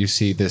before you, you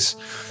see this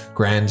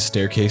grand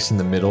staircase in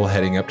the middle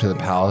heading up to the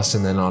palace,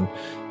 and then on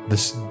the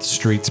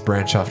streets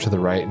branch off to the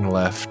right and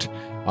left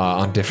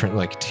on different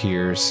like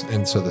tiers,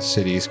 and so the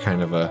city is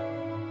kind of a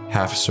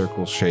half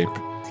circle shape.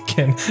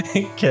 Can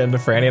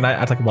Franny and I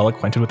act like well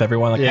acquainted with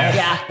everyone? Like, Yeah.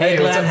 Yeah. Hey,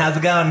 what's Glenn, up? how's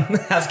it going?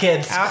 How's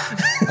kids?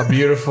 A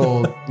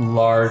beautiful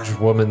large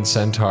woman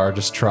centaur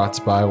just trots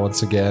by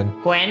once again,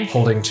 Gwen.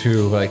 holding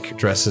 2 like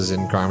dresses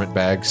in garment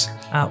bags.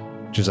 Oh,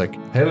 She's like,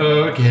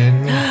 "Hello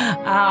again.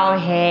 Oh,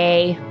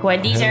 hey.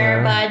 Gwen, these are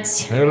our Hello.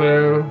 buds.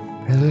 Hello.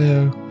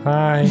 Hello."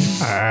 Hi.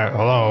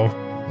 Hello.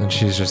 And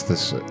she's just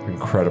this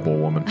incredible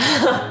woman.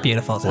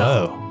 beautiful. as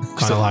hell. Whoa.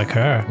 Kind of like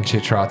her. And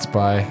she trots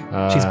by.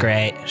 She's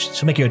great.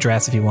 She'll make you a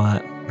dress if you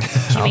want.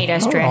 She made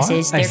us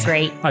dresses. They're Nice.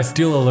 great. I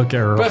steal a look at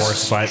her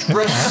horse butt.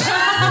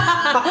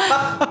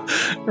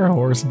 Her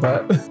horse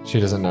butt. She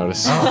doesn't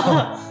notice.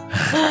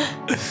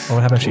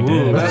 What happened if she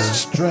did?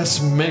 Best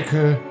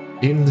dressmaker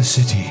in the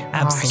city. She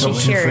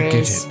Absolutely. Don't you sure forget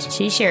is. it.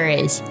 She sure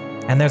is.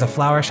 And there's a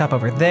flower shop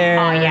over there.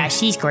 Oh, yeah,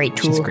 she's great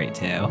too. She's great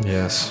too.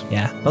 Yes.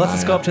 Yeah, but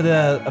let's go up to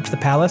the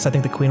palace. I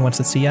think the queen wants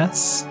to see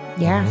us.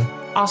 Yeah.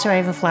 Also, I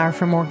have a flower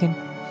for Morgan.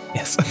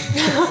 Yes.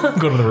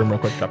 Go to the room real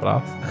quick, drop it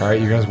off. All right,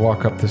 you guys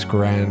walk up this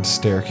grand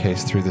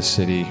staircase through the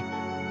city,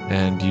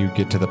 and you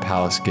get to the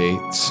palace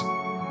gates,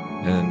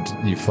 and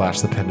you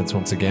flash the pendants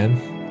once again.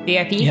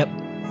 VIP? Yep.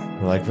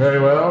 You're like, very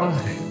well.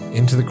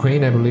 Into the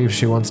queen, I believe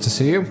she wants to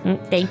see you.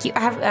 Thank you.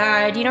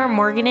 Do you know where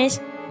Morgan is?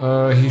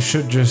 He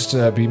should just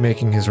be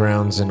making his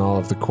rounds in all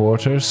of the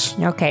quarters.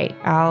 Okay,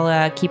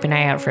 I'll keep an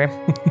eye out for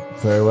him.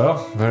 Very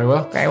well, very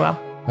well. Very well.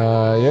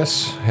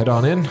 Yes, head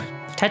on in.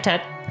 Tut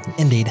tut.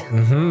 Indeed.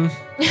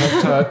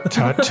 Tut tut.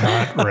 Tut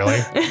tut. Really?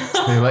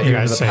 They let you into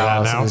guys the say that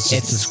palace. now? And it's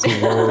just this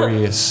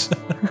glorious,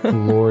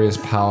 glorious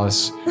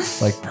palace,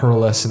 like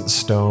pearlescent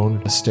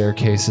stone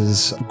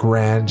staircases,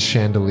 grand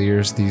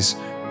chandeliers, these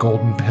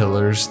golden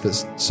pillars that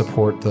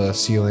support the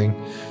ceiling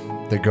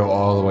that go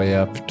all the way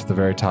up to the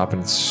very top,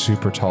 and it's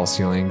super tall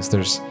ceilings.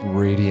 There's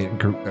radiant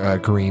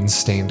green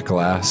stained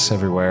glass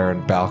everywhere,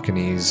 and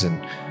balconies,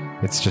 and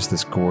it's just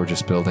this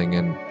gorgeous building.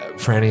 And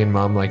Franny and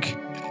Mom like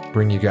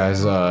bring you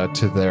guys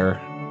to their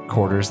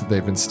quarters that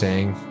they've been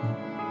staying.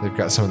 They've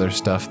got some of their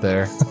stuff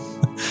there.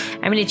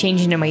 I'm gonna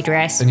change into my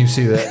dress. And you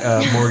see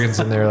that Morgan's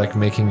in there like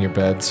making your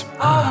beds.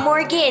 Oh,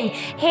 Morgan.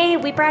 Hey,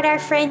 we brought our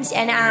friends,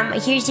 and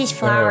here's this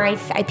flower. I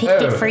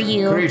picked it for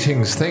you.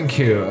 Greetings, thank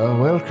you.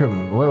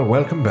 Welcome. Well,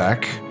 welcome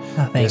back.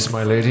 Oh, thanks. Yes,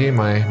 my lady,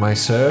 my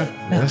sir.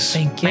 Yes.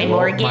 Thank you. My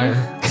Morgan.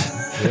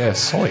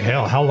 Yes. Holy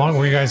hell, how long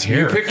were you guys You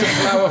here? picked a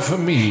flower for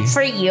me.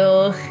 For you.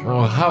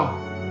 Oh, how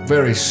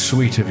very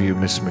sweet of you,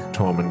 Miss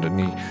McTormand. And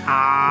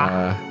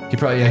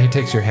he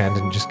takes your hand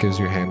and just gives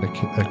your hand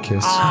a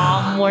kiss.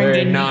 Aw, Morgan.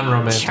 Very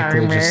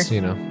non-romantically, Charmer. just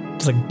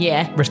It's like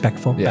Yeah.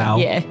 respectful bow.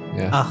 Yeah.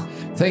 yeah. Oh.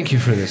 Thank you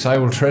for this. I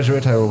will treasure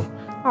it. I will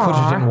put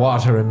it in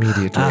water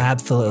immediately.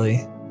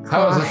 Absolutely.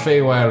 How is the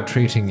Feywild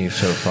treating you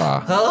so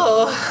far?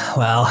 Oh,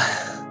 well.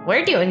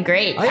 We're doing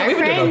great. Oh, yeah, Our we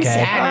were doing friends,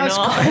 okay. I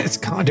don't know. It's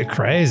kind of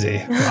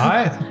crazy,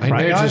 right? I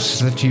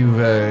noticed that you've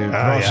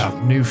brought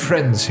yeah. new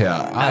friends here.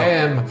 I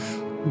am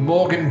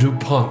Morgan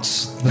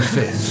Duponts the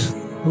Fifth.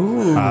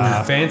 Ooh,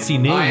 fancy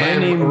name. I My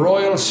am name.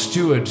 royal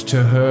steward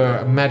to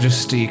Her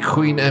Majesty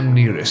Queen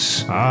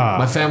Amneris.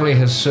 My family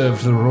has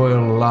served the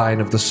royal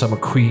line of the Summer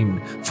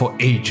Queen for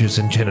ages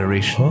and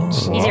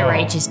generations. He's a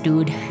righteous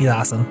dude. He's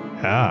awesome.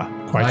 Yeah,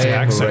 quite I the am a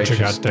accent you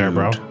righteous got there,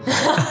 bro.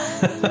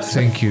 dude.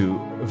 Thank you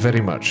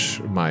very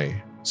much, my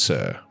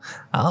sir.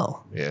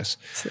 Oh. Yes.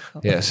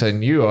 Yes,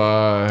 and you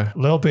are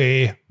Lil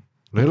B,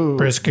 little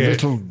Brisket.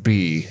 Little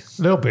B.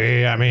 Lil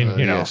B. I mean,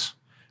 you know, Yes.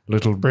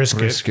 Little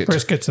Brisket.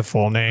 Brisket's a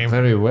full name.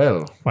 Very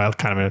well. Well,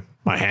 kind of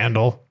my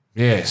handle.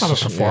 Yes. I'm a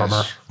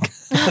performer.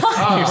 yes.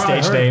 Your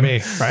stage Heard name.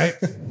 me, right?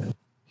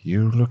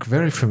 You look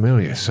very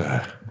familiar,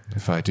 sir,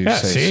 if I do Yeah.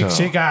 say so.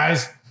 See,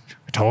 guys.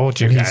 I told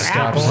you And he guys.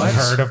 stops People have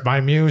us. heard of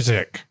my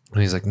music.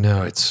 And he's like,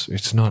 no, it's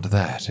not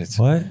that. It's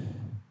What?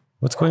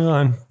 What's going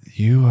on?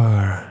 you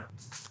are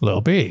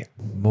Lil B.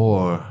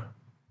 more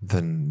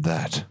than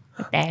that.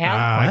 The hell?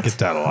 I get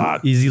that a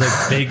lot. Easy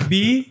like Big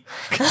B?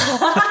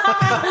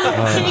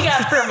 he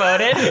got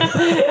promoted.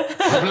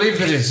 I believe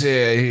that it's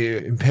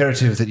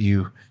imperative that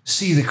you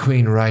see the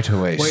queen right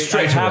away. Wait, I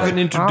straight haven't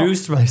away.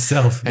 introduced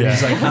myself And yet.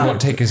 he's like, he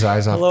won't take his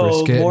eyes off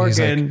Hello, Brisket. And he's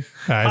Morgan. like,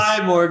 Guys.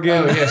 Hi, Morgan.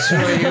 oh, yes, who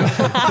are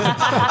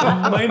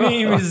you? My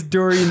name is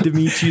Dorian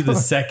Dimitri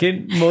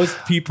II. Most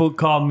people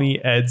call me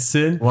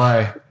Edson.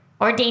 Why?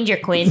 Or Danger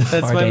Quinn.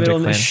 That's Or my Danger middle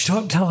name. Quinn. Shh,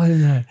 don't tell him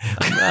that.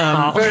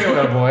 Very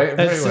well, boy.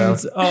 Very well.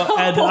 Edson's,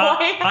 and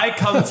I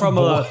come from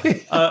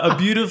a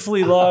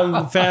beautifully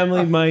long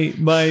family.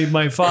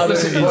 My father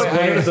Listen, is boy,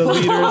 one of the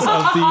leaders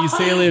of the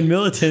Salian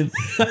militant,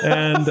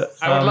 and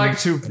I would like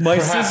to my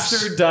perhaps-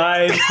 sister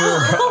died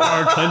for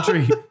our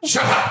country.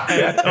 Shut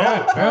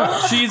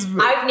up! She's.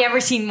 I've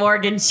never seen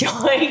Morgan so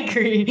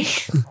angry.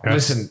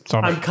 Listen,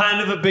 I'm kind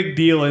of a big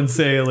deal in you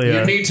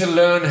Salia. need to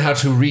learn how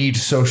to read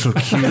social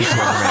cues, young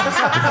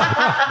man.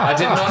 I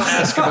did not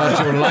ask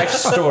about your life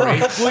story.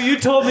 Well, you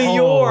told me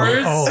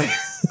yours.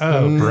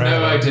 Oh, bro.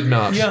 No, I did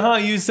not. Yeah, huh?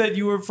 You said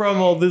you were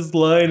from all this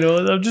line.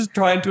 I'm just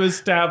trying to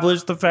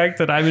establish the fact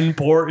that I'm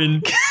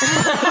important.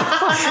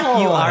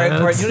 You are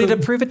important. You don't need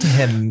to prove it to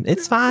him.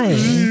 It's fine.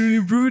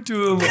 You prove it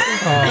to him.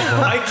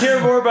 I care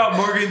more about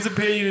Morgan's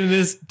opinion in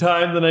this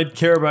time than I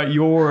care about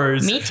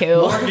yours. Me too.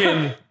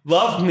 Morgan,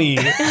 love me.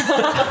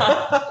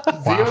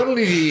 The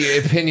only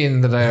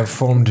opinion that I have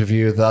formed of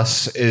you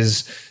thus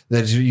is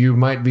that you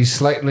might be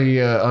slightly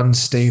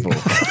unstable.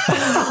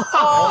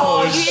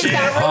 Oh, you just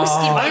got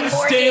roasted by I'm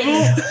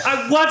Morgan.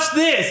 stable. Watch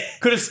this.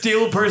 Could a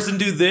stable person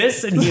do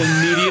this? And he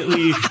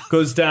immediately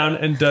goes down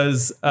and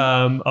does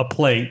a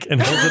plank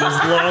and holds it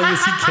as long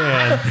as he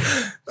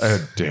can.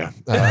 Oh dear.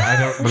 I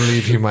don't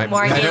believe you might.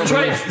 Morgan. I don't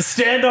Try believe.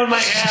 stand on my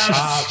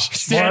abs.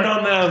 Stand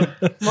on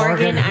them.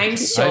 Morgan, I'm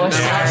so I'm not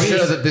sorry.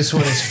 sure that this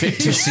one is fit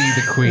to see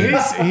the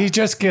queen. He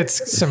just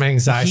gets some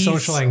anxiety,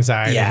 social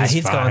anxiety. Yeah,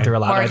 he's fine. going through a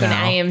lot Morgan, right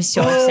now. I am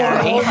so Oh,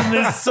 sorry. holding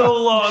this so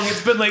long.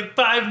 It's been like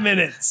 5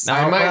 minutes.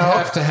 I might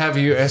have to have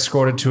you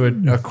escorted to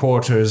a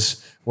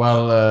quarters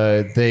while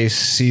they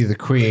see the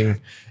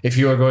queen if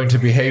you are going to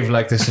behave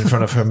like this in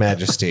front of Her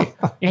Majesty.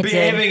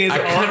 Behaving as I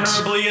can't-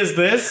 honorably as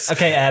this.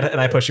 Okay, Ed, and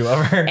I push you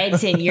over.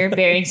 Edson, you're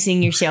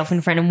embarrassing yourself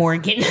in front of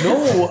Morgan.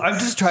 No, I'm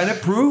just trying to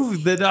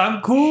prove that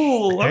I'm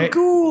cool. I'm Hey,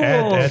 cool.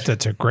 Ed,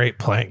 that's a great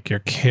plank. You're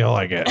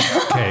killing it.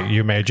 Okay,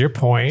 you made your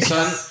point.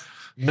 Son,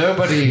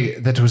 nobody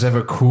that was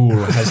ever cool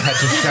has had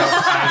to shout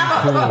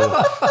 "I'm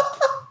cool"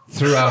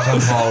 throughout a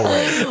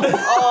hallway.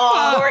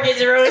 Oh,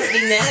 Morgan's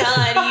roasting the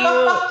hell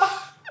out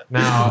of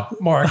Now,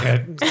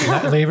 Morgan,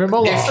 leave him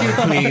alone. if you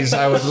please,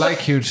 I would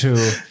like you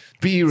to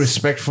be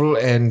respectful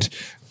and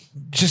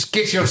just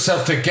get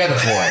yourself together,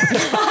 boy.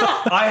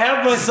 I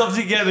have myself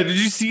together. Did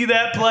you see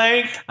that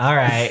plank? All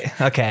right.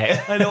 Okay.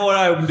 I know what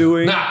I'm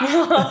doing.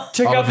 Now,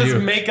 Check all out of this you.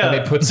 makeup.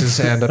 And he puts his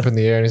hand up in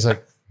the air and he's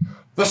like,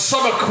 "The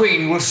Summer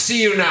Queen will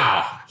see you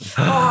now.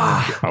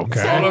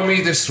 Okay. Follow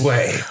me this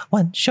way."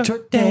 One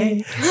short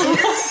day.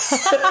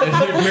 And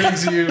he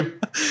brings you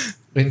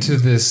into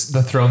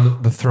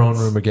the throne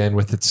room again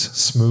with its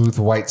smooth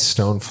white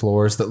stone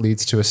floors that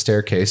leads to a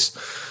staircase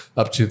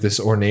up to this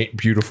ornate,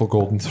 beautiful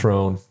golden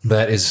throne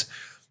that is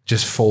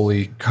just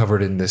fully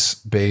covered in this,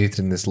 bathed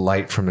in this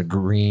light from a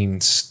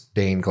green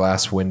stained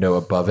glass window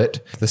above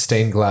it. The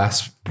stained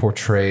glass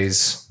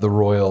portrays the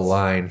royal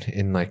line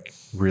in like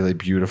really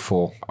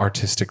beautiful,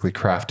 artistically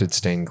crafted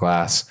stained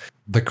glass.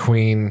 The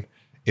queen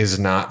is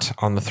not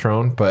on the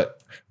throne,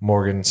 but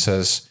Morgan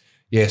says,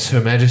 yes,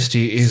 Her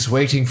Majesty is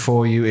waiting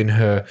for you in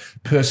her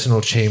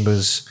personal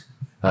chambers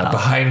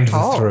behind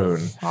the throne.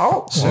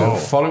 So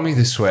follow me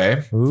this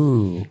way.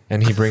 Ooh.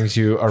 And he brings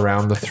you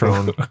around the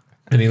throne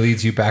and he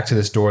leads you back to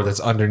this door that's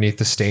underneath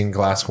the stained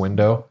glass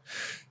window.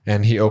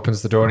 And he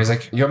opens the door and he's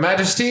like, Your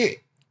Majesty,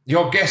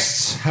 your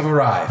guests have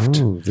arrived.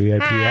 Ooh,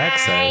 VIP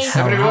access.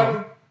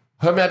 Everyone,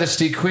 Her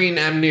Majesty Queen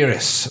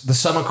Amneris, the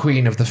summer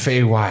queen of the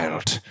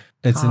Feywild.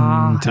 It's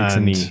in takes a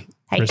knee.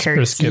 Hi, Brisket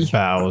Curtsy.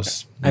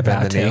 bows. I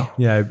bow bend the knee. too.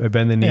 Yeah, I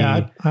bend the knee.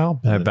 Yeah,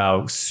 I'll I bet.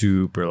 bow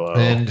super low.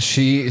 And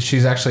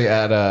she's actually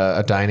at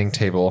a dining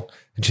table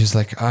and she's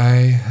like, I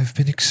have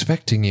been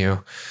expecting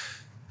you.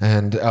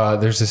 And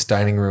there's this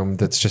dining room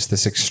that's just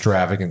this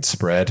extravagant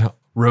spread.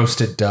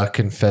 Roasted duck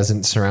and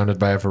pheasant surrounded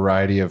by a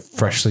variety of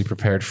freshly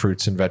prepared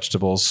fruits and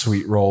vegetables,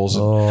 sweet rolls,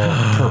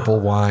 and purple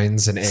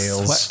wines and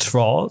ales Sweat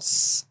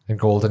trolls. and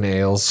golden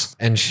ales.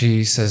 And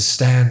she says,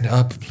 stand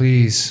up,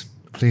 please.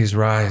 Please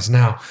rise.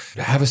 Now,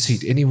 have a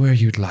seat anywhere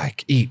you'd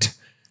like. Eat,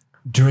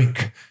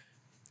 drink,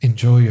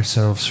 enjoy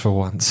yourselves for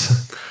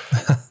once.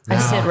 I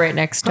sit right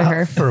next to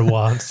her. For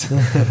once.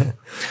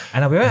 I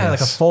know we haven't had like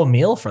a full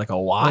meal for like a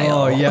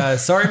while. Oh yeah,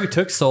 sorry we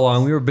took so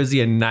long. We were busy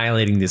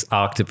annihilating this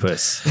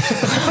octopus.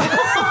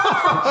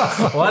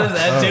 What is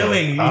that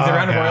doing? He's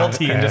around God,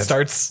 royalty and Ed. just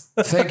starts.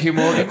 Thank you,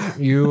 Morgan.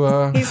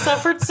 You He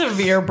suffered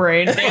severe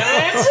brain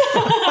damage.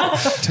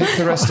 take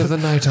the rest of the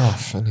night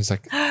off. And he's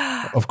like,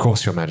 of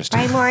course, Your Majesty.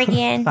 Hi,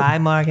 Morgan. Bye,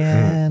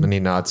 Morgan. And he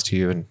nods to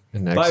you and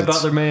Bye, exits.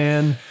 Butler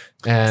Man.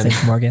 And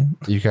Thanks, Morgan.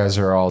 you guys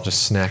are all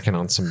just snacking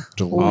on some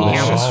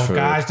delicious Oh, food.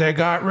 guys, they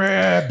got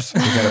ribs.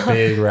 You got a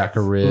big rack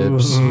of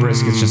ribs.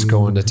 Brisket's just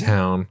going to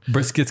town.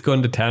 Brisket's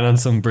going to town on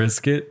some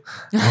brisket.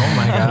 Oh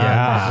my god.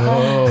 Yeah.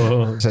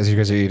 Oh, So as you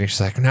guys are eating,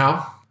 she's like,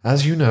 now,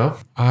 as you know,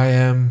 I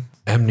am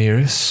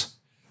Amneris,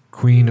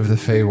 Queen of the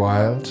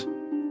Feywild,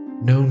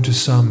 known to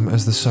some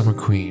as the Summer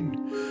Queen,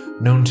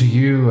 known to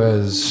you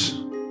as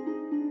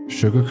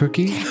Sugar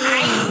Cookie.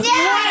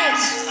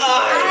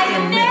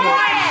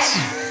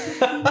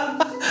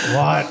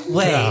 What?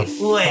 Wait.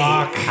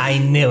 I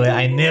knew it.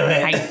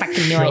 I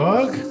fucking knew it.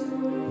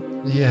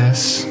 Doug?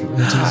 Yes, it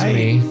is Hi.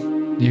 me.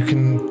 You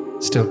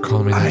can still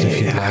call me that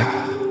if you'd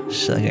like.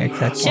 Sugar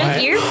cookie.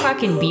 Chuck, you're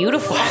fucking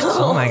beautiful.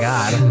 Oh my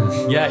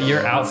god. yeah,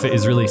 your outfit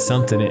is really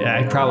something.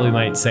 I probably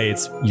might say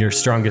it's your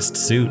strongest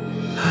suit.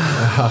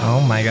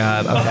 Oh my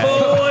god. Okay.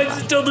 Oh, I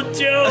just told a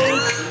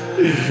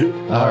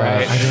joke. All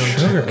right.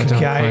 Sugar I don't cookie.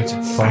 quite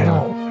I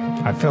follow.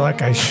 don't. I feel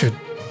like I should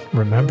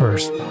remember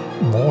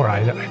more.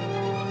 I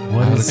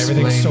will Everything's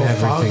explain so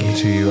everything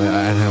foggy. to you,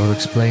 and I will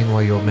explain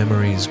why your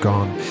memory is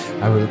gone.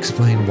 I will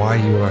explain why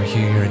you are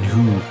here and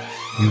who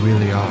you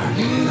really are.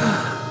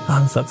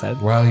 I'm so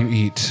excited. While you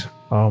eat,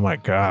 Oh my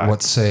god.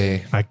 what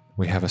say I-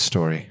 we have a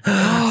story?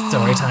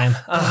 Story time.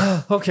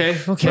 Okay.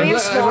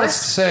 Let's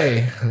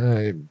say,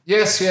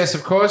 yes,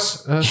 of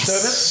course.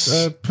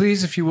 Servants,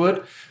 please, if you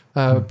would,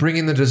 bring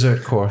in the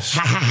dessert course.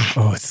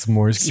 Oh, it's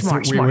s'mores.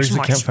 S'mores, Wait, where's the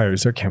s'mores. campfire?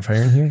 Is there a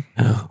campfire in here?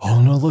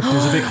 Oh no! Look,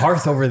 there's a big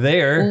hearth over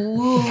there.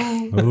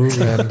 And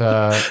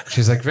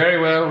she's like, very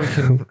well, we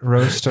can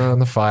roast on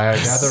the fire,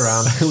 gather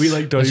around. We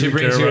like don't And she even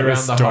brings care you about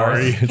around the the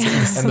story.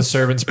 hearth. And the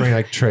servants bring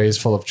like trays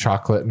full of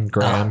chocolate and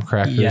graham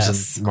crackers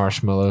yes. and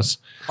marshmallows.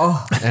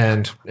 Oh.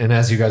 And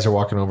as you guys are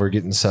walking over,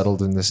 getting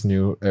settled in this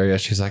new area,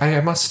 she's like, I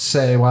must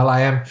say, while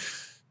I am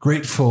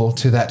grateful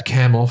to that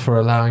camel for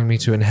allowing me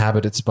to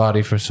inhabit its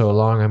body for so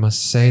long, I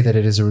must say that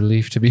it is a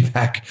relief to be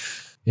back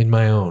in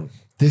my own.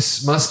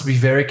 This must be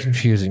very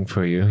confusing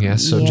for you,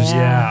 yes? So just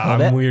Yeah,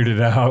 I'm weirded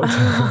out.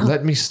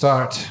 let me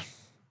start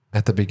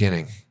at the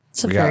beginning.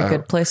 It's a We very got-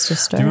 good place to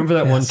start. Do you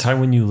remember that one time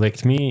when you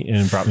licked me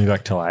and brought me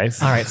back to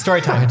life? All right,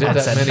 story time. I did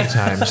That's that it. many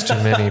times, too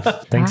many.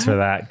 Thanks for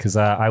that, because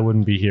I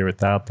wouldn't be here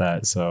without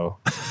that. So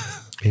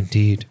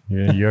Indeed.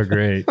 yeah, you're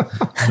great.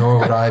 Nor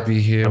would I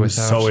be here I'm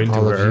without so into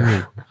all of her.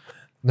 you.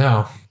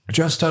 Now,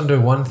 just under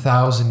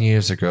 1,000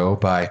 years ago,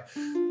 by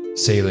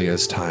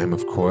Celia's time,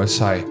 of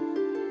course, I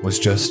was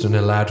just an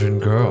Eladrin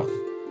girl,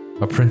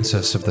 a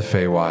princess of the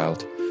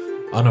Feywild,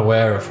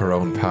 unaware of her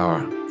own power.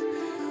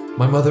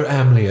 My mother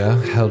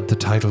Amlia held the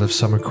title of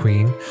Summer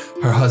Queen.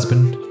 Her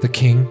husband, the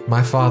king,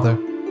 my father,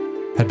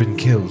 had been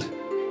killed,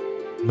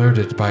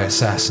 murdered by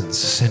assassins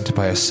sent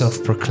by a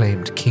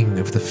self-proclaimed king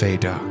of the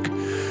Feydark,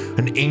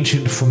 an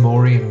ancient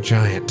Fomorian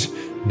giant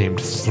named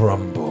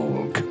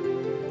Thrumbolg.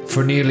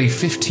 For nearly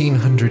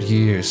 1,500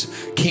 years,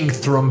 King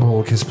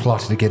Thrumbolg has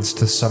plotted against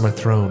the Summer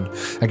Throne,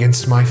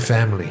 against my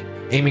family,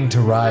 aiming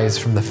to rise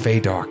from the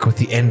Feydark with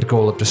the end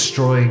goal of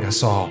destroying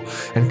us all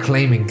and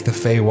claiming the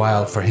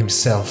Feywild for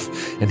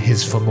himself and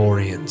his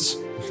Fomorians,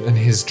 and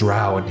his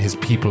drow and his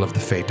people of the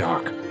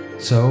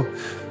Feydark. So,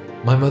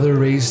 my mother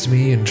raised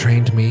me and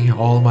trained me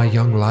all my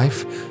young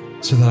life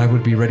so that I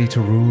would be ready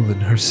to rule in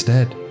her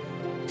stead.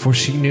 For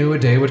she knew a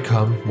day would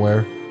come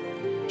where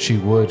she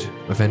would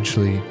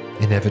eventually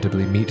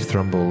inevitably meet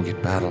Thrumbolg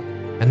in battle.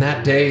 And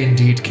that day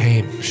indeed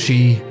came.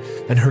 She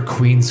and her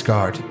Queen's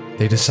Guard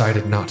They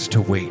decided not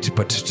to wait,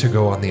 but to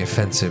go on the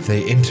offensive.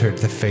 They entered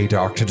the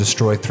Feydark to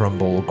destroy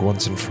Thrumbolg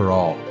once and for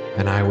all.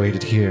 And I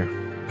waited here,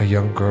 a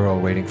young girl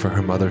waiting for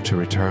her mother to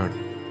return.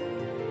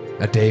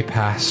 A day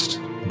passed,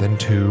 then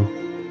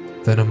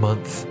 2, then a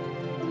month,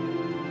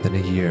 then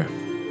a year.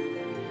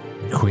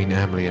 And Queen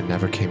Amlia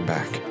never came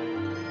back.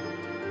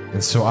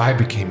 And so I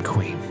became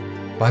queen.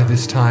 By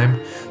this time,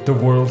 the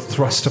world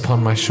thrust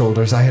upon my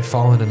shoulders. I had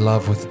fallen in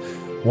love with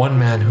one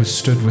man who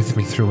stood with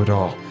me through it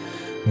all.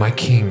 My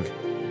king,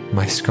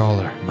 my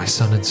scholar, my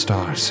sun and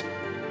stars.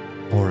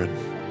 Orin.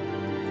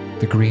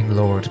 The Green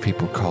Lord,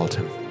 people called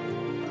him.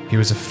 He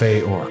was a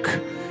Fey Orc,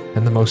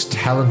 and the most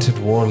talented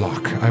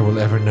warlock I will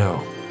ever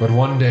know. But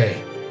one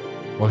day,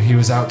 while he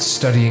was out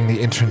studying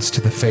the entrance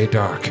to the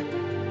Feydark,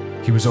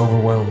 he was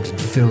overwhelmed and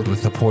filled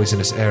with the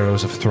poisonous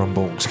arrows of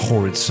Thrumbolg's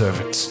horrid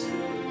servants.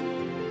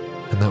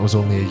 And that was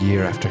only a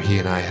year after he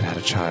and I had had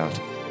a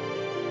child.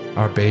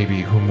 Our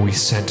baby, whom we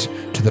sent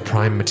to the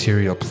prime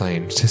material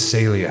plane, to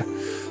Salia,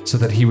 so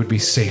that he would be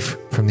safe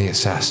from the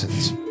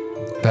assassins.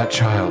 That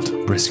child,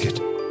 Brisket,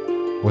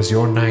 was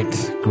your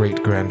 9th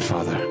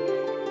great-grandfather.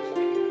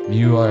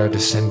 You are a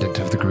descendant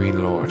of the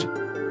Green Lord.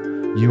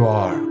 You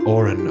are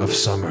Orin of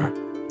Summer,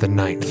 the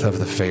 9th of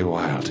the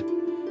Feywild.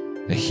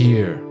 And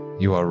here,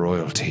 you are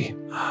royalty.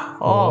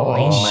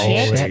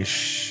 Holy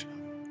shit.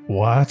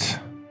 What?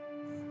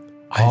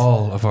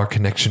 All of our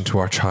connection to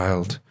our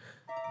child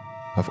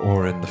of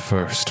Orin the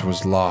First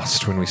was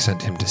lost when we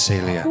sent him to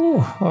Salia. Ooh,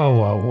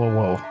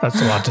 whoa.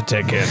 That's a lot to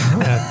take in.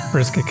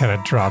 Brisket kind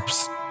of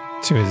drops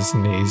to his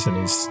knees and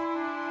he's...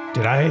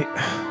 Did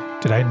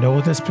I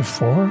know this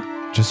before?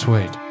 Just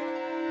wait.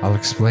 I'll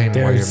explain why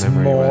your There's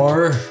memory went.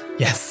 more.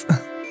 Yes.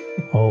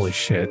 Holy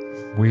shit.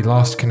 We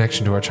lost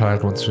connection to our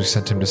child once we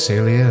sent him to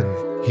Salia,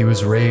 and he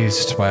was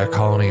raised by a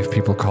colony of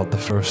people called the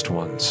First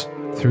Ones.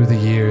 Through the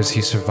years,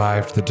 he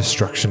survived the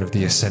destruction of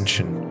the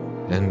Ascension,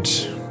 and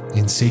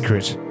in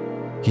secret,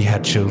 he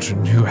had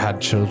children who had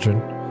children.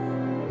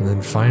 And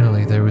then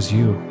finally, there was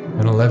you.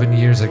 And 11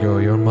 years ago,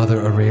 your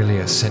mother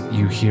Aurelia sent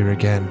you here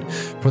again,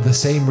 for the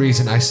same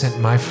reason I sent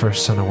my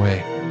first son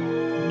away,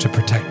 to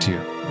protect you.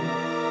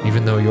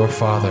 Even though your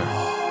father,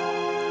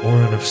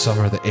 Orin of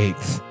Summer the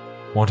 8th,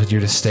 wanted you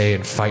to stay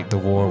and fight the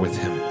war with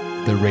him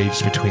that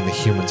raged between the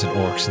humans and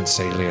orcs in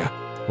Salia.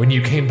 When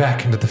you came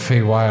back into the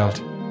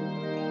Feywild,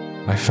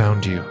 I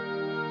found you,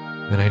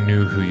 and I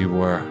knew who you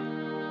were.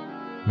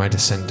 My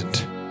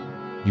descendant.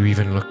 You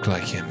even looked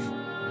like him.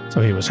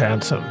 So he was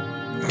handsome.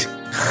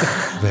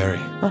 Very.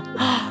 He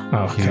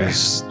Okay.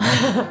 was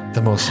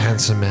the most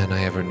handsome man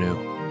I ever knew.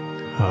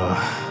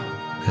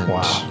 And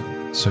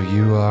Wow. so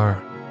you are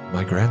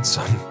my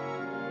grandson.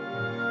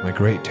 My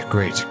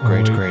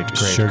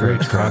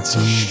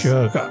great-great-great-great-great-great-grandson.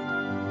 Sugar.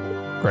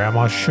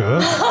 Grandma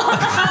Sugar?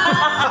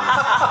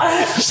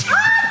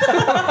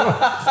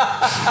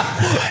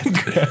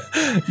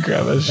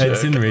 Grandma Sugar.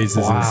 Edson raises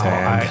his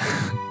hand.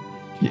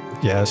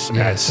 Yes,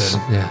 Yes,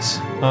 Edson. yes.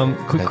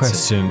 Quick That's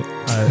question.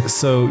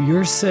 So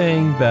you're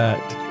saying that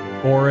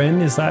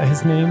Orin, is that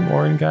his name?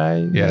 Orin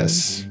guy?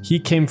 Yes. He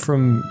came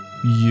from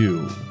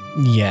you.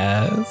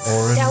 Yes.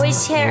 Orin That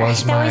was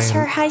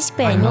her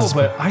husband. No,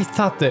 but I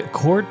thought that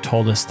Cord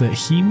told us that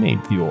he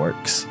made the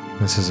orcs.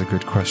 This is a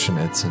good question,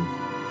 Edson.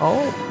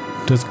 Oh.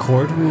 Does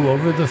Cord rule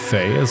over the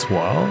Fae as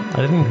well? I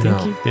didn't think No.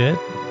 he did.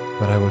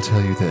 But I will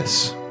tell you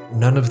this.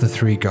 None of the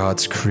three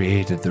gods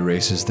created the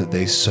races that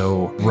they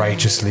so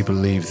righteously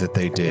believe that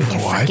they did.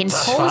 Fucking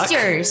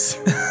posers.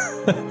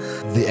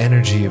 The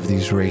energy of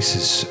these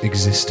races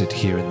existed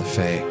here in the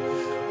Fae,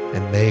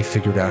 and they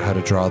figured out how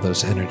to draw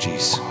those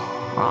energies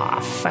Aw,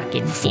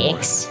 fucking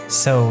dicks.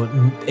 So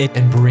it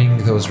and bring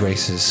those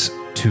races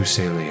to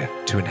Salia,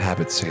 to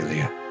inhabit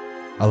Salia,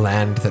 a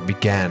land that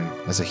began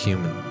as a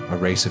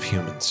race of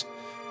humans.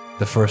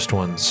 The first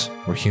ones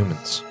were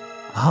humans.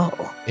 oh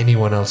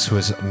Anyone else who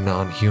was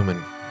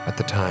non-human at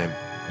the time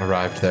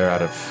arrived there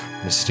out of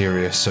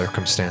mysterious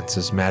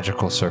circumstances,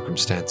 magical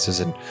circumstances,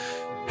 and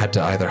had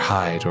to either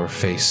hide or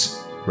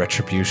face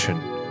retribution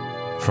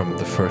from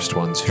the first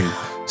ones who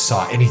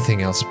saw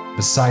anything else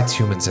besides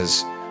humans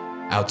as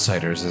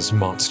outsiders, as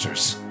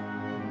monsters.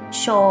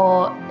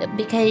 So,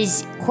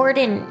 because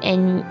Corden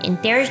and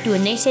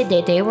Therisduin, they said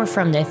that they were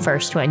from the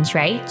first ones,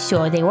 right?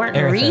 So they weren't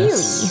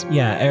Erithus. really.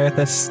 Yeah,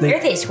 Erithus.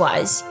 Erithus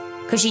was,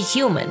 because she's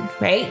human,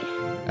 right?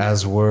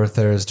 As were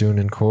Therisdun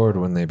and Cord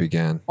when they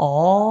began.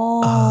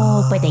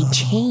 Oh, but they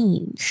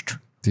changed.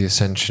 The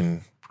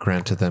Ascension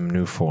granted them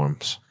new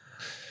forms.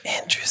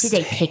 Did Interesting.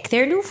 they pick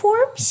their new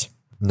forms?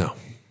 No,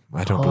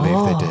 I don't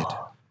believe they did.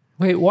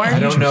 Wait, why are I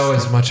you don't know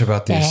as much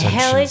about the The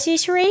hell Ascension. is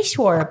this race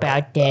war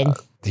about then?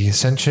 The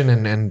Ascension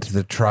and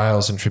the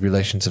trials and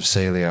tribulations of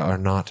Salia are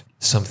not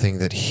something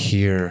that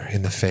here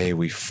in the Fae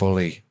we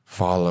fully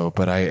follow,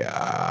 but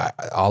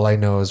all I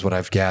know is what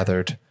I've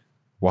gathered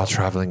while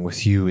traveling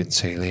with you in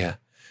Salia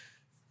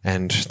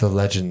and the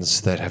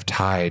legends that have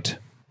tied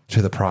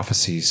to the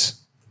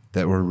prophecies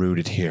that were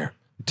rooted here.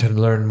 To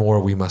learn more,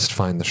 we must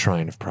find the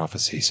Shrine of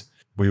Prophecies.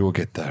 We will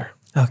get there.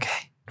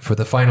 Okay. For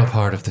the final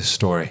part of this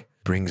story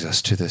brings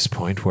us to this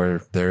point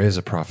where there is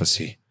a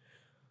prophecy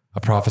A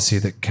prophecy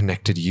that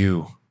connected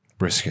you,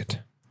 Brisket,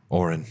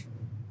 Orin,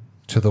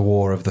 to the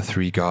war of the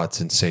 3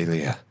 gods in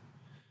Salia.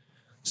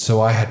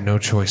 So I had no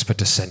choice but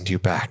to send you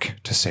back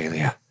to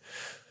Salia.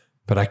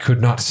 But I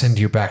could not send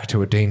you back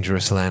to a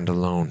dangerous land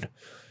alone.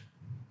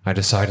 I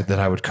decided that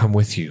I would come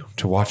with you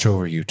to watch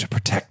over you, to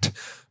protect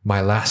my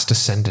last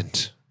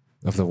descendant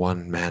of the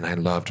one man I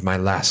loved, my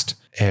last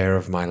heir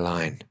of my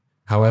line.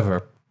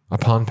 However,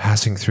 upon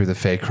passing through the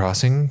Fey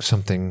Crossing,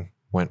 something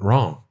went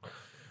wrong.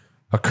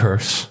 A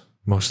curse,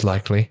 most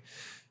likely,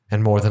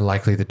 and more than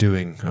likely the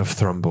doing of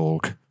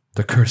Thrumbolg.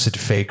 The cursed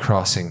Fey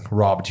Crossing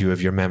robbed you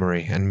of your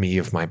memory and me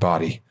of my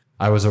body.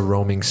 I was a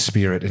roaming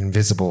spirit,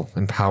 invisible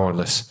and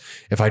powerless.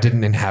 If I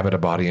didn't inhabit a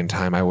body in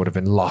time, I would have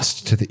been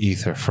lost to the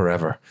ether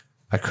forever.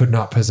 I could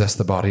not possess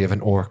the body of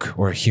an orc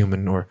or a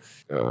human, or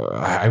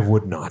I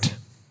would not.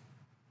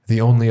 The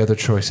only other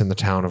choice in the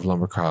town of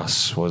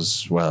Lumbercross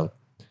was, well,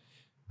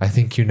 I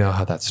think you know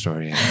how that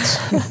story ends.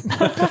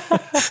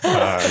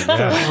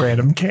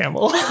 Random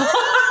camel.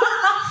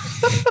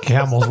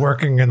 Camel's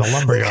working in the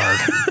lumberyard.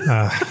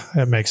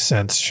 That makes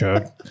sense,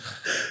 Shug.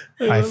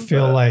 I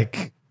feel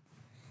like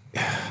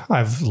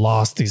I've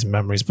lost these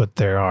memories, but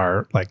there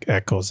are like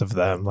echoes of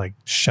them, like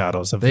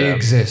shadows of them. They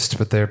exist,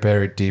 but they're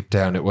buried deep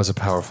down. It was a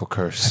powerful I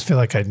curse. feel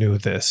like I knew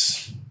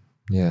this.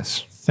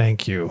 Yes.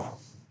 Thank you,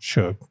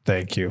 Shug.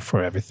 Thank you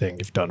for everything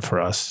you've done for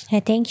us. Hey,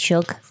 thanks,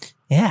 Shug.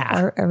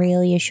 Yeah.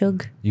 Aurelia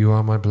Shug. You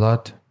are my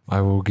blood. I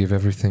will give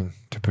everything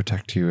to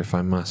protect you if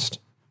I must.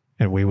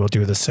 And we will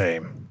do the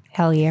same.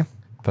 Hell yeah.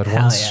 But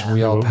Hell once yeah.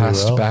 we all We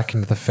passed will. back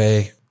into the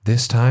Fae,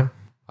 this time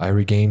I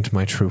regained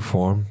my true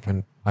form,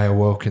 and I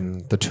awoke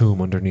in the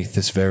tomb underneath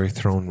this very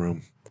throne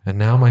room. And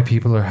now my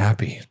people are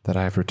happy that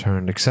I have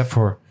returned, except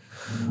for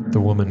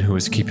the woman who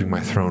is keeping my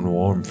throne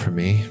warm for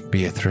me.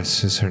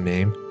 Beatrice is her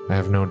name. I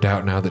have no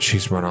doubt now that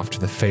she's run off to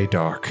the Fae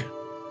Dark,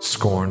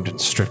 scorned and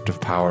stripped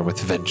of power with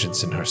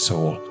vengeance in her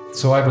soul.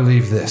 So I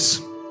believe this.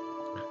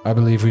 I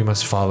believe we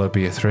must follow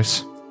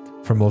Beatrice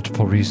for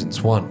multiple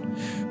reasons. One,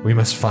 we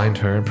must find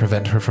her and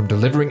prevent her from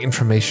delivering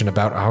information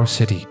about our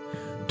city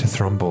to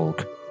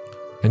Thrumbolg.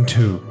 And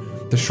two,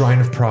 the Shrine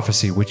of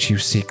Prophecy which you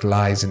seek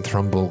lies in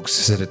Thrumbolg's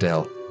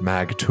citadel,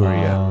 Mag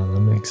Turia. That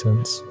makes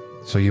sense.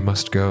 So you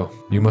must go.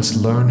 You must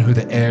learn who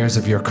the heirs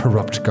of your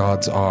corrupt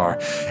gods are,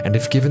 and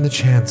if given the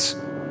chance,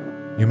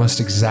 you must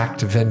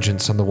exact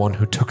vengeance on the one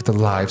who took the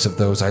lives of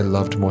those I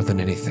loved more than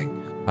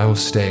anything. I will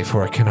stay,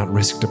 for I cannot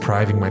risk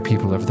depriving my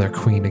people of their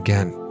queen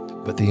again.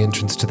 But the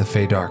entrance to the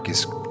Fae Dark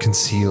is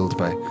concealed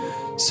by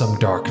some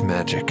dark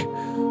magic.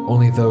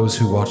 Only those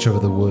who watch over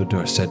the wood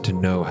are said to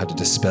know how to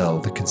dispel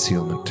the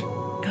concealment.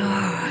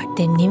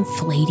 The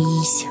nymph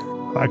ladies.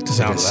 I like the It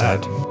sound is of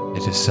said. that.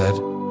 It is said.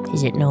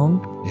 Is it known?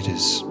 It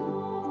is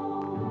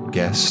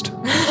guessed.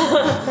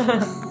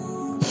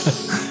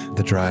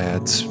 The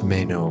Dryads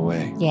may know a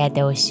way. Yeah,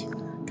 those.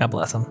 God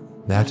bless him.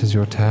 That is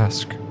your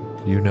task.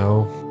 You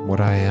know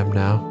what I am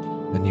now,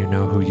 and you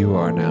know who you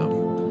are now,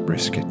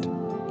 Brisket,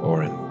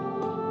 Orin.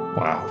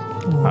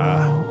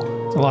 Wow.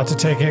 It's a lot to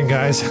take in,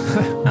 guys.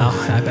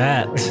 Oh, I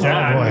bet.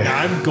 Yeah, boy.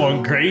 I'm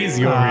going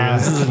crazy over here.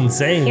 This is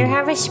insane. Here,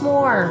 have a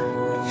s'more.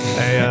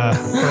 Hey,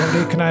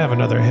 Brandy, can I have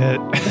another hit?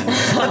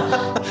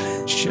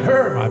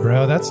 Sure, my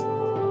bro. That's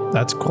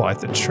quite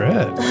the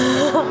trip.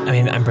 I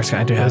mean, I'm Brisket.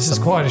 I do have This is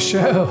some. quite a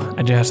show.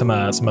 I do have some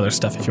other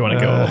stuff if you want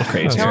to go a little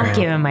crazier. Don't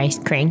give him ice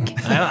crank.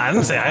 I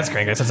didn't say ice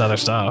cream. I said other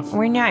stuff.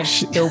 We're not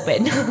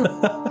stupid.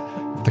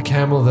 The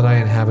camel that I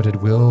inhabited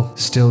will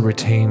still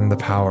retain the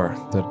power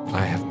that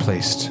I have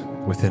placed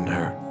within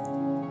her.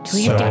 Do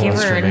we have to give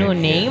must her a new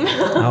remain here. name?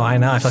 Oh, I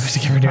know. I feel like we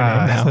should give her a new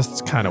name now. This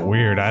is kind of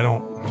weird. I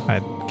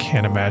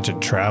can't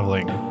imagine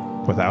traveling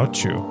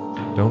without you.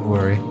 Don't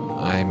worry,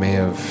 I may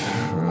have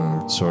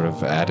sort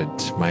of added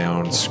my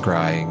own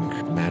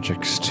scrying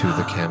magics to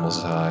the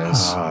camel's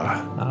eyes.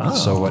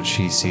 So what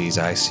she sees,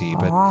 I see,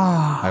 but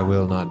I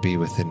will not be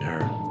within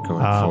her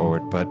going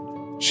forward, but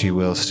she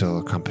will still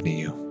accompany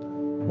you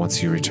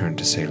once you return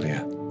to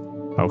Salia.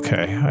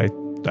 Okay,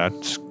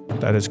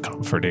 that is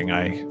comforting.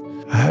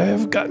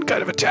 I've gotten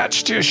kind of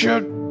attached to you,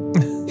 Shug.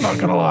 Not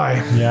gonna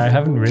lie. Yeah, I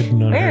haven't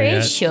ridden on Where her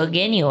is yet. Shug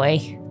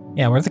anyway?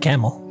 Yeah, where's the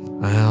camel?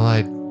 Well,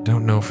 I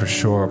don't know for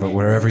sure, but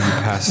wherever you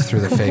pass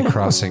through the Fae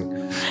Crossing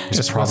is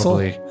Just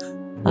probably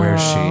where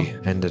she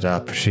ended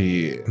up.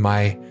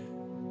 My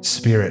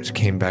spirit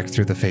came back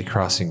through the Fae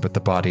Crossing, but the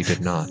body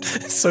did not.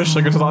 So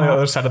Sugar's on the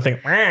other side of the thing.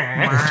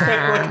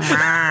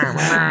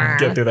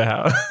 Get through the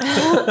house.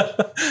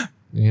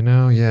 You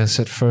know, yes,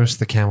 at first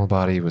the camel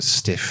body was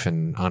stiff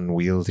and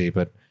unwieldy,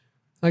 but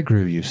I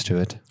grew used to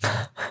it.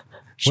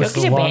 Shug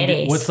is a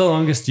badass. What's the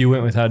longest you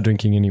went without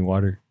drinking any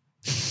water?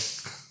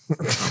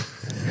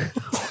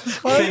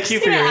 Thank you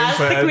for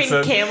your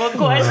input. camel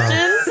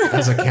questions.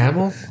 As a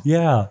camel?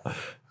 Yeah.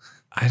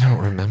 I don't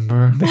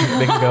remember. They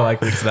can go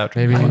like weeks without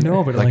Maybe I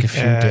know, but like like a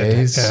few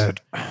days.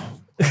 Ed,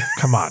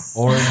 come on.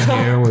 Orin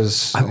here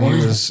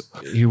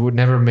he would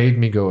never made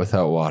me go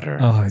without water.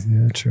 Oh,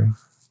 yeah, true.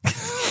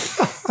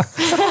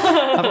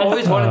 I've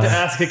always wanted to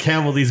ask a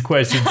camel these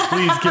questions.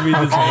 Please give me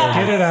this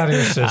Get it out of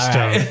your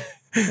system.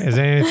 Is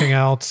there anything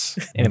else?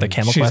 Any other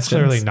camel She's questions?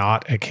 clearly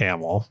not a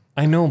camel.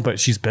 I know, but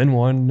she's been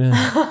one.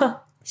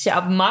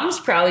 So Mom's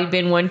probably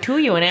been one too.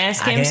 You want to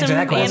ask I him can some answer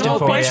that question animal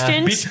for ya.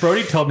 questions? Beach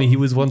Brody told me he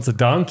was once a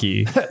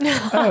donkey.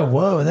 Oh,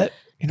 whoa. That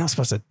you're not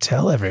supposed to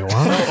tell everyone.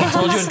 I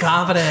told you in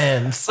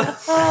confidence.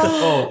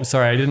 Oh,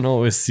 sorry. I didn't know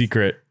it was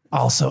secret.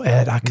 Also,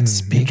 Ed, I can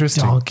speak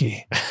interesting.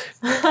 donkey.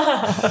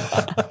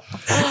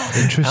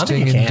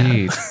 Interesting you can.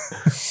 indeed.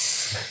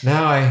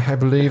 Now I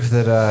believe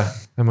that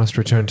I must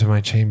return to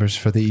my chambers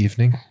for the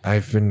evening.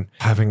 I've been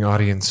having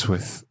audience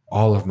with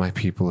all of my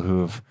people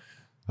who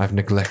I've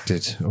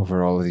neglected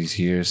over all of these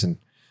years, and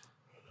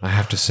I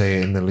have to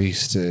say, in the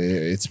least,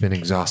 it's been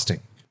exhausting.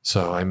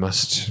 So I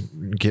must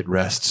get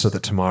rest so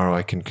that tomorrow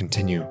I can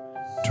continue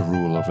to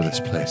rule over this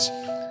place.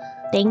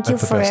 Thank you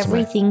At the for best of my-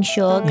 everything,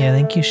 Shug. Yeah,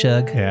 thank you,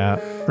 Shug. Yeah.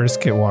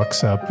 Brisket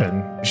walks up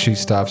and She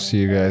stops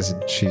you guys,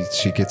 and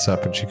she gets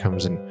up and she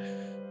comes and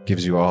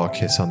gives you all a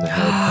kiss on the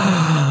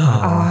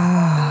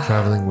head.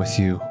 Traveling with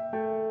you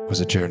was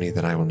a journey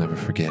that I will never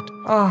forget.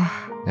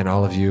 And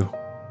all of you,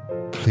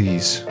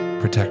 please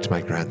protect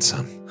my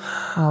grandson.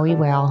 Oh, we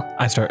will.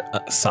 I start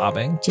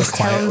sobbing. Just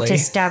tell him quietly. to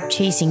stop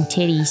chasing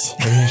titties.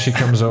 And she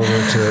comes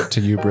over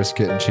to you,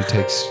 Brisket, and she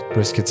takes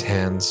Brisket's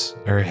hands,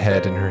 her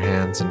head in her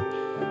hands, and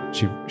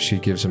she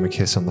gives him a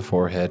kiss on the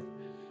forehead.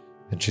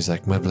 And she's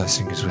like, "My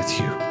blessing is with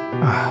you."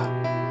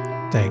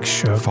 thanks,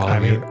 Shug. Follow I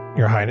mean, you.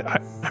 Your Highness.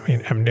 I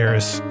mean,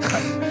 Amneris.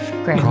 Call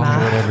me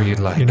Grandma. whatever you'd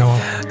like. You know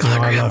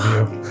I love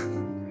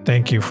you.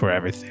 Thank you for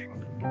everything.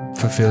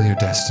 Fulfill your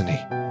destiny.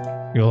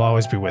 You'll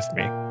always be with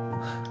me.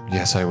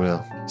 Yes, I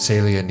will.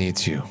 Celia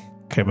needs you.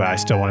 Okay, but I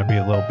still want to be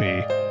a little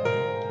bee.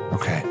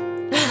 Okay.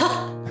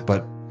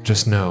 But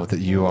just know that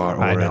you are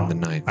I know. Oren the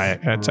Ninth.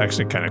 That's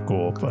actually kind of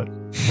cool, but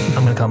I'm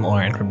gonna call him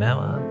Oren from now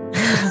on.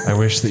 I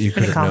wish that you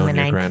could have call him known the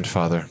your Ninth.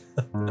 grandfather.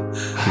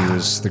 He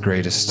was the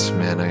greatest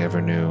man I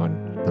ever knew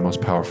and the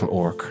most powerful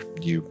orc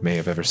you may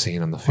have ever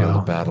seen on the field Wow.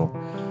 of battle.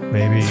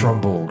 maybe.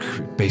 Thrumble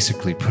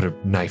basically put a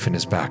knife in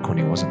his back when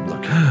he wasn't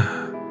looking.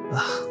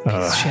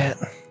 Shit.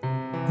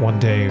 One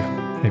day,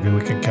 maybe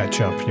we can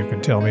catch up. You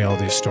can tell me all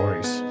these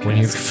stories. When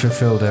you've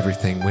fulfilled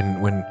everything,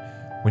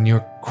 when your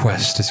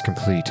quest is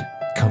complete,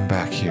 come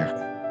back here.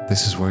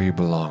 This is where you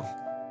belong.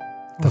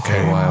 The Okay.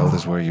 Feywild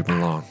is where you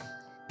belong.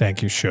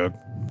 Thank you, Shug.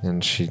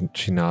 And she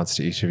nods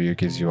to each of you,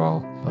 gives you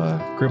all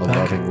a Group hug.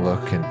 loving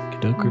look, and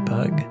Do a group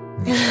hug.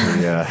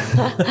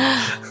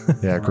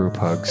 yeah, group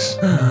hugs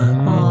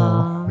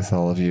with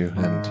all of you,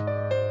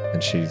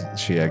 and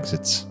she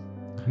exits.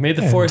 May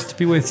the force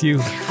be with you.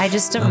 I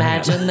just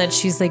imagine that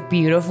she's like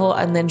beautiful,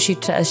 and then she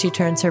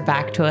turns her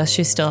back to us.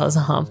 She still has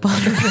a hump on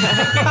her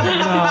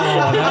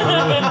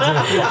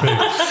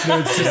No,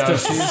 it's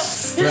just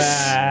she's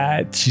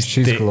fat. She's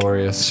thick.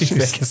 glorious. She's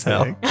thick as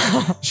hell.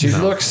 She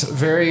looks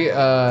very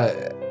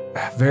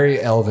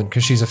elven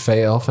because she's a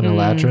fey elf and a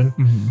ladrin,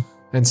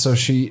 and so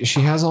she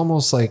has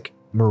almost like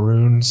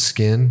maroon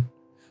skin.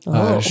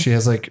 She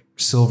has like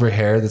silver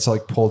hair that's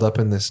like pulled up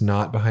in this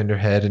knot behind her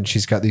head, and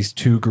she's got these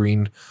two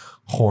green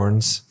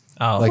horns,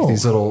 like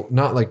these little,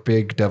 not like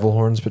big devil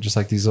horns, but just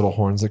like these little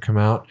horns that come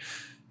out.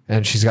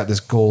 And she's got this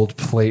gold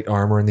plate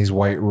armor and these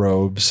white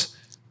robes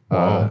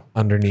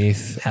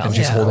underneath, Hell and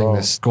she's yeah. holding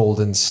this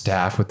golden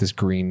staff with this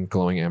green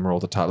glowing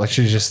emerald atop. Like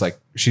she's just like,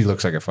 she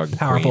looks like a fucking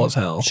Powerful queen. as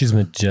hell. She's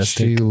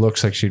majestic. She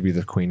looks like she'd be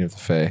the queen of the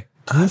fae.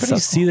 Anybody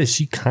see that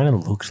she kind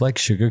of looks like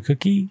Sugar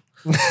Cookie?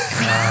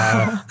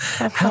 I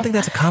don't think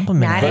that's a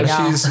compliment. Not But at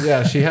all.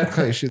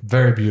 she's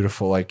very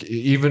beautiful. Like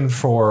even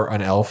for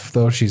an elf,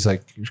 though, she's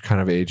like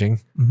kind of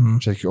aging.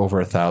 She's like over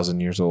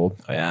 1,000 years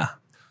old. Oh, yeah.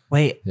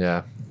 Wait,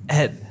 Yeah.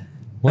 Ed.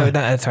 No,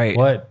 that's right.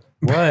 What?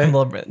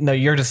 What? No,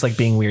 you're just like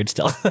being weird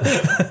still. So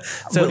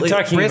What are you like,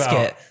 talking brisket.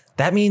 about?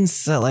 That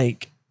means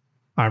like,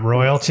 I'm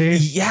royalty.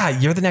 yeah,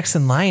 you're the next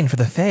in line for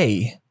the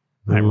Fae.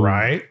 I'm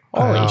right.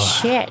 Holy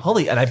shit.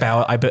 Holy, and I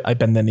bow. I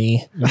bend the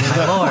knee. My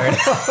lord.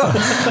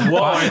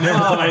 Whoa, I never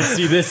thought I'd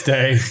see this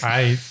day.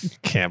 I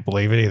can't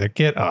believe it either.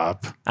 Get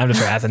up. I'm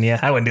just razzing you.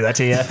 I wouldn't do that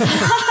to you.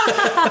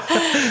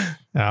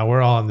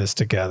 We're all in this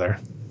together.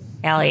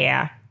 Hell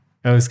yeah.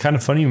 It was kind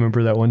of funny.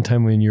 Remember that one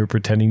time when you were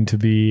pretending to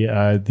be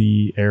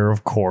the heir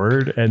of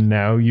Cord, and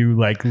now you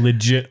like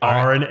legit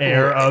are an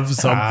heir of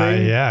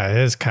something? Yeah, it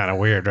is kind of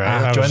weird,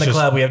 right? I join was the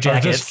club. We have I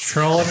was jackets. just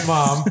trolling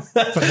mom,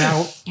 but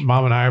now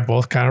mom and I are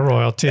both kind of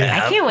royalty.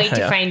 I can't wait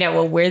to find out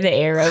what we're the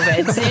heir of,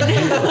 Edson.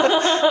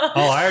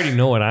 Oh, I already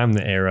know what I'm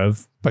the heir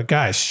of. But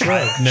guys,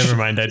 Never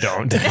mind, I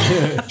don't.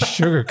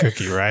 sugar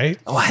cookie, right?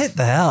 What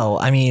the hell?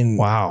 I mean,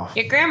 Wow,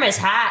 Your grandma's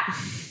hot.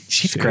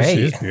 she's She great.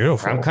 is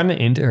beautiful. I'm kind of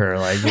into her.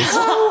 Like, it's,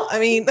 I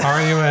mean,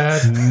 Are you,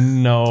 Ed?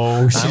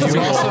 no, she's You've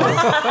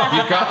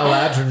got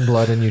Eladrin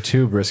blood in you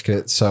too,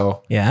 Brisket.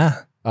 So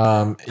yeah.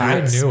 I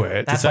knew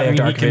it. That's does that why I have mean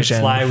dark you can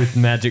vision. fly with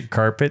magic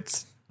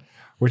carpets?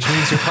 which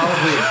means you're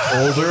probably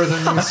older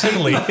than you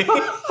seem.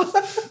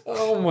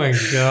 Oh my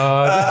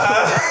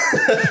god.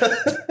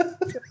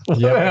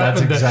 Yep,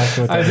 that's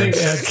exactly what that I think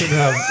is. Ed could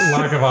have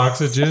lack of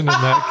oxygen in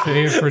that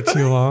cave for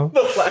too long.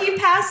 You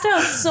passed passed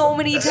out so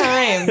many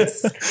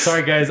times.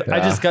 Sorry, guys. I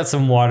just got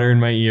some water in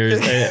my ears.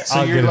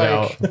 I'll you're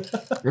get it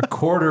out. a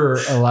quarter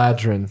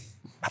Eladrin.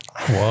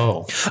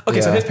 Whoa. Okay,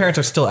 so Yeah. his parents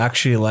are still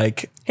actually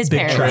like His Big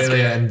parents. Truck.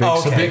 Australia and Big.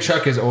 Oh, So okay. Big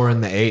Chuck is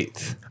Orin the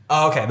 8th.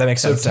 Oh, okay, that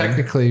makes So sense. then.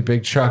 technically,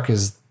 Big Chuck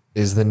is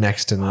the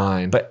next in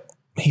line. But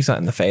he's not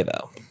in the Fae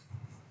though.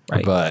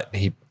 Right. But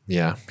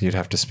you'd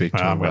have to speak to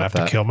I'm him gonna about have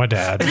that. to kill my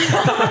dad.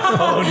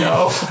 Oh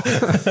no!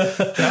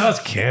 I was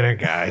kidding,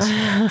 guys.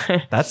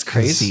 That's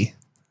crazy.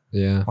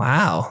 Yeah.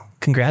 Wow.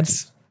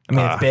 Congrats. I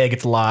mean, it's big.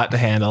 It's a lot to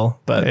handle,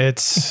 but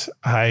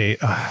I'm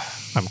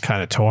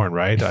kind of torn,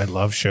 right? I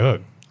love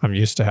Shug. I'm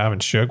used to having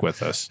Shug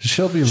with us.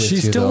 She'll be with She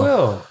you still though.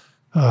 will.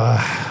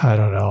 I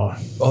don't know.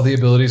 All the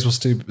abilities will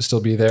still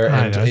be there,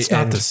 I and know, it's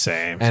not and- the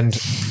same. And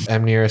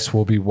Amneris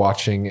will be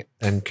watching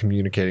and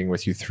communicating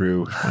with you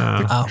through.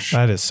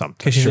 That is something.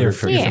 because she's Sugar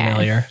pretty cookie.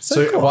 familiar.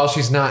 So while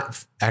she's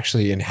not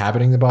actually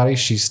inhabiting the body,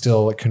 she's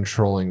still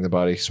controlling the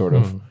body, sort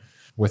of,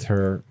 with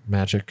her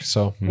magic.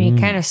 So I mean,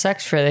 it kind of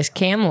sucks for this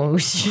camel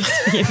who's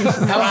just getting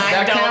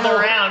ragdolled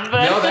around,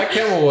 but no, that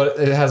camel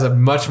it has a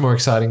much more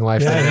exciting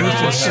life than it was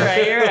anyone just- else.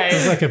 right, you're It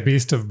was right. like a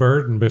beast of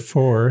burden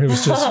before. It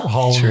was just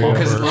hauling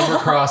Because lumber.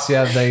 Lumbercross,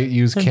 they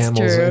use camels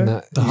true. in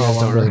that. You guys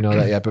don't really know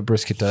that yet, but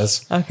Brisket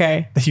does.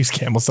 Okay. They use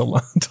camels to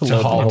load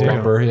Haul the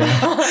lumber,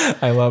 yeah,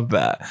 I love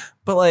that.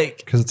 But like,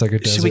 because it's like a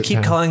desert. should we keep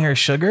town. calling her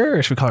Sugar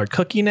or should we call her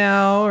Cookie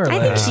now? Or I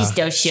like, think she's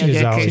still sugar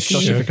She's always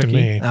cookie. sugar to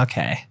me.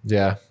 okay.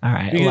 Yeah, All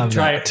right. You I can love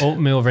try that.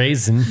 oatmeal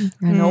raisin.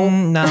 No.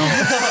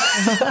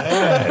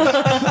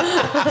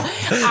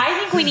 I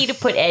think we need to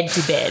put Ed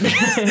to bed.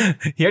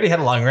 He already had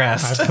a long I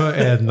rest. put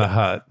Ed in the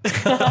hut.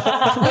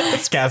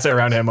 Scats it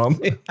around him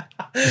only.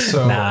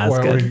 So, Nah, it's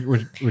what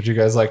good. would you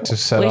guys like to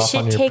set We off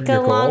on should your take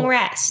your a long goal?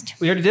 rest.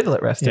 We already did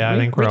let rest. Yeah, I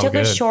didn't think we're We all took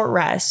good. a short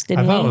rest,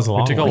 didn't I thought we? it was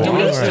long. took a we? long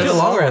We rest. did a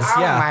long rest.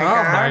 Oh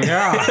Yeah. my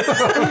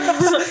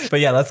God. But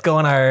yeah, let's go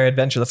on our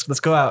adventure. Let's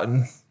go out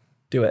and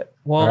do it.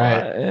 Well, All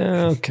right.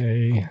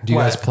 Okay. Do you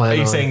guys plan? Are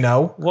you on, saying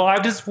no? Well, I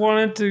just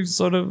wanted to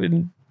sort of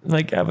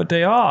have a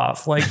day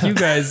off, like you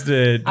guys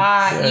did.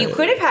 You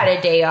could have had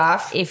a day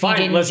off if Fine, you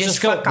didn't let's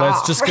just just go. fuck Let's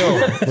off. just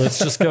go. Let's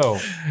just go.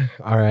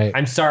 All right.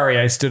 I'm sorry,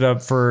 I stood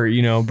up for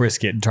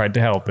Brisket and tried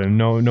to help him.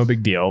 No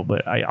big deal.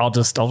 But I'll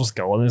just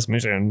go on this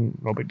mission.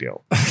 No big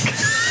deal.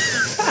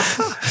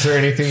 Is there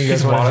anything you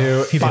guys want to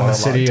do in the waterlogged.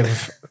 city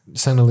of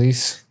St.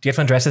 Elise Do you have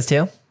fun dresses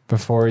too?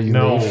 before you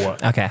No. leave?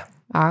 Okay.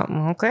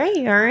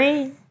 Okay, all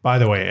right. By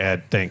the way,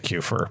 Ed, thank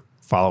you for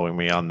following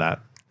me on that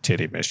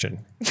titty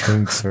mission.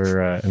 Thanks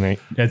for and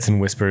Edson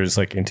whispers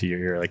like into your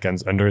ear, like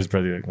under his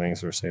breath, like,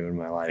 thanks for saving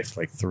my life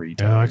like 3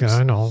 Yeah, times.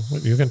 I know.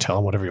 You can tell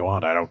him whatever you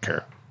want. I don't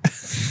care.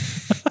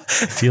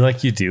 I feel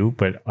like you do,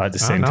 but at the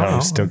same no, time, no.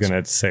 I'm still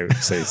gonna say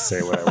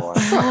what I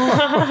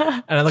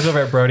want. And I look over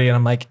at Brody and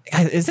I'm like,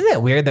 "Guys, isn't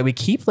it weird that we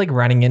keep like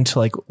running into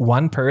like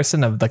one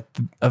person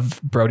of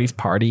Brody's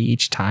party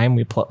each time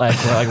we we're like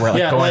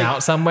Yeah, going like-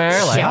 out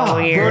somewhere? Like, Yeah,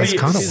 weird. Brody,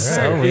 kinda is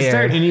weird.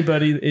 there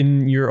anybody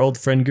in your old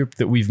friend group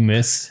that we've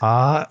missed?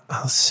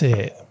 Let's see.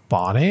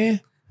 yeah,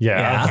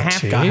 Yeah. got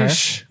her.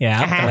 Tish.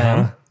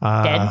 Yeah,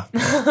 Dead.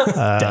 dead.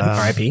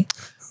 R.I.P.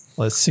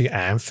 Let's see.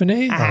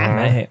 Anthony.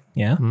 Right.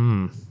 Yeah.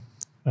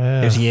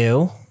 There's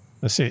you.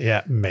 Let's see.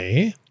 Yeah,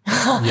 me.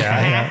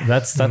 Yeah.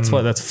 That's that's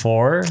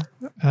 4.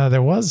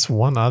 There was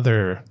one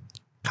other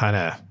kind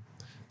of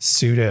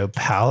pseudo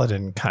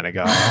paladin kind of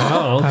guy.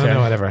 Oh, I don't okay. know,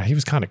 whatever. He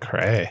was kind of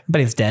cray.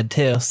 But he's dead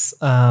too.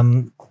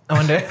 I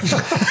wonder.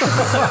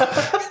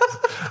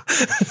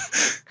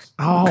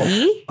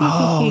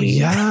 Oh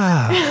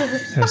yeah.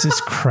 There's this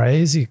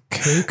crazy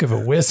kook of a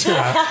wizard.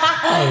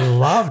 I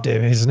loved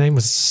him. His name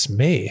was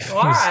Smeef. He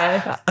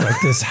was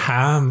like this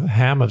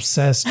ham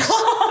obsessed.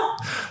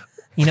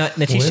 You know,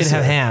 Natish did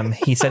have ham.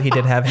 He said he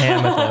did have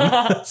ham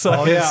with him. So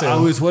Oh yeah, I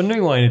was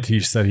wondering why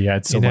Natish said he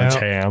had so You know, much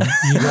ham.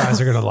 You guys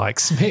are gonna like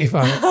Smeef.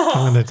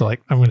 I'm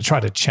gonna try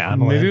to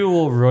channel Maybe him.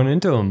 we'll run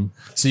into him.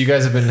 So you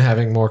guys have been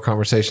having more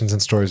conversations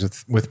and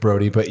stories with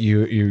Brody, but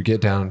you get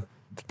down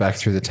back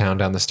through the town,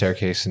 down the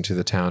staircase into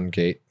the town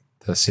gate,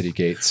 the city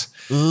gates.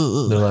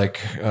 They're like,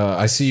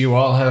 I see you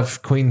all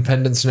have queen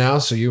pendants now,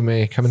 so you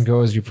may come and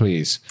go as you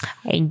please.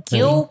 Thank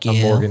you.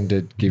 Morgan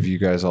did give you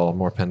guys all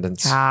more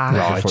pendants before you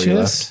left.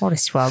 Righteous. What a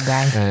swell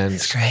guy. And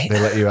great. they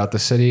let you out the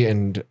city,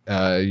 and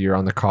you're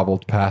on the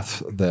cobbled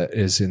path that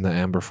is in the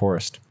Amber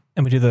Forest.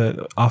 And we do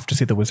the off to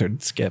see the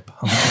wizard skip.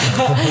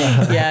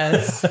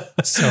 Yes.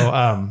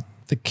 So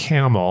the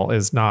camel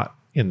is not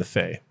in the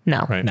Fae.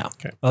 No. Right? No.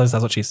 Okay. Well,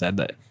 that's what she said,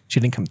 that she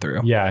didn't come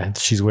through. Yeah,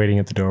 she's waiting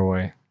at the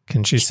doorway.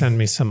 Can she send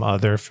me some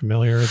other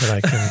familiar that I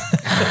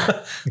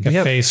can, like a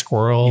have- Fae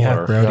squirrel you have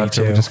or? Brody We'll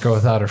too. just go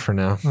without her for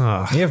now.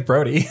 We have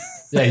Brody.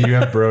 Yeah, you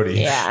have Brody.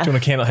 Yeah. Doing a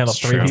candle handle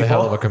 3 It's a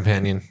hell of people. a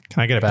companion.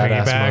 Can I get a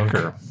Badass piggyback? monk.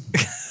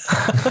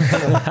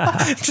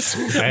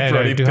 Or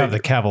I do have the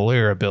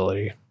cavalier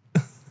ability.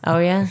 Oh,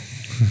 yeah.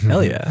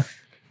 Hell yeah.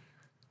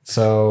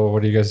 So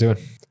what are you guys doing?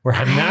 We're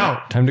heading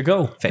out. Time to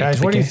go.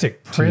 Guys, what do you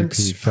think?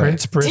 Prince Fae.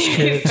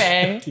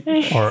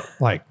 Brisket or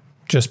like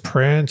just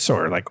Prince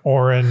or like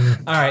Oren?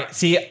 All right.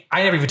 See,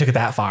 I never even took it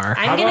that far.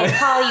 I'm going to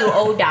call you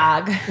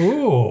O-Dog.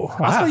 Ooh,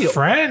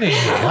 Franny.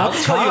 I'll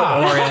tell you,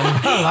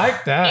 Oren. I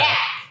like that.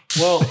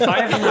 Well,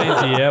 I have an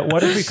idea.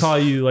 What if we call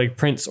you like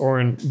Prince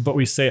Oren, but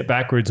we say it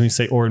backwards and we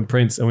say Oren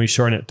Prince and we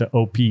shorten it to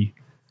OP?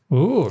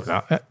 Ooh,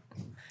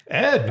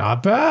 Ed,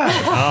 not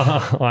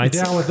bad.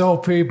 Down with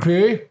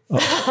OPP.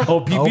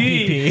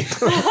 OPP.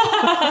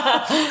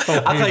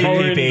 I'll tell you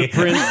Oren PP.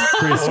 Prince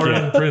Brisket.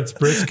 Oren Prince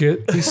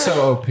Brisket. He's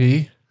so OP.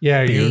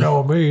 Yeah, you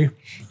know me.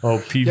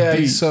 OPP. Yeah,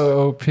 he's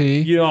so OP.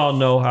 You all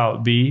know how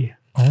it be.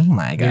 Oh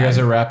my You guys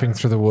are rapping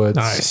through the woods.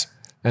 Nice.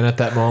 And at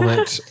that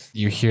moment,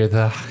 you hear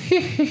the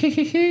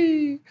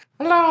hello,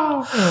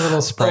 a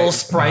little sprite. Little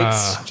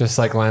sprites. Just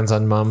like lands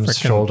on Mom's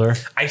shoulder.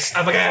 I'm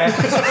like,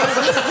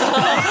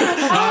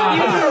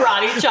 You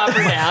karate chop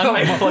her down.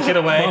 I flick it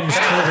away.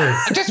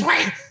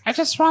 I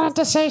just wanted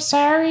to say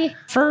sorry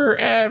for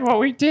what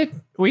we did.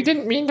 We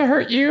didn't mean to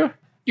hurt you.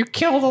 You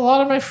killed a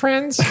lot of my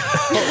friends.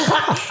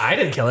 I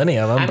didn't kill any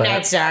of them, I'm but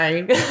not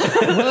sorry.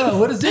 Whoa,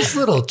 what is this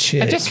little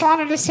chick? I just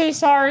wanted to say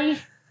sorry.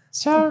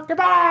 So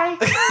goodbye.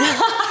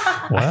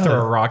 I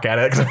throw a rock at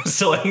it because I'm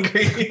still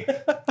angry.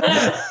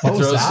 What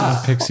was Throws some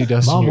that? pixie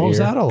dust Mom, in your what was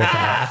ear. that all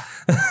about?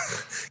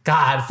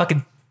 God,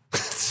 fucking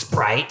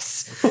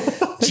sprites.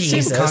 Kind of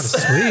Jesus.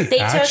 sweet, They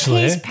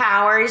actually. took his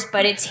powers,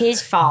 but it's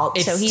his fault,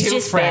 so he's too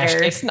just fresh.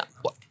 bitter. It's not.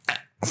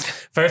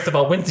 First of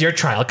all, when's your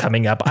trial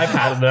coming up? I've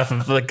had enough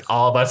of like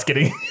all of us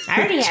getting. I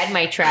already had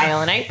my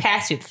trial, and I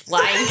passed with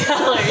flying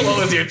colors. What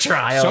was your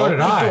trial? So did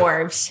I.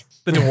 Dwarves,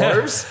 The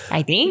dwarves?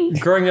 I think.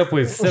 Growing up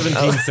with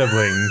 17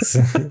 siblings.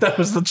 That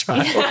was the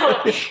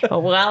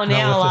trial. Well,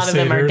 now a lot of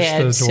them are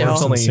dead. The So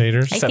dwarves and the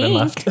satyrs. I 7 think.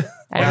 left.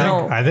 I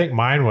don't know. I think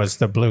mine was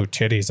the blue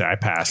titties I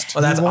passed.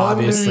 Well, that's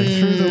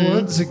obviously. Through the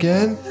woods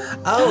again.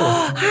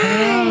 Hi.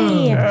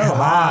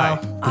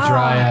 The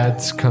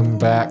dryads come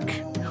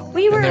back.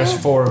 We were. And there's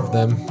 4 of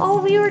them.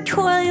 Oh, we were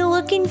totally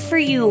looking for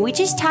you. We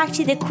just talked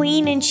to the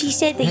queen, and she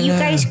said that you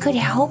guys could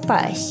help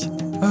us.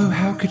 Oh,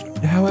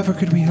 however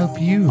could we help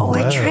you? Oh,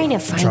 we're trying to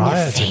find the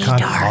Dryads are Fey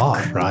kind of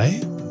Dark. hot, right?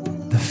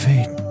 The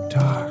Fate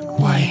Dark.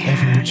 Why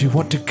ever would you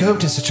want to go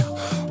to such a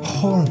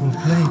horrible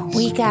place?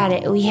 We got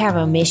it. We have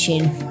a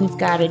mission. We've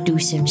got to do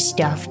some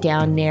stuff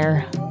down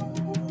there.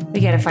 We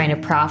got to find a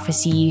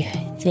prophecy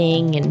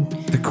thing, and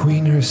The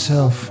Queen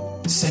herself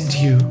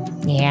sent you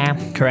yeah.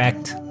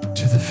 Correct.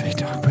 to the Fate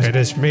Dark, but It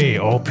is me,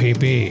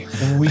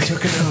 OPB. we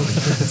took an oath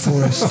with the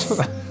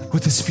forest,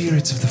 with the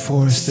spirits of the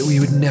forest, that we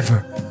would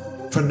never,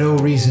 for no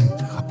reason,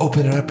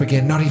 open it up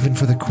again, not even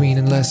for the Queen,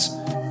 unless...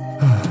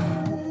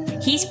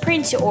 He's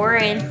Prince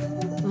Oren,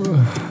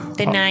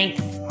 the ninth.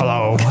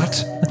 Hello.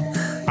 What?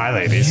 Hi,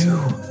 ladies. You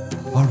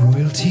are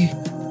royalty?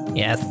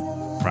 Yes.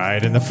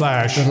 Right in the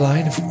flash. The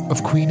line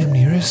of Queen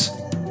Amneris?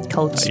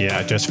 Coach. Yeah,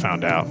 I just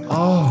found out.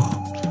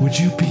 Oh, would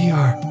you be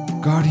our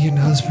guardian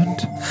husband?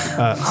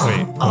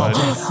 Wait,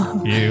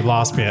 what? You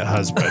lost me at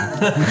husband.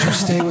 Would you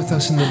stay with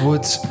us in the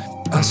woods?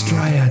 Us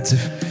dryads,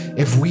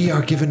 if we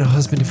are given a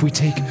husband, if we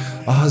take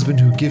a husband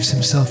who gives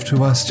himself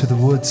to us to the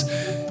woods,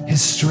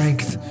 his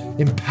strength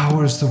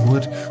empowers the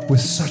wood with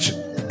such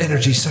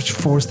energy, such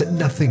force that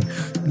nothing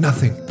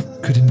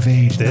could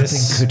invade, This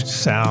nothing could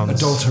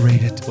sounds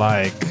adulterate it.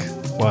 like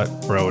what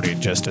Brody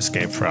just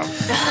escaped from.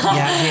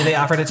 Yeah, they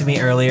offered it to me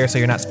earlier, so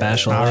you're not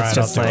special. All It's right,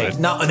 just I'll do like it.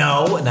 no.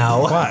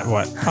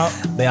 What?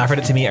 Oh, They offered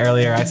it to me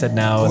earlier. I said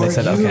no, and they Or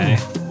said you, okay.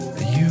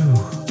 You,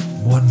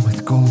 one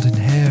with golden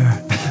hair.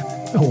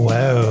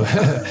 whoa.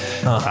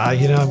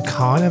 I'm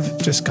kind of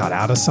just got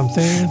out of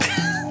something.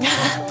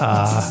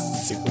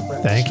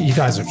 Thank you. You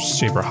guys are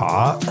super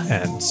hot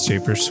and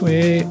super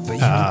sweet. But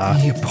you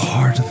would be a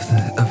part of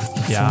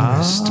the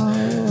yeah. forest.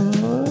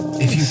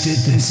 If you did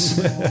this,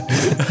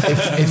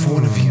 if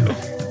one of you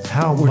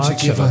How were to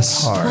much give of a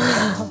us part?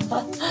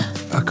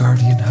 a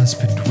guardian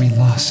husband, we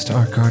lost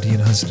our guardian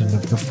husband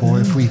before.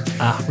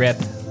 Rip.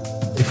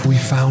 If we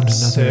found another,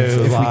 So, if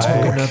we like-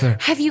 took another,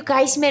 Have you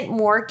guys met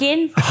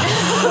Morgan?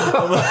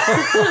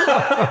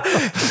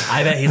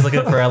 I bet he's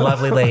looking for a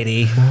lovely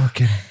lady.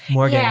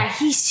 Morgan. Yeah,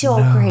 he's so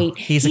great.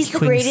 He's He's a the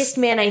queen's- greatest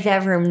man I've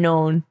ever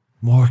known.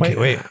 Morgan.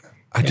 Wait.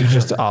 I do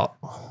Just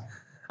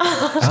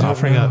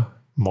offering up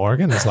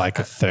Morgan is like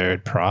a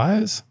third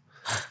prize.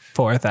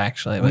 4th,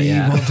 actually, but We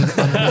yeah. want a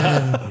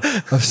man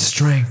of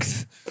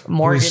strength,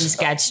 Morgan's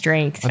got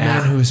strength. a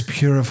man who is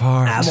pure of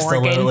heart,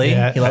 Absolutely.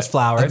 Yeah. He loves a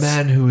flowers.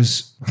 man who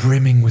is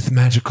brimming with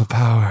magical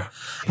power.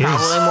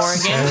 Probably Morgan.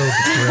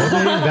 So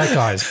brimming. That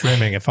guy's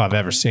brimming if I've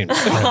ever seen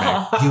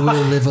brimming. You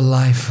will live a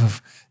life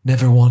of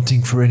never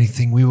wanting for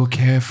anything. We will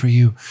care for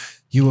you.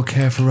 You will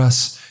care for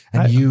us,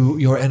 and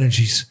your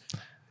energies.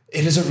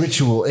 It is a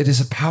ritual. It is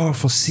a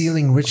powerful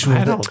sealing ritual.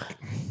 I don't.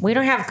 We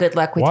don't have good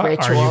luck with What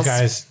rituals. are you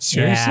guys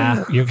seriously?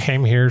 Yeah. You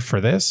came here for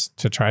this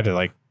to try to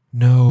like?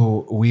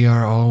 No, we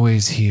are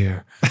always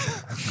here.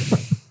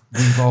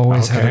 We've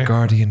always had Okay. a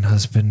guardian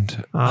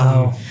husband.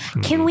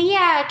 Can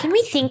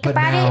we think But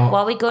about now- it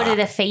while we go to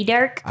the Fey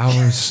Dark?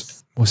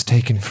 Ours was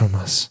taken from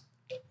us.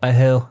 By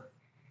who?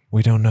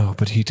 We don't know,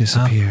 but he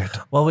disappeared.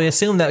 Well, we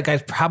assume that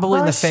guy's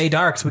probably in the Fey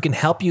Dark, so we can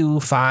help you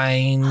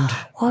find.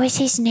 What was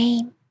his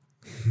name?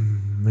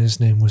 His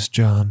name was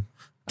John.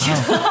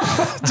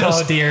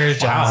 Oh dear,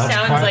 John.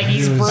 Sounds like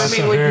he's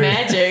brimming with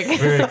magic.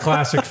 Very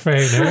classic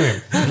Fey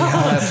name.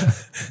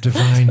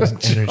 Divine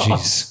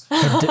energies.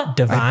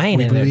 Divine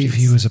We believe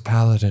he was a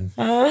paladin.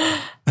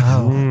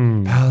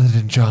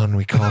 Paladin John,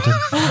 we called him.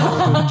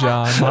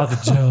 John. Father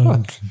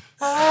John.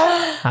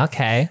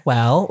 Okay,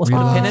 well, let's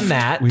put a pin in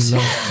that. We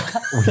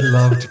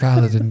loved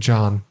Paladin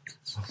John.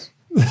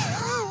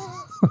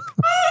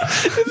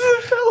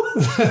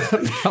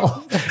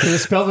 Is it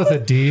spelled with a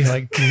D,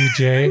 like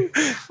DJ,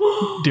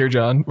 Dear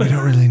John. We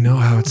don't really know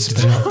how it's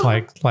spelled.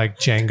 like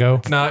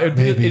Django? No, it'd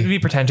be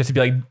pretentious to be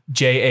like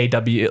Jaw,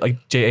 like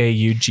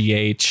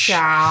Jaugh.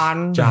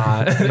 John.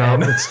 John. No,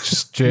 it's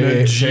just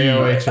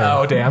J-O-H-N.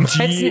 Oh, damn.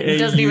 It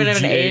doesn't even have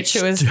an H.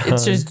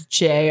 It's just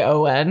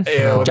JON.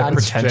 Ew, John.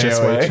 pretentious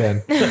way.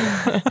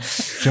 J-O-H-N.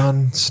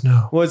 John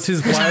Snow. Was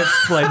his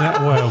wife like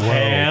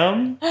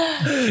Pam?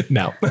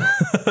 No.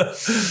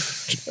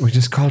 We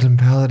just called him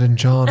Paladin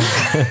John.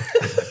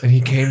 And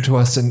he came to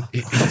us and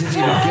he didn't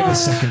even give a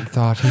second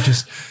thought. He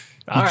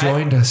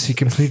joined us. He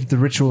completed the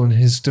ritual and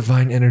his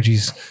divine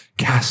energies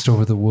cast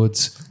over the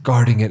woods,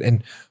 guarding it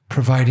and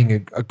providing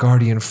a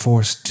guardian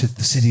force to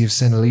the city of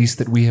Senelise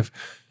that we have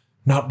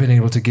not been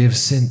able to give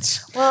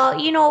since.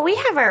 Well, we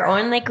have our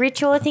own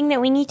ritual thing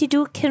that we need to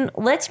do.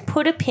 Let's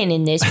put a pin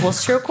in this. We'll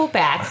circle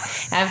back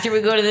after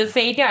we go to the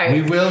Fey Dark.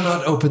 We will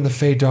not open the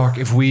Fey Dark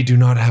if we do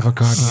not have a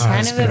guardian. Son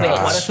of a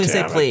bitch. What if we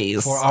say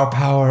please? For our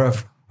power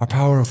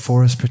of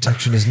forest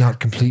protection is not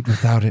complete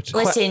without it.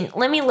 Listen,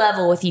 let me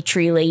level with you,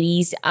 tree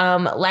ladies.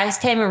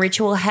 Last time a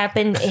ritual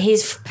happened,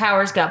 his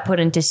powers got put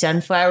into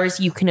sunflowers.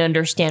 You can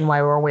understand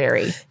why we're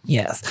wary.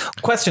 Yes.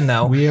 Question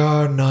though. We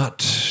are not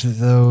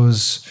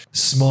those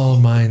small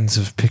minds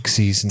of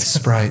pixies and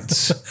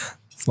sprites.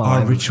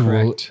 Our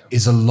ritual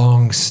is a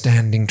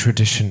long-standing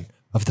tradition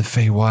of the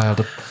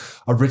Feywild,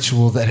 a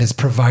ritual that has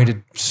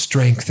provided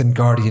strength and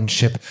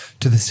guardianship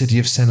to the city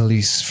of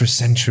Senelise for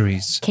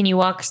centuries. Can you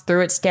walk us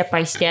through it step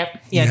by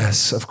step? Yeah.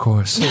 Yes, of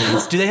course.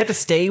 Do they have to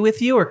stay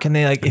with you, or can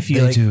they if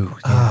you They do,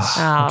 yes.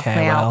 Oh,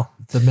 Okay, well.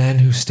 The man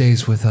who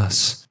stays with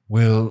us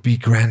will be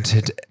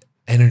granted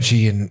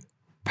energy and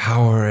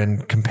power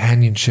and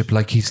companionship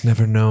like he's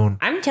never known.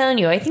 I'm telling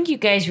you, I think you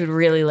guys would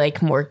really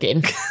like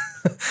Morgan.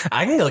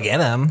 I can go get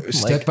him.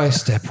 Step by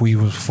step, we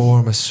will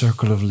form a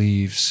circle of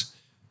leaves.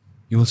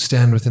 You will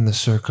stand within the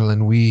circle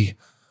and we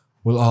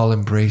will all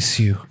embrace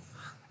you.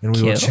 And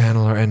we will Cute.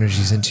 channel our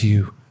energies into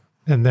you.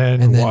 And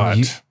then And then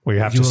what? We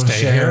have you to will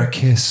stay share here? a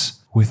kiss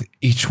with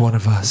each one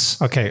of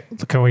us. Okay,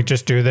 can we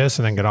just do this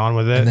and then get on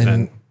with it?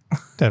 And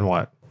then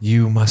what?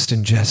 You must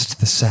ingest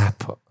the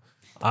sap of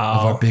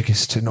our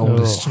biggest and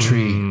oldest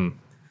tree. All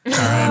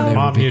right, It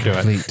Mom, will be you do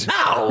it. complete.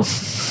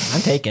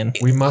 I'm taken.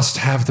 We must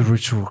have the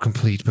ritual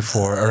complete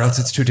before, or else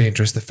it's too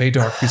dangerous. The Fey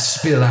Dark will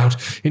spill out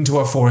into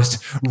our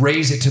forest,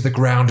 raise it to the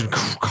ground, and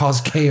cause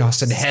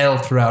chaos and hell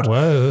throughout.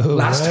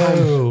 Last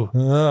time,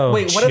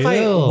 Wait, what if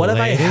I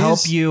ladies. help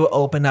you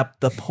open up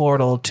the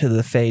portal to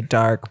the Fey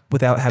Dark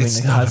without having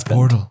it's the not husband? a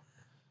portal.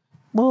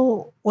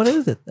 Well, what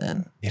is it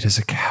then? It is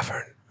a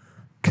cavern,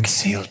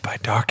 concealed by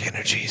dark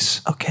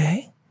energies.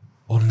 Okay.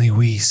 Only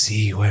we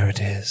see where it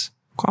is.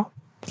 Cool.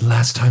 The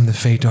last time the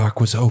Fey Dark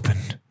was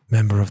opened,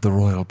 member of the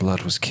royal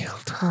blood was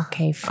killed.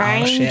 Okay,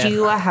 find shit.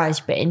 you a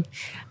husband.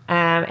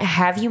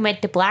 Have you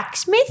met the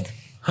blacksmith?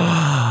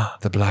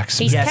 The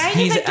blacksmith. He's Yes, kind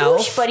he's of a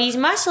douche, elf. but he's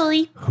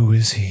muscly. Who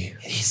is he?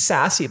 He's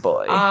sassy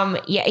boy.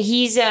 Yeah,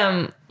 he's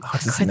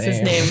What's What's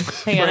his name?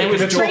 Hang on. It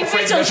was Frank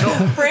Mitchell.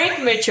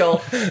 Frank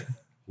Mitchell.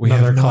 We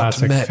Another have not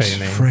classic met Fey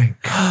name. Frank.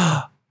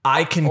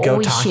 I can go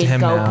we talk to should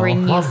him go now.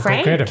 bring you Go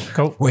Frank. get him.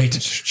 Go Wait,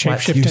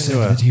 shapeshift you into said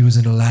a that he was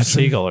an Eladrin?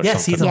 seagull or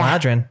Yes, something. he's a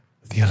Ladrin.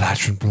 The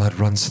Eladrin blood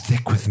runs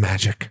thick with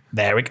magic.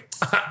 There we go.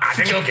 I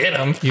can go get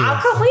him.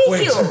 I'll come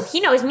with you. He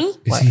knows me.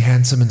 Is he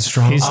handsome and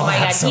strong? He's- Oh my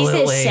god,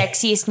 absolutely. he's the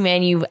sexiest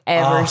man you've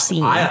ever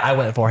seen. I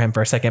went for him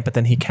for a second, but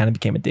then he kind of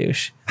became a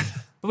douche.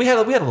 But we had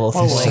a little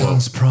This thing.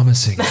 sounds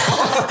promising.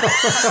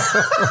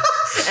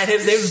 And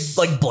his name's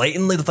like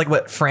blatantly like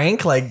what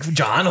Frank, like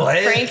John.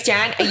 What? Frank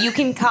John. You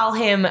can call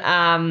him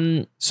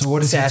So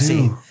what does Sassy. he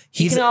do? you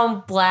He's can call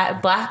him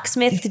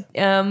Blacksmith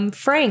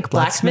Frank.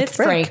 Blacksmith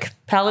Frank.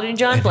 Paladin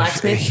John, And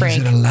Blacksmith he's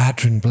Frank. an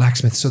Eladrin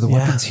blacksmith, so the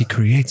weapons he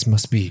creates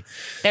must be.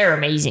 They're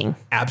amazing.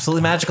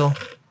 absolutely magical.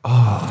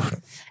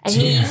 And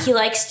he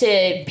likes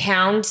to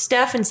pound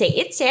stuff and say,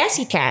 it's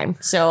sassy time.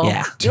 So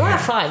Yeah. you'll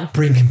have fun.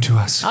 Bring him to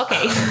us.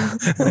 Okay.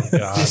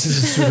 This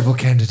is a suitable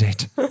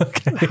candidate. How are we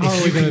If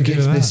going you to can do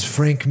give that? this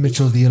Frank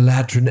Mitchell, the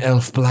Eladrin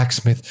elf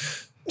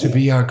blacksmith, to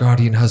be our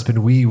guardian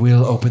husband, we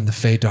will open the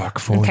Fey Dark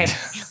for Okay.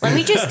 you. Let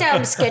me just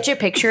sketch a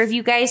picture of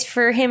you guys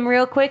for him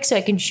real quick so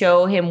I can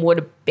show him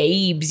what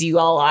babes you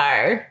all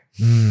are.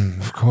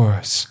 Of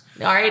course.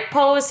 All right,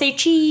 pose, say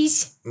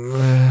cheese.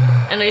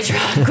 And I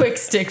draw a quick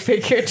stick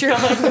figure drawing.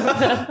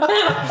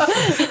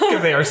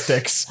 Because they are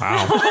sticks.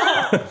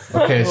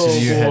 Okay, so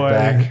you head boy.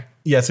 back.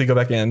 Yes, we go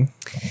back in.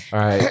 All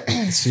right.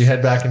 So you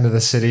head back into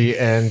the city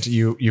and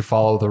you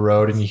follow the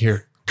road and you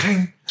hear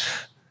clang,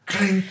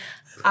 clang.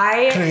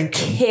 I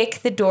kick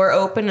the door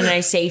open and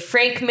I say,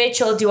 Frank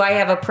Mitchell, do I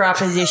have a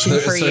proposition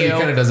for So you? he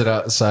kind of does it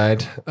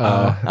outside.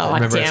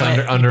 Remember, it's damn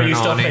it. under But an you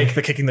still awning. fake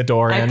the kicking the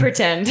door I in.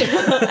 pretend.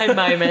 I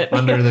mime it.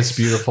 Under this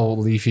beautiful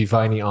leafy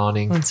viney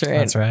awning. That's right.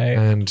 That's right.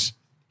 And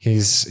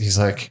he's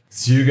like,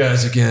 it's you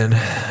guys again.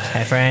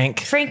 Hey,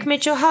 Frank. Frank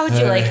Mitchell, how would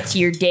you like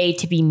your day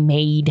to be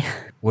made?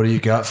 What do you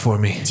got for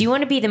me? Do you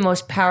want to be the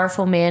most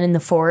powerful man in the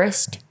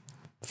forest?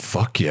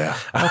 Fuck yeah.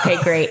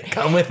 Okay, great.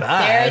 Come with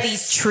us. There are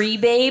these tree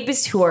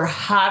babes who are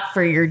hot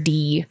for your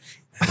D.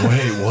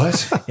 Wait,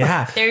 what?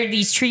 Yeah. There are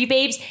these tree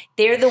babes.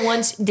 They're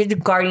the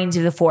guardians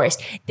of the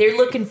forest. They're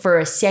looking for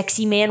a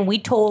sexy man. We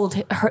told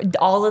her,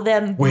 all of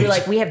them, we Wait. were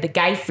like, we have the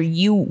guy for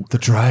you. The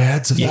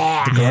dryads of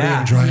Yeah. the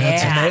Guardian Dryads?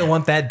 Yeah. And they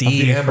want that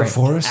D. the Amber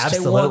Forest?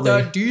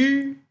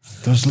 Absolutely.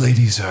 Those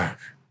ladies are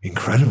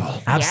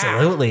incredible.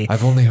 Absolutely.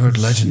 I've only heard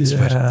legends,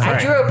 but I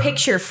drew a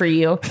picture for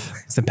you.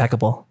 It's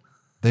impeccable.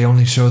 they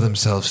only show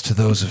themselves to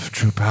those of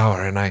true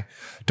power, and I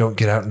don't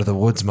get out into the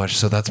woods much,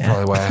 so that's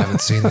probably why I haven't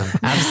seen them.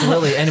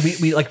 Absolutely. And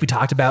we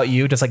talked about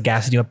you, just like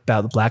gassing you up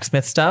about the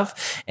blacksmith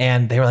stuff.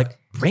 And they were like,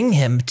 bring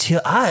him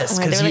to us.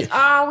 And they're like,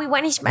 oh, we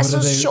want his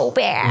muscles so What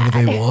bad.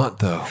 do they want,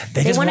 though?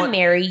 they They just want to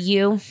marry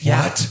you.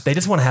 yeah, What? they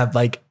just want to have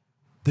like,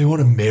 They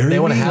want to marry they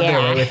want to me? have their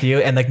Yeah. way with you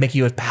and like make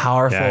you a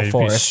powerful Yeah, you'd be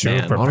forest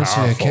man. super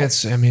Honestly, I powerful. can't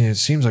say. I mean, it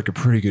seems like a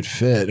pretty good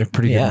fit, a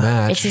pretty Yeah. good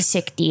match. It's a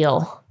sick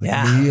deal.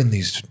 Yeah. Me and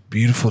these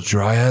beautiful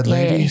dryad Yeah,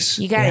 ladies.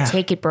 you got to Yeah.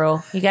 take it,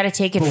 bro. You got to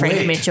take it, But Frank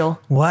wait. Mitchell.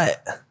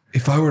 What?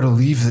 If I were to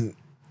leave, then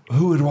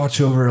who would watch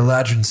over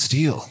Eladrin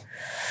Steel?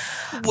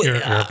 You're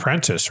an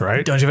apprentice,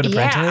 right? Don't you have an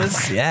Yeah.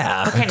 apprentice?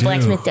 Yeah. What kind do. of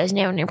blacksmith doesn't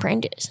have an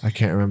apprentice? I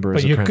can't remember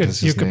But his you could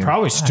apprentice's name.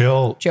 probably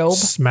still Job?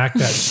 smack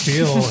that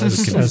steel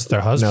as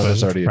their husband. No,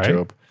 there's already a right?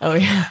 Job. Oh,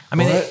 yeah. I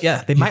mean,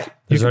 What? they might. You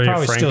There's could already a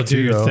probably Frank still do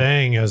too, your though.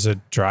 thing as a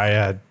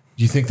dryad.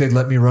 You think they'd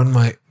let me run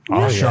my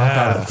shop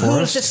out of the Who's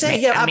forest? to say?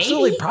 Yeah,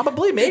 absolutely. Maybe.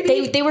 Probably.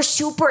 Maybe. They were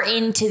super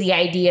into the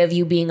idea of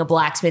you being a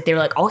blacksmith. They were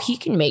like, oh, he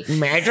can make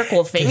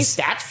magical things.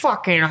 That's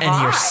fucking hot.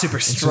 and you're super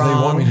So strong.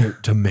 they want me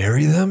to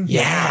marry them?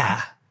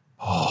 Yeah.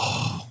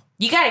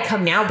 You got to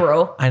come now,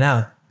 bro. I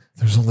know.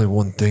 There's only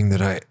one thing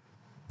that I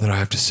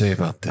have to say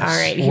about this. All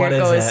right, here What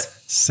it is goes. it?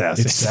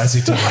 Sassy. It's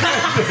sassy time.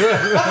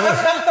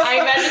 I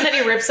imagine that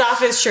he rips off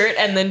his shirt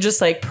and then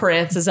just like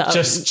prances up.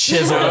 Just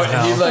chisel as He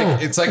hell.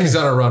 like it's like he's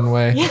on a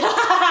runway,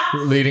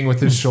 leading with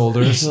his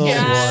shoulders. Swooping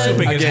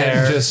his Again,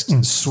 hair.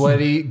 just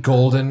sweaty,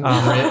 golden,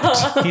 ripped.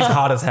 He's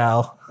hot as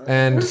hell.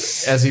 And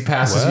as he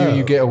passes you,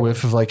 you get a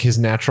whiff of like his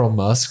natural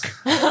musk,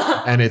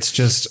 and it's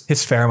just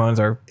His pheromones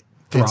are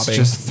throbbing. it's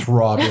just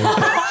throbbing.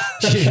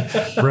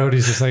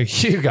 Brody's just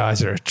like, you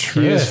guys are a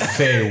He is trip.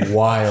 Fey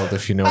wild,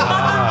 if you know what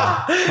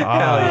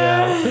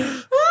I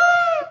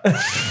mean.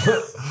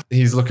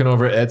 He's looking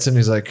over at Edson.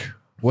 He's like,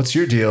 "What's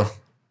your deal?"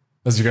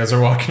 As you guys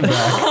are walking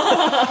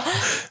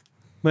back.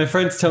 My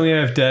friends tell me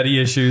I have daddy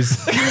issues.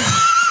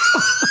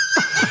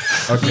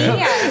 Okay.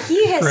 Yeah,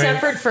 he has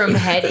suffered from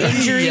head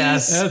injuries.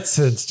 Yes.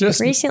 It's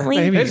just Recently?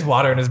 maybe There's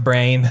water in his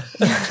brain.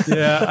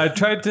 Yeah, I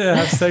tried to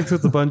have sex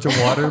with a bunch of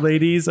water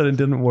ladies and it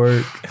didn't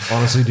work.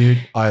 Honestly, dude,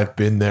 I have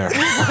been there.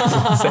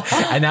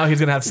 And now he's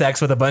going to have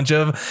sex with a bunch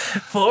of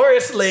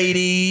forest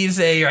ladies.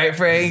 Hey, right,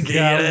 Frank?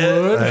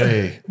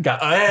 Hey.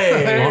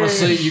 Hey.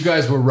 Honestly, you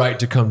guys were right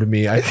to come to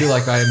me. I feel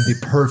like I am the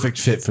perfect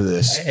fit for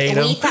this. Hate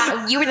We him.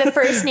 thought you were the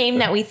first name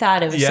that we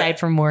thought of aside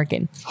from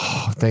Morgan.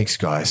 Oh, thanks,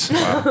 guys.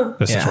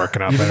 this is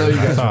working out Even better though you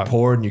than I guys were thought.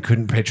 poor and you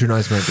couldn't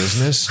patronize my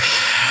business,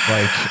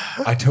 like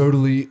I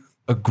totally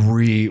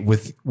agree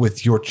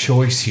with your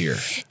choice here.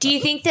 Do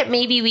you think that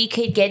maybe we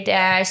could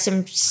get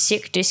some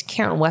sick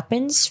discount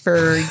weapons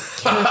for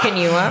hooking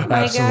you up,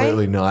 my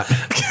Absolutely not.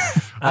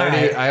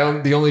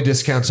 The only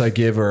discounts I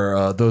give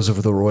are those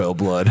of the royal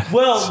blood.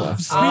 Well,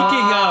 speaking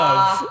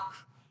of,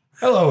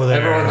 Hello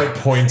there. Everyone like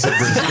points at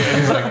Brisket.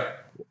 And he's like,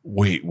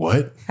 Wait,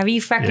 what? guy? Have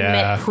you fucking Yeah.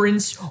 met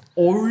Prince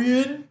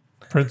Orion?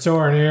 Prince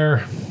Orin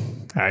here.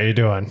 How you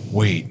doing?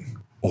 Wait,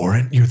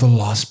 Orin, you're the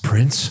lost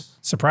prince?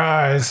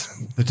 Surprise.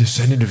 The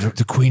descendant of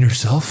the queen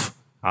herself?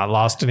 Not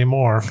lost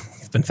anymore.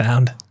 He's been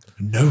found.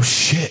 No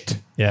shit.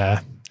 Yeah.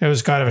 It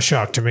was kind of a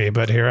shock to me,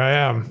 but here I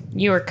am.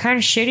 You were kind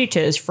of shitty to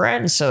his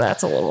friends, so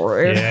that's a little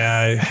rude. Yeah,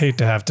 I hate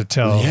to have to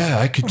tell Yeah,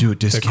 I could do a the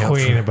discount.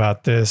 queen for,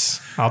 about this.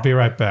 I'll be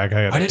right back.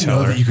 I I gotta didn't tell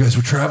know her. that you guys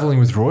were traveling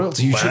with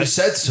royalty. You should have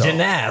said so.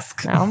 Didn't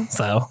ask. No.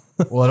 So.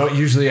 Well, I don't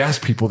usually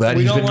ask people that.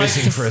 we He's don't been like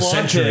missing to for a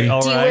flaunt century. it,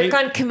 all Do you right?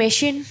 work on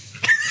commission?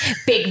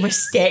 Big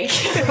mistake.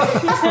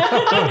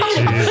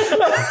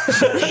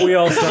 We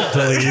all start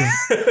to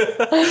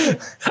leave.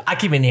 I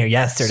came in here so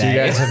yesterday. you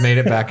guys have made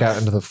it back out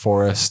into the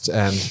forest,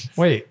 and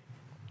Wait,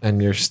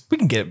 you're we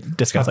can get I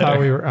discussed thought later.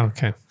 we were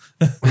okay.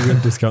 We get a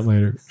discount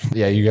later.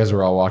 Yeah, you guys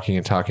were all walking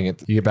and talking. You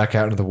get back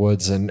out into the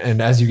woods, and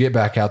as you get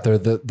back out there,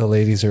 the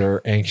ladies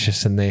are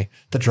anxious, and the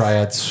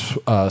dryads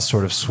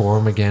sort of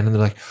swarm again, and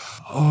they're like,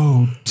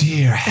 "Oh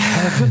dear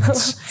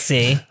heavens,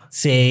 See?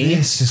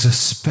 this is a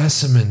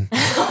specimen."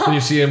 And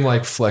you see him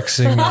like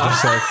flexing,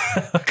 just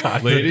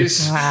like,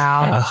 "Ladies,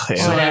 Wow. so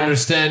I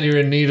understand you're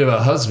in need of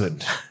a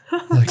husband."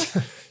 Like,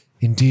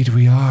 "Indeed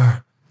we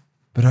are,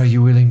 but are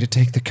you willing to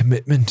take the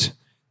commitment?"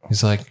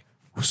 He's like,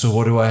 "So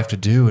what do I have to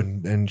do?"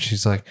 And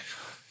she's like,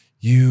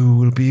 "You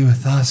will be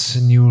with us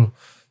and you will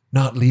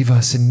not leave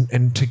us.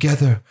 And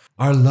together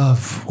our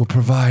love will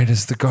provide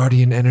as the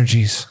guardian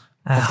energies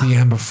of the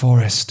Amber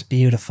Forest.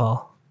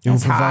 Beautiful. It will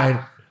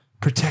provide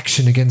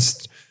protection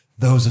against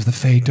those of the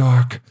Fey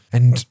Dark.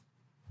 And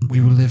we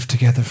will live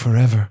together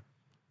forever.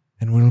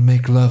 And we'll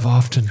make love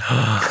often."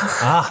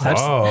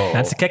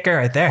 That's a kicker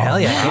right there. Hell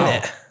yeah,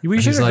 get it. We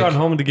should have like- gone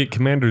home to get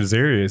Commander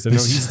Zarius. I know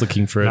he's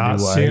looking for a Not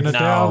new seeing a wife.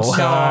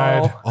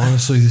 downside.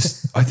 Honestly,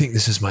 I think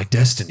this is my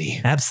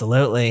destiny.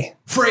 Absolutely.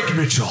 Frank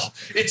Mitchell,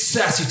 it's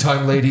sassy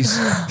time, ladies.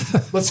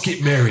 Let's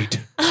get married.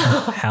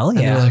 Hell And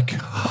yeah. they're like,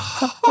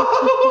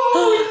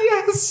 "Oh,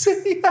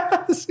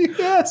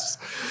 yes.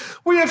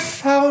 We have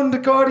found a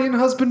guardian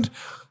husband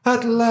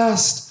at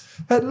last,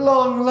 at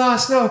long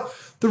last. Now,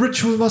 the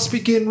ritual must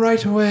begin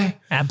right away."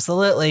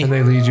 Absolutely. And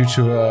they lead you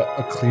to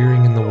a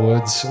clearing in the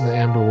woods, in the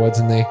Amber Woods,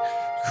 and they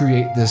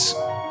create this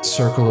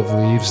circle of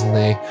leaves, and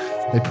they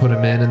put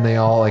him in, and they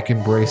all like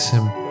embrace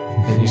him.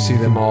 And you see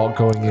them all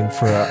going in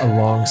for a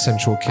long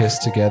sensual kiss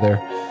together.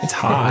 It's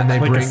hot. And they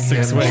Like bring a him.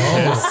 six-way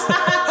kiss.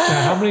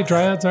 Now, how many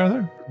dryads are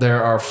there?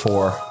 There are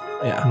 4,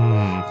 Yeah.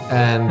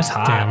 and It's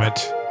hot. Damn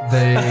it.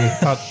 they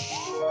Thought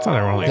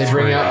there were only they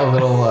 3. bring out a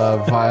little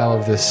vial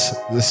of this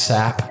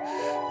sap,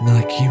 and they're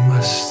like, "You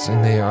must,"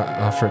 and they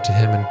offer it to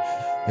him,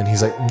 and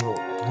he's like,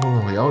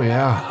 oh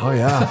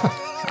yeah."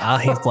 Oh,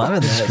 he's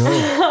loving this.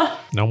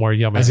 No more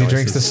yummy As he noises.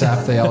 drinks the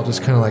sap, they all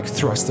just kind of like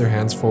thrust their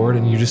hands forward,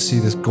 and you just see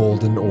this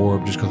golden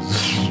orb just go,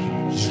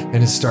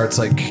 and it starts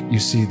like you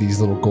see these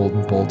little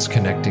golden bolts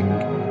connecting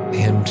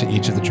him to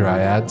each of the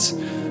dryads,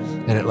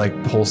 and it like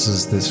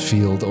pulses this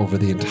field over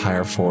the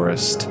entire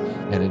forest,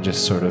 and it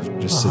just sort of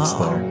just sits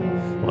there.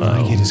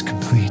 Like it is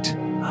complete.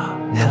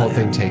 And the whole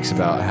thing takes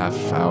about half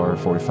hour,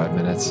 45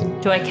 minutes,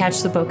 and Do I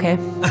catch the bouquet?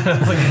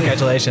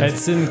 Congratulations.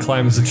 Edson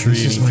climbs a tree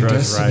This is and my throws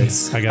destiny.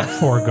 rice. I got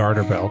 4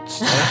 garter belts.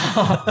 my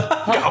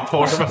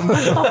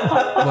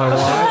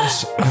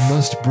wives, I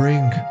must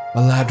bring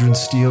Eladrin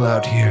steel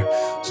out here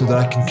so that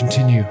I can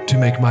continue to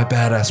make my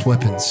badass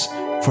weapons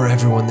for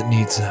everyone that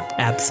needs them.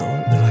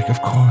 Absolutely. And they're like,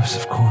 of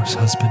course,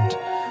 husband.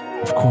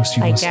 Of course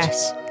you I must.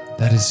 guess.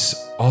 That is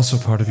also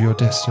part of your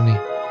destiny.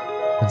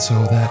 And so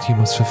that you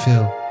must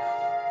fulfill.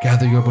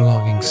 Gather your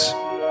belongings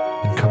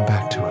and come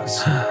back to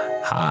us.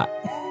 Hot.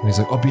 And he's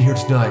like, I'll be here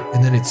tonight.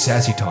 And then it's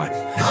sassy time.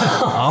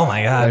 Oh my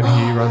And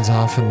god. he runs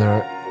off and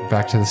they're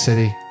back to the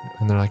city.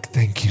 And they're like,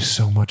 thank you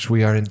so much.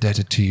 We are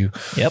indebted to you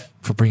Yep.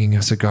 for bringing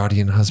us a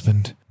guardian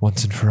husband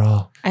once and for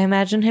all. I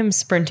imagine him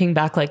sprinting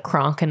back like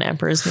Kronk in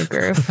Emperor's New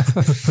Groove.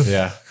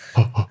 Yeah.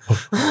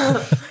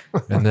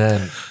 And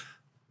then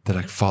they're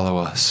like, follow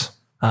us.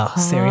 Oh,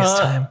 serious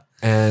time.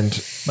 And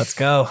Let's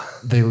go.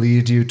 they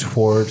lead you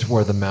toward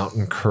where the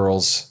mountain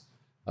curls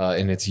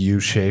in its U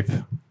shape,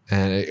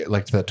 and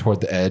like that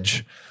toward the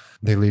edge.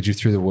 They lead you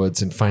through the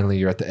woods, and finally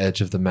you're at the edge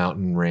of the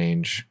mountain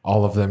range.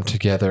 All of them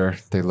together,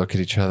 they look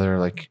at each other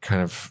like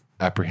kind of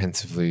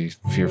apprehensively,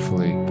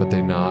 fearfully, but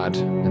they nod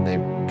and they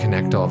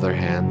connect all their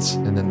hands,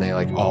 and then they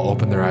like all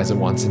open their eyes at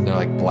once, and they're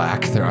like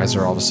black. Their eyes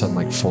are all of a sudden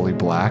like fully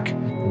black,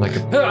 and like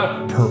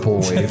a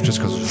purple wave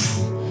just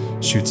goes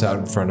shoots out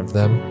in front of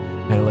them,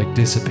 and it like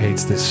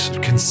dissipates this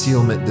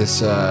concealment,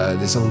 this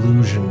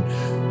illusion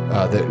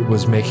that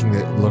was making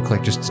it look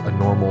like just a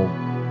normal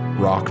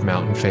rock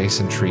mountain face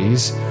and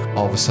trees.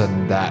 All of a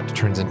sudden that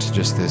turns into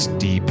just this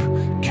deep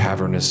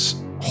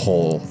cavernous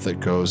hole that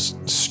goes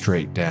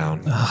straight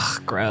down.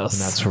 Ugh, gross.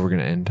 And that's where we're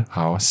gonna end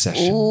our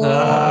session.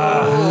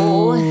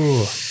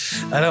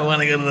 I don't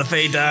want to go to the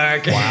Fey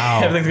Dark.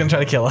 Wow. Everything's gonna try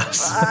to kill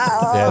us.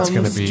 Yeah,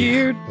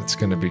 it's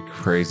gonna be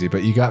crazy.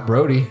 But you got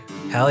Brody.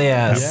 Hell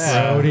yes.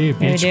 Brody,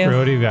 Beach do.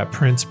 Brody, we got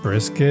Prince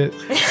Brisket.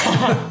 You Get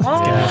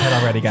my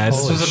head already,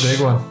 guys. This was a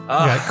big one.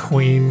 got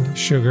Queen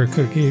Sugar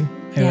Cookie.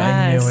 I knew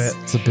Yes. it.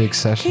 It's a big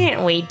session.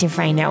 Can't wait to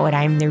find out what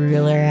I'm the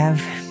ruler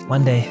of.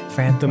 One day,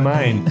 Fran. The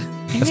mine.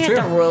 I'm not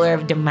the ruler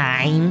of the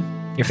mine.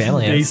 Your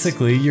family is.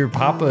 Basically, your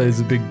papa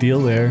is a big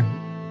deal there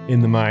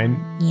in the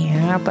mine.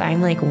 Yeah, but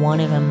I'm like one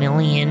of a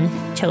million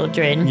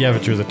children. Yeah,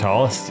 but you're the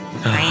tallest.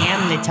 I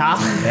am the top.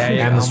 There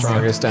you And go. the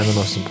strongest and the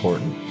most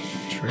important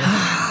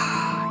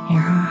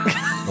Yeah.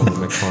 of the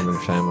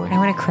McCormick family. I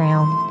want a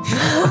crown.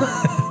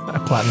 A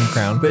platinum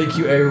crown. Thank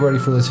you everybody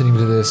for listening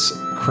to this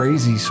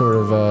crazy sort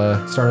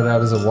of started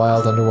out as a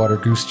wild underwater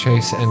goose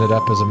chase, ended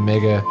up as a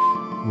mega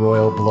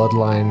royal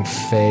bloodline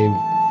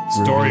fae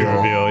Story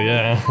reveal,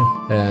 yeah.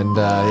 And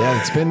yeah,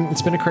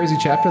 it's been a crazy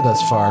chapter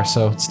thus far.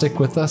 So stick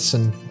with us,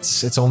 and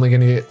it's only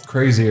going to get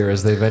crazier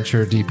as they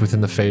venture deep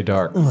within the Fey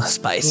Dark. Ooh,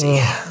 spicy.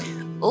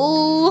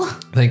 Ooh.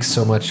 Thanks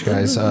so much,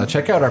 guys.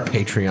 Check out our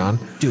Patreon.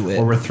 Do it.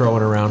 Where we're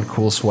throwing around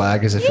cool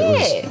swag as if it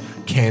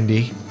was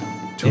candy.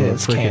 To a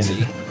It's freaking-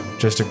 candy.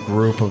 Just a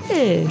group of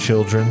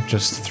children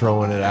just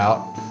throwing it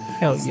out.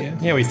 Hell yeah.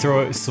 Yeah, we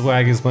throw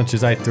swag as much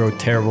as I throw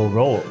terrible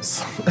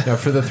rolls. Now,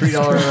 for the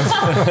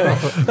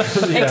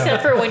 $3,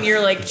 Except for when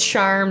you're like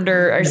charmed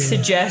or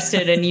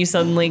suggested and you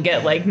suddenly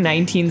get like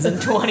 19s and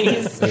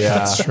 20s.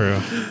 yeah, True.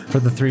 for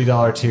the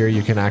 $3 tier,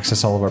 you can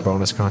access all of our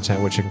bonus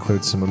content, which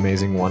includes some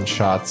amazing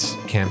one-shots,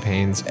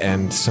 campaigns,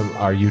 and some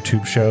our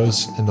YouTube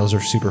shows. And those are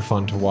super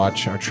fun to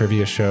watch. Our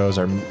trivia shows,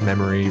 our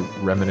memory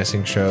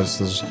reminiscing shows.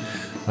 Those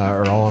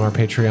are all on our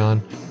Patreon.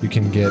 You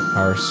can get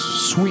our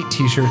sweet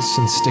t-shirts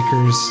and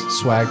stickers,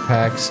 swag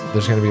packs.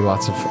 There's going to be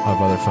lots of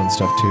other fun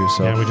stuff too.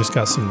 So Yeah, we just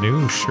got some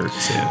new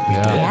shirts in.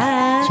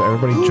 yeah. So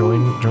everybody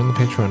join the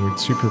Patreon. We'd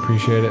super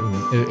appreciate it,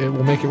 and it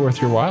will make it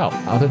worth your while.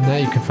 Other than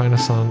that, you can find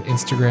us on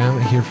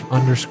Instagram here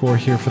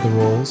 _here for the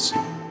rolls,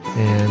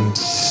 and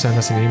send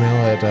us an email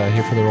at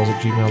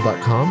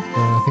herefortherolls@gmail.com.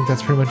 I think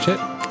that's pretty much it.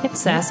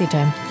 It's sassy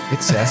time.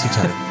 It's sassy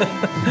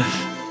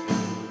time.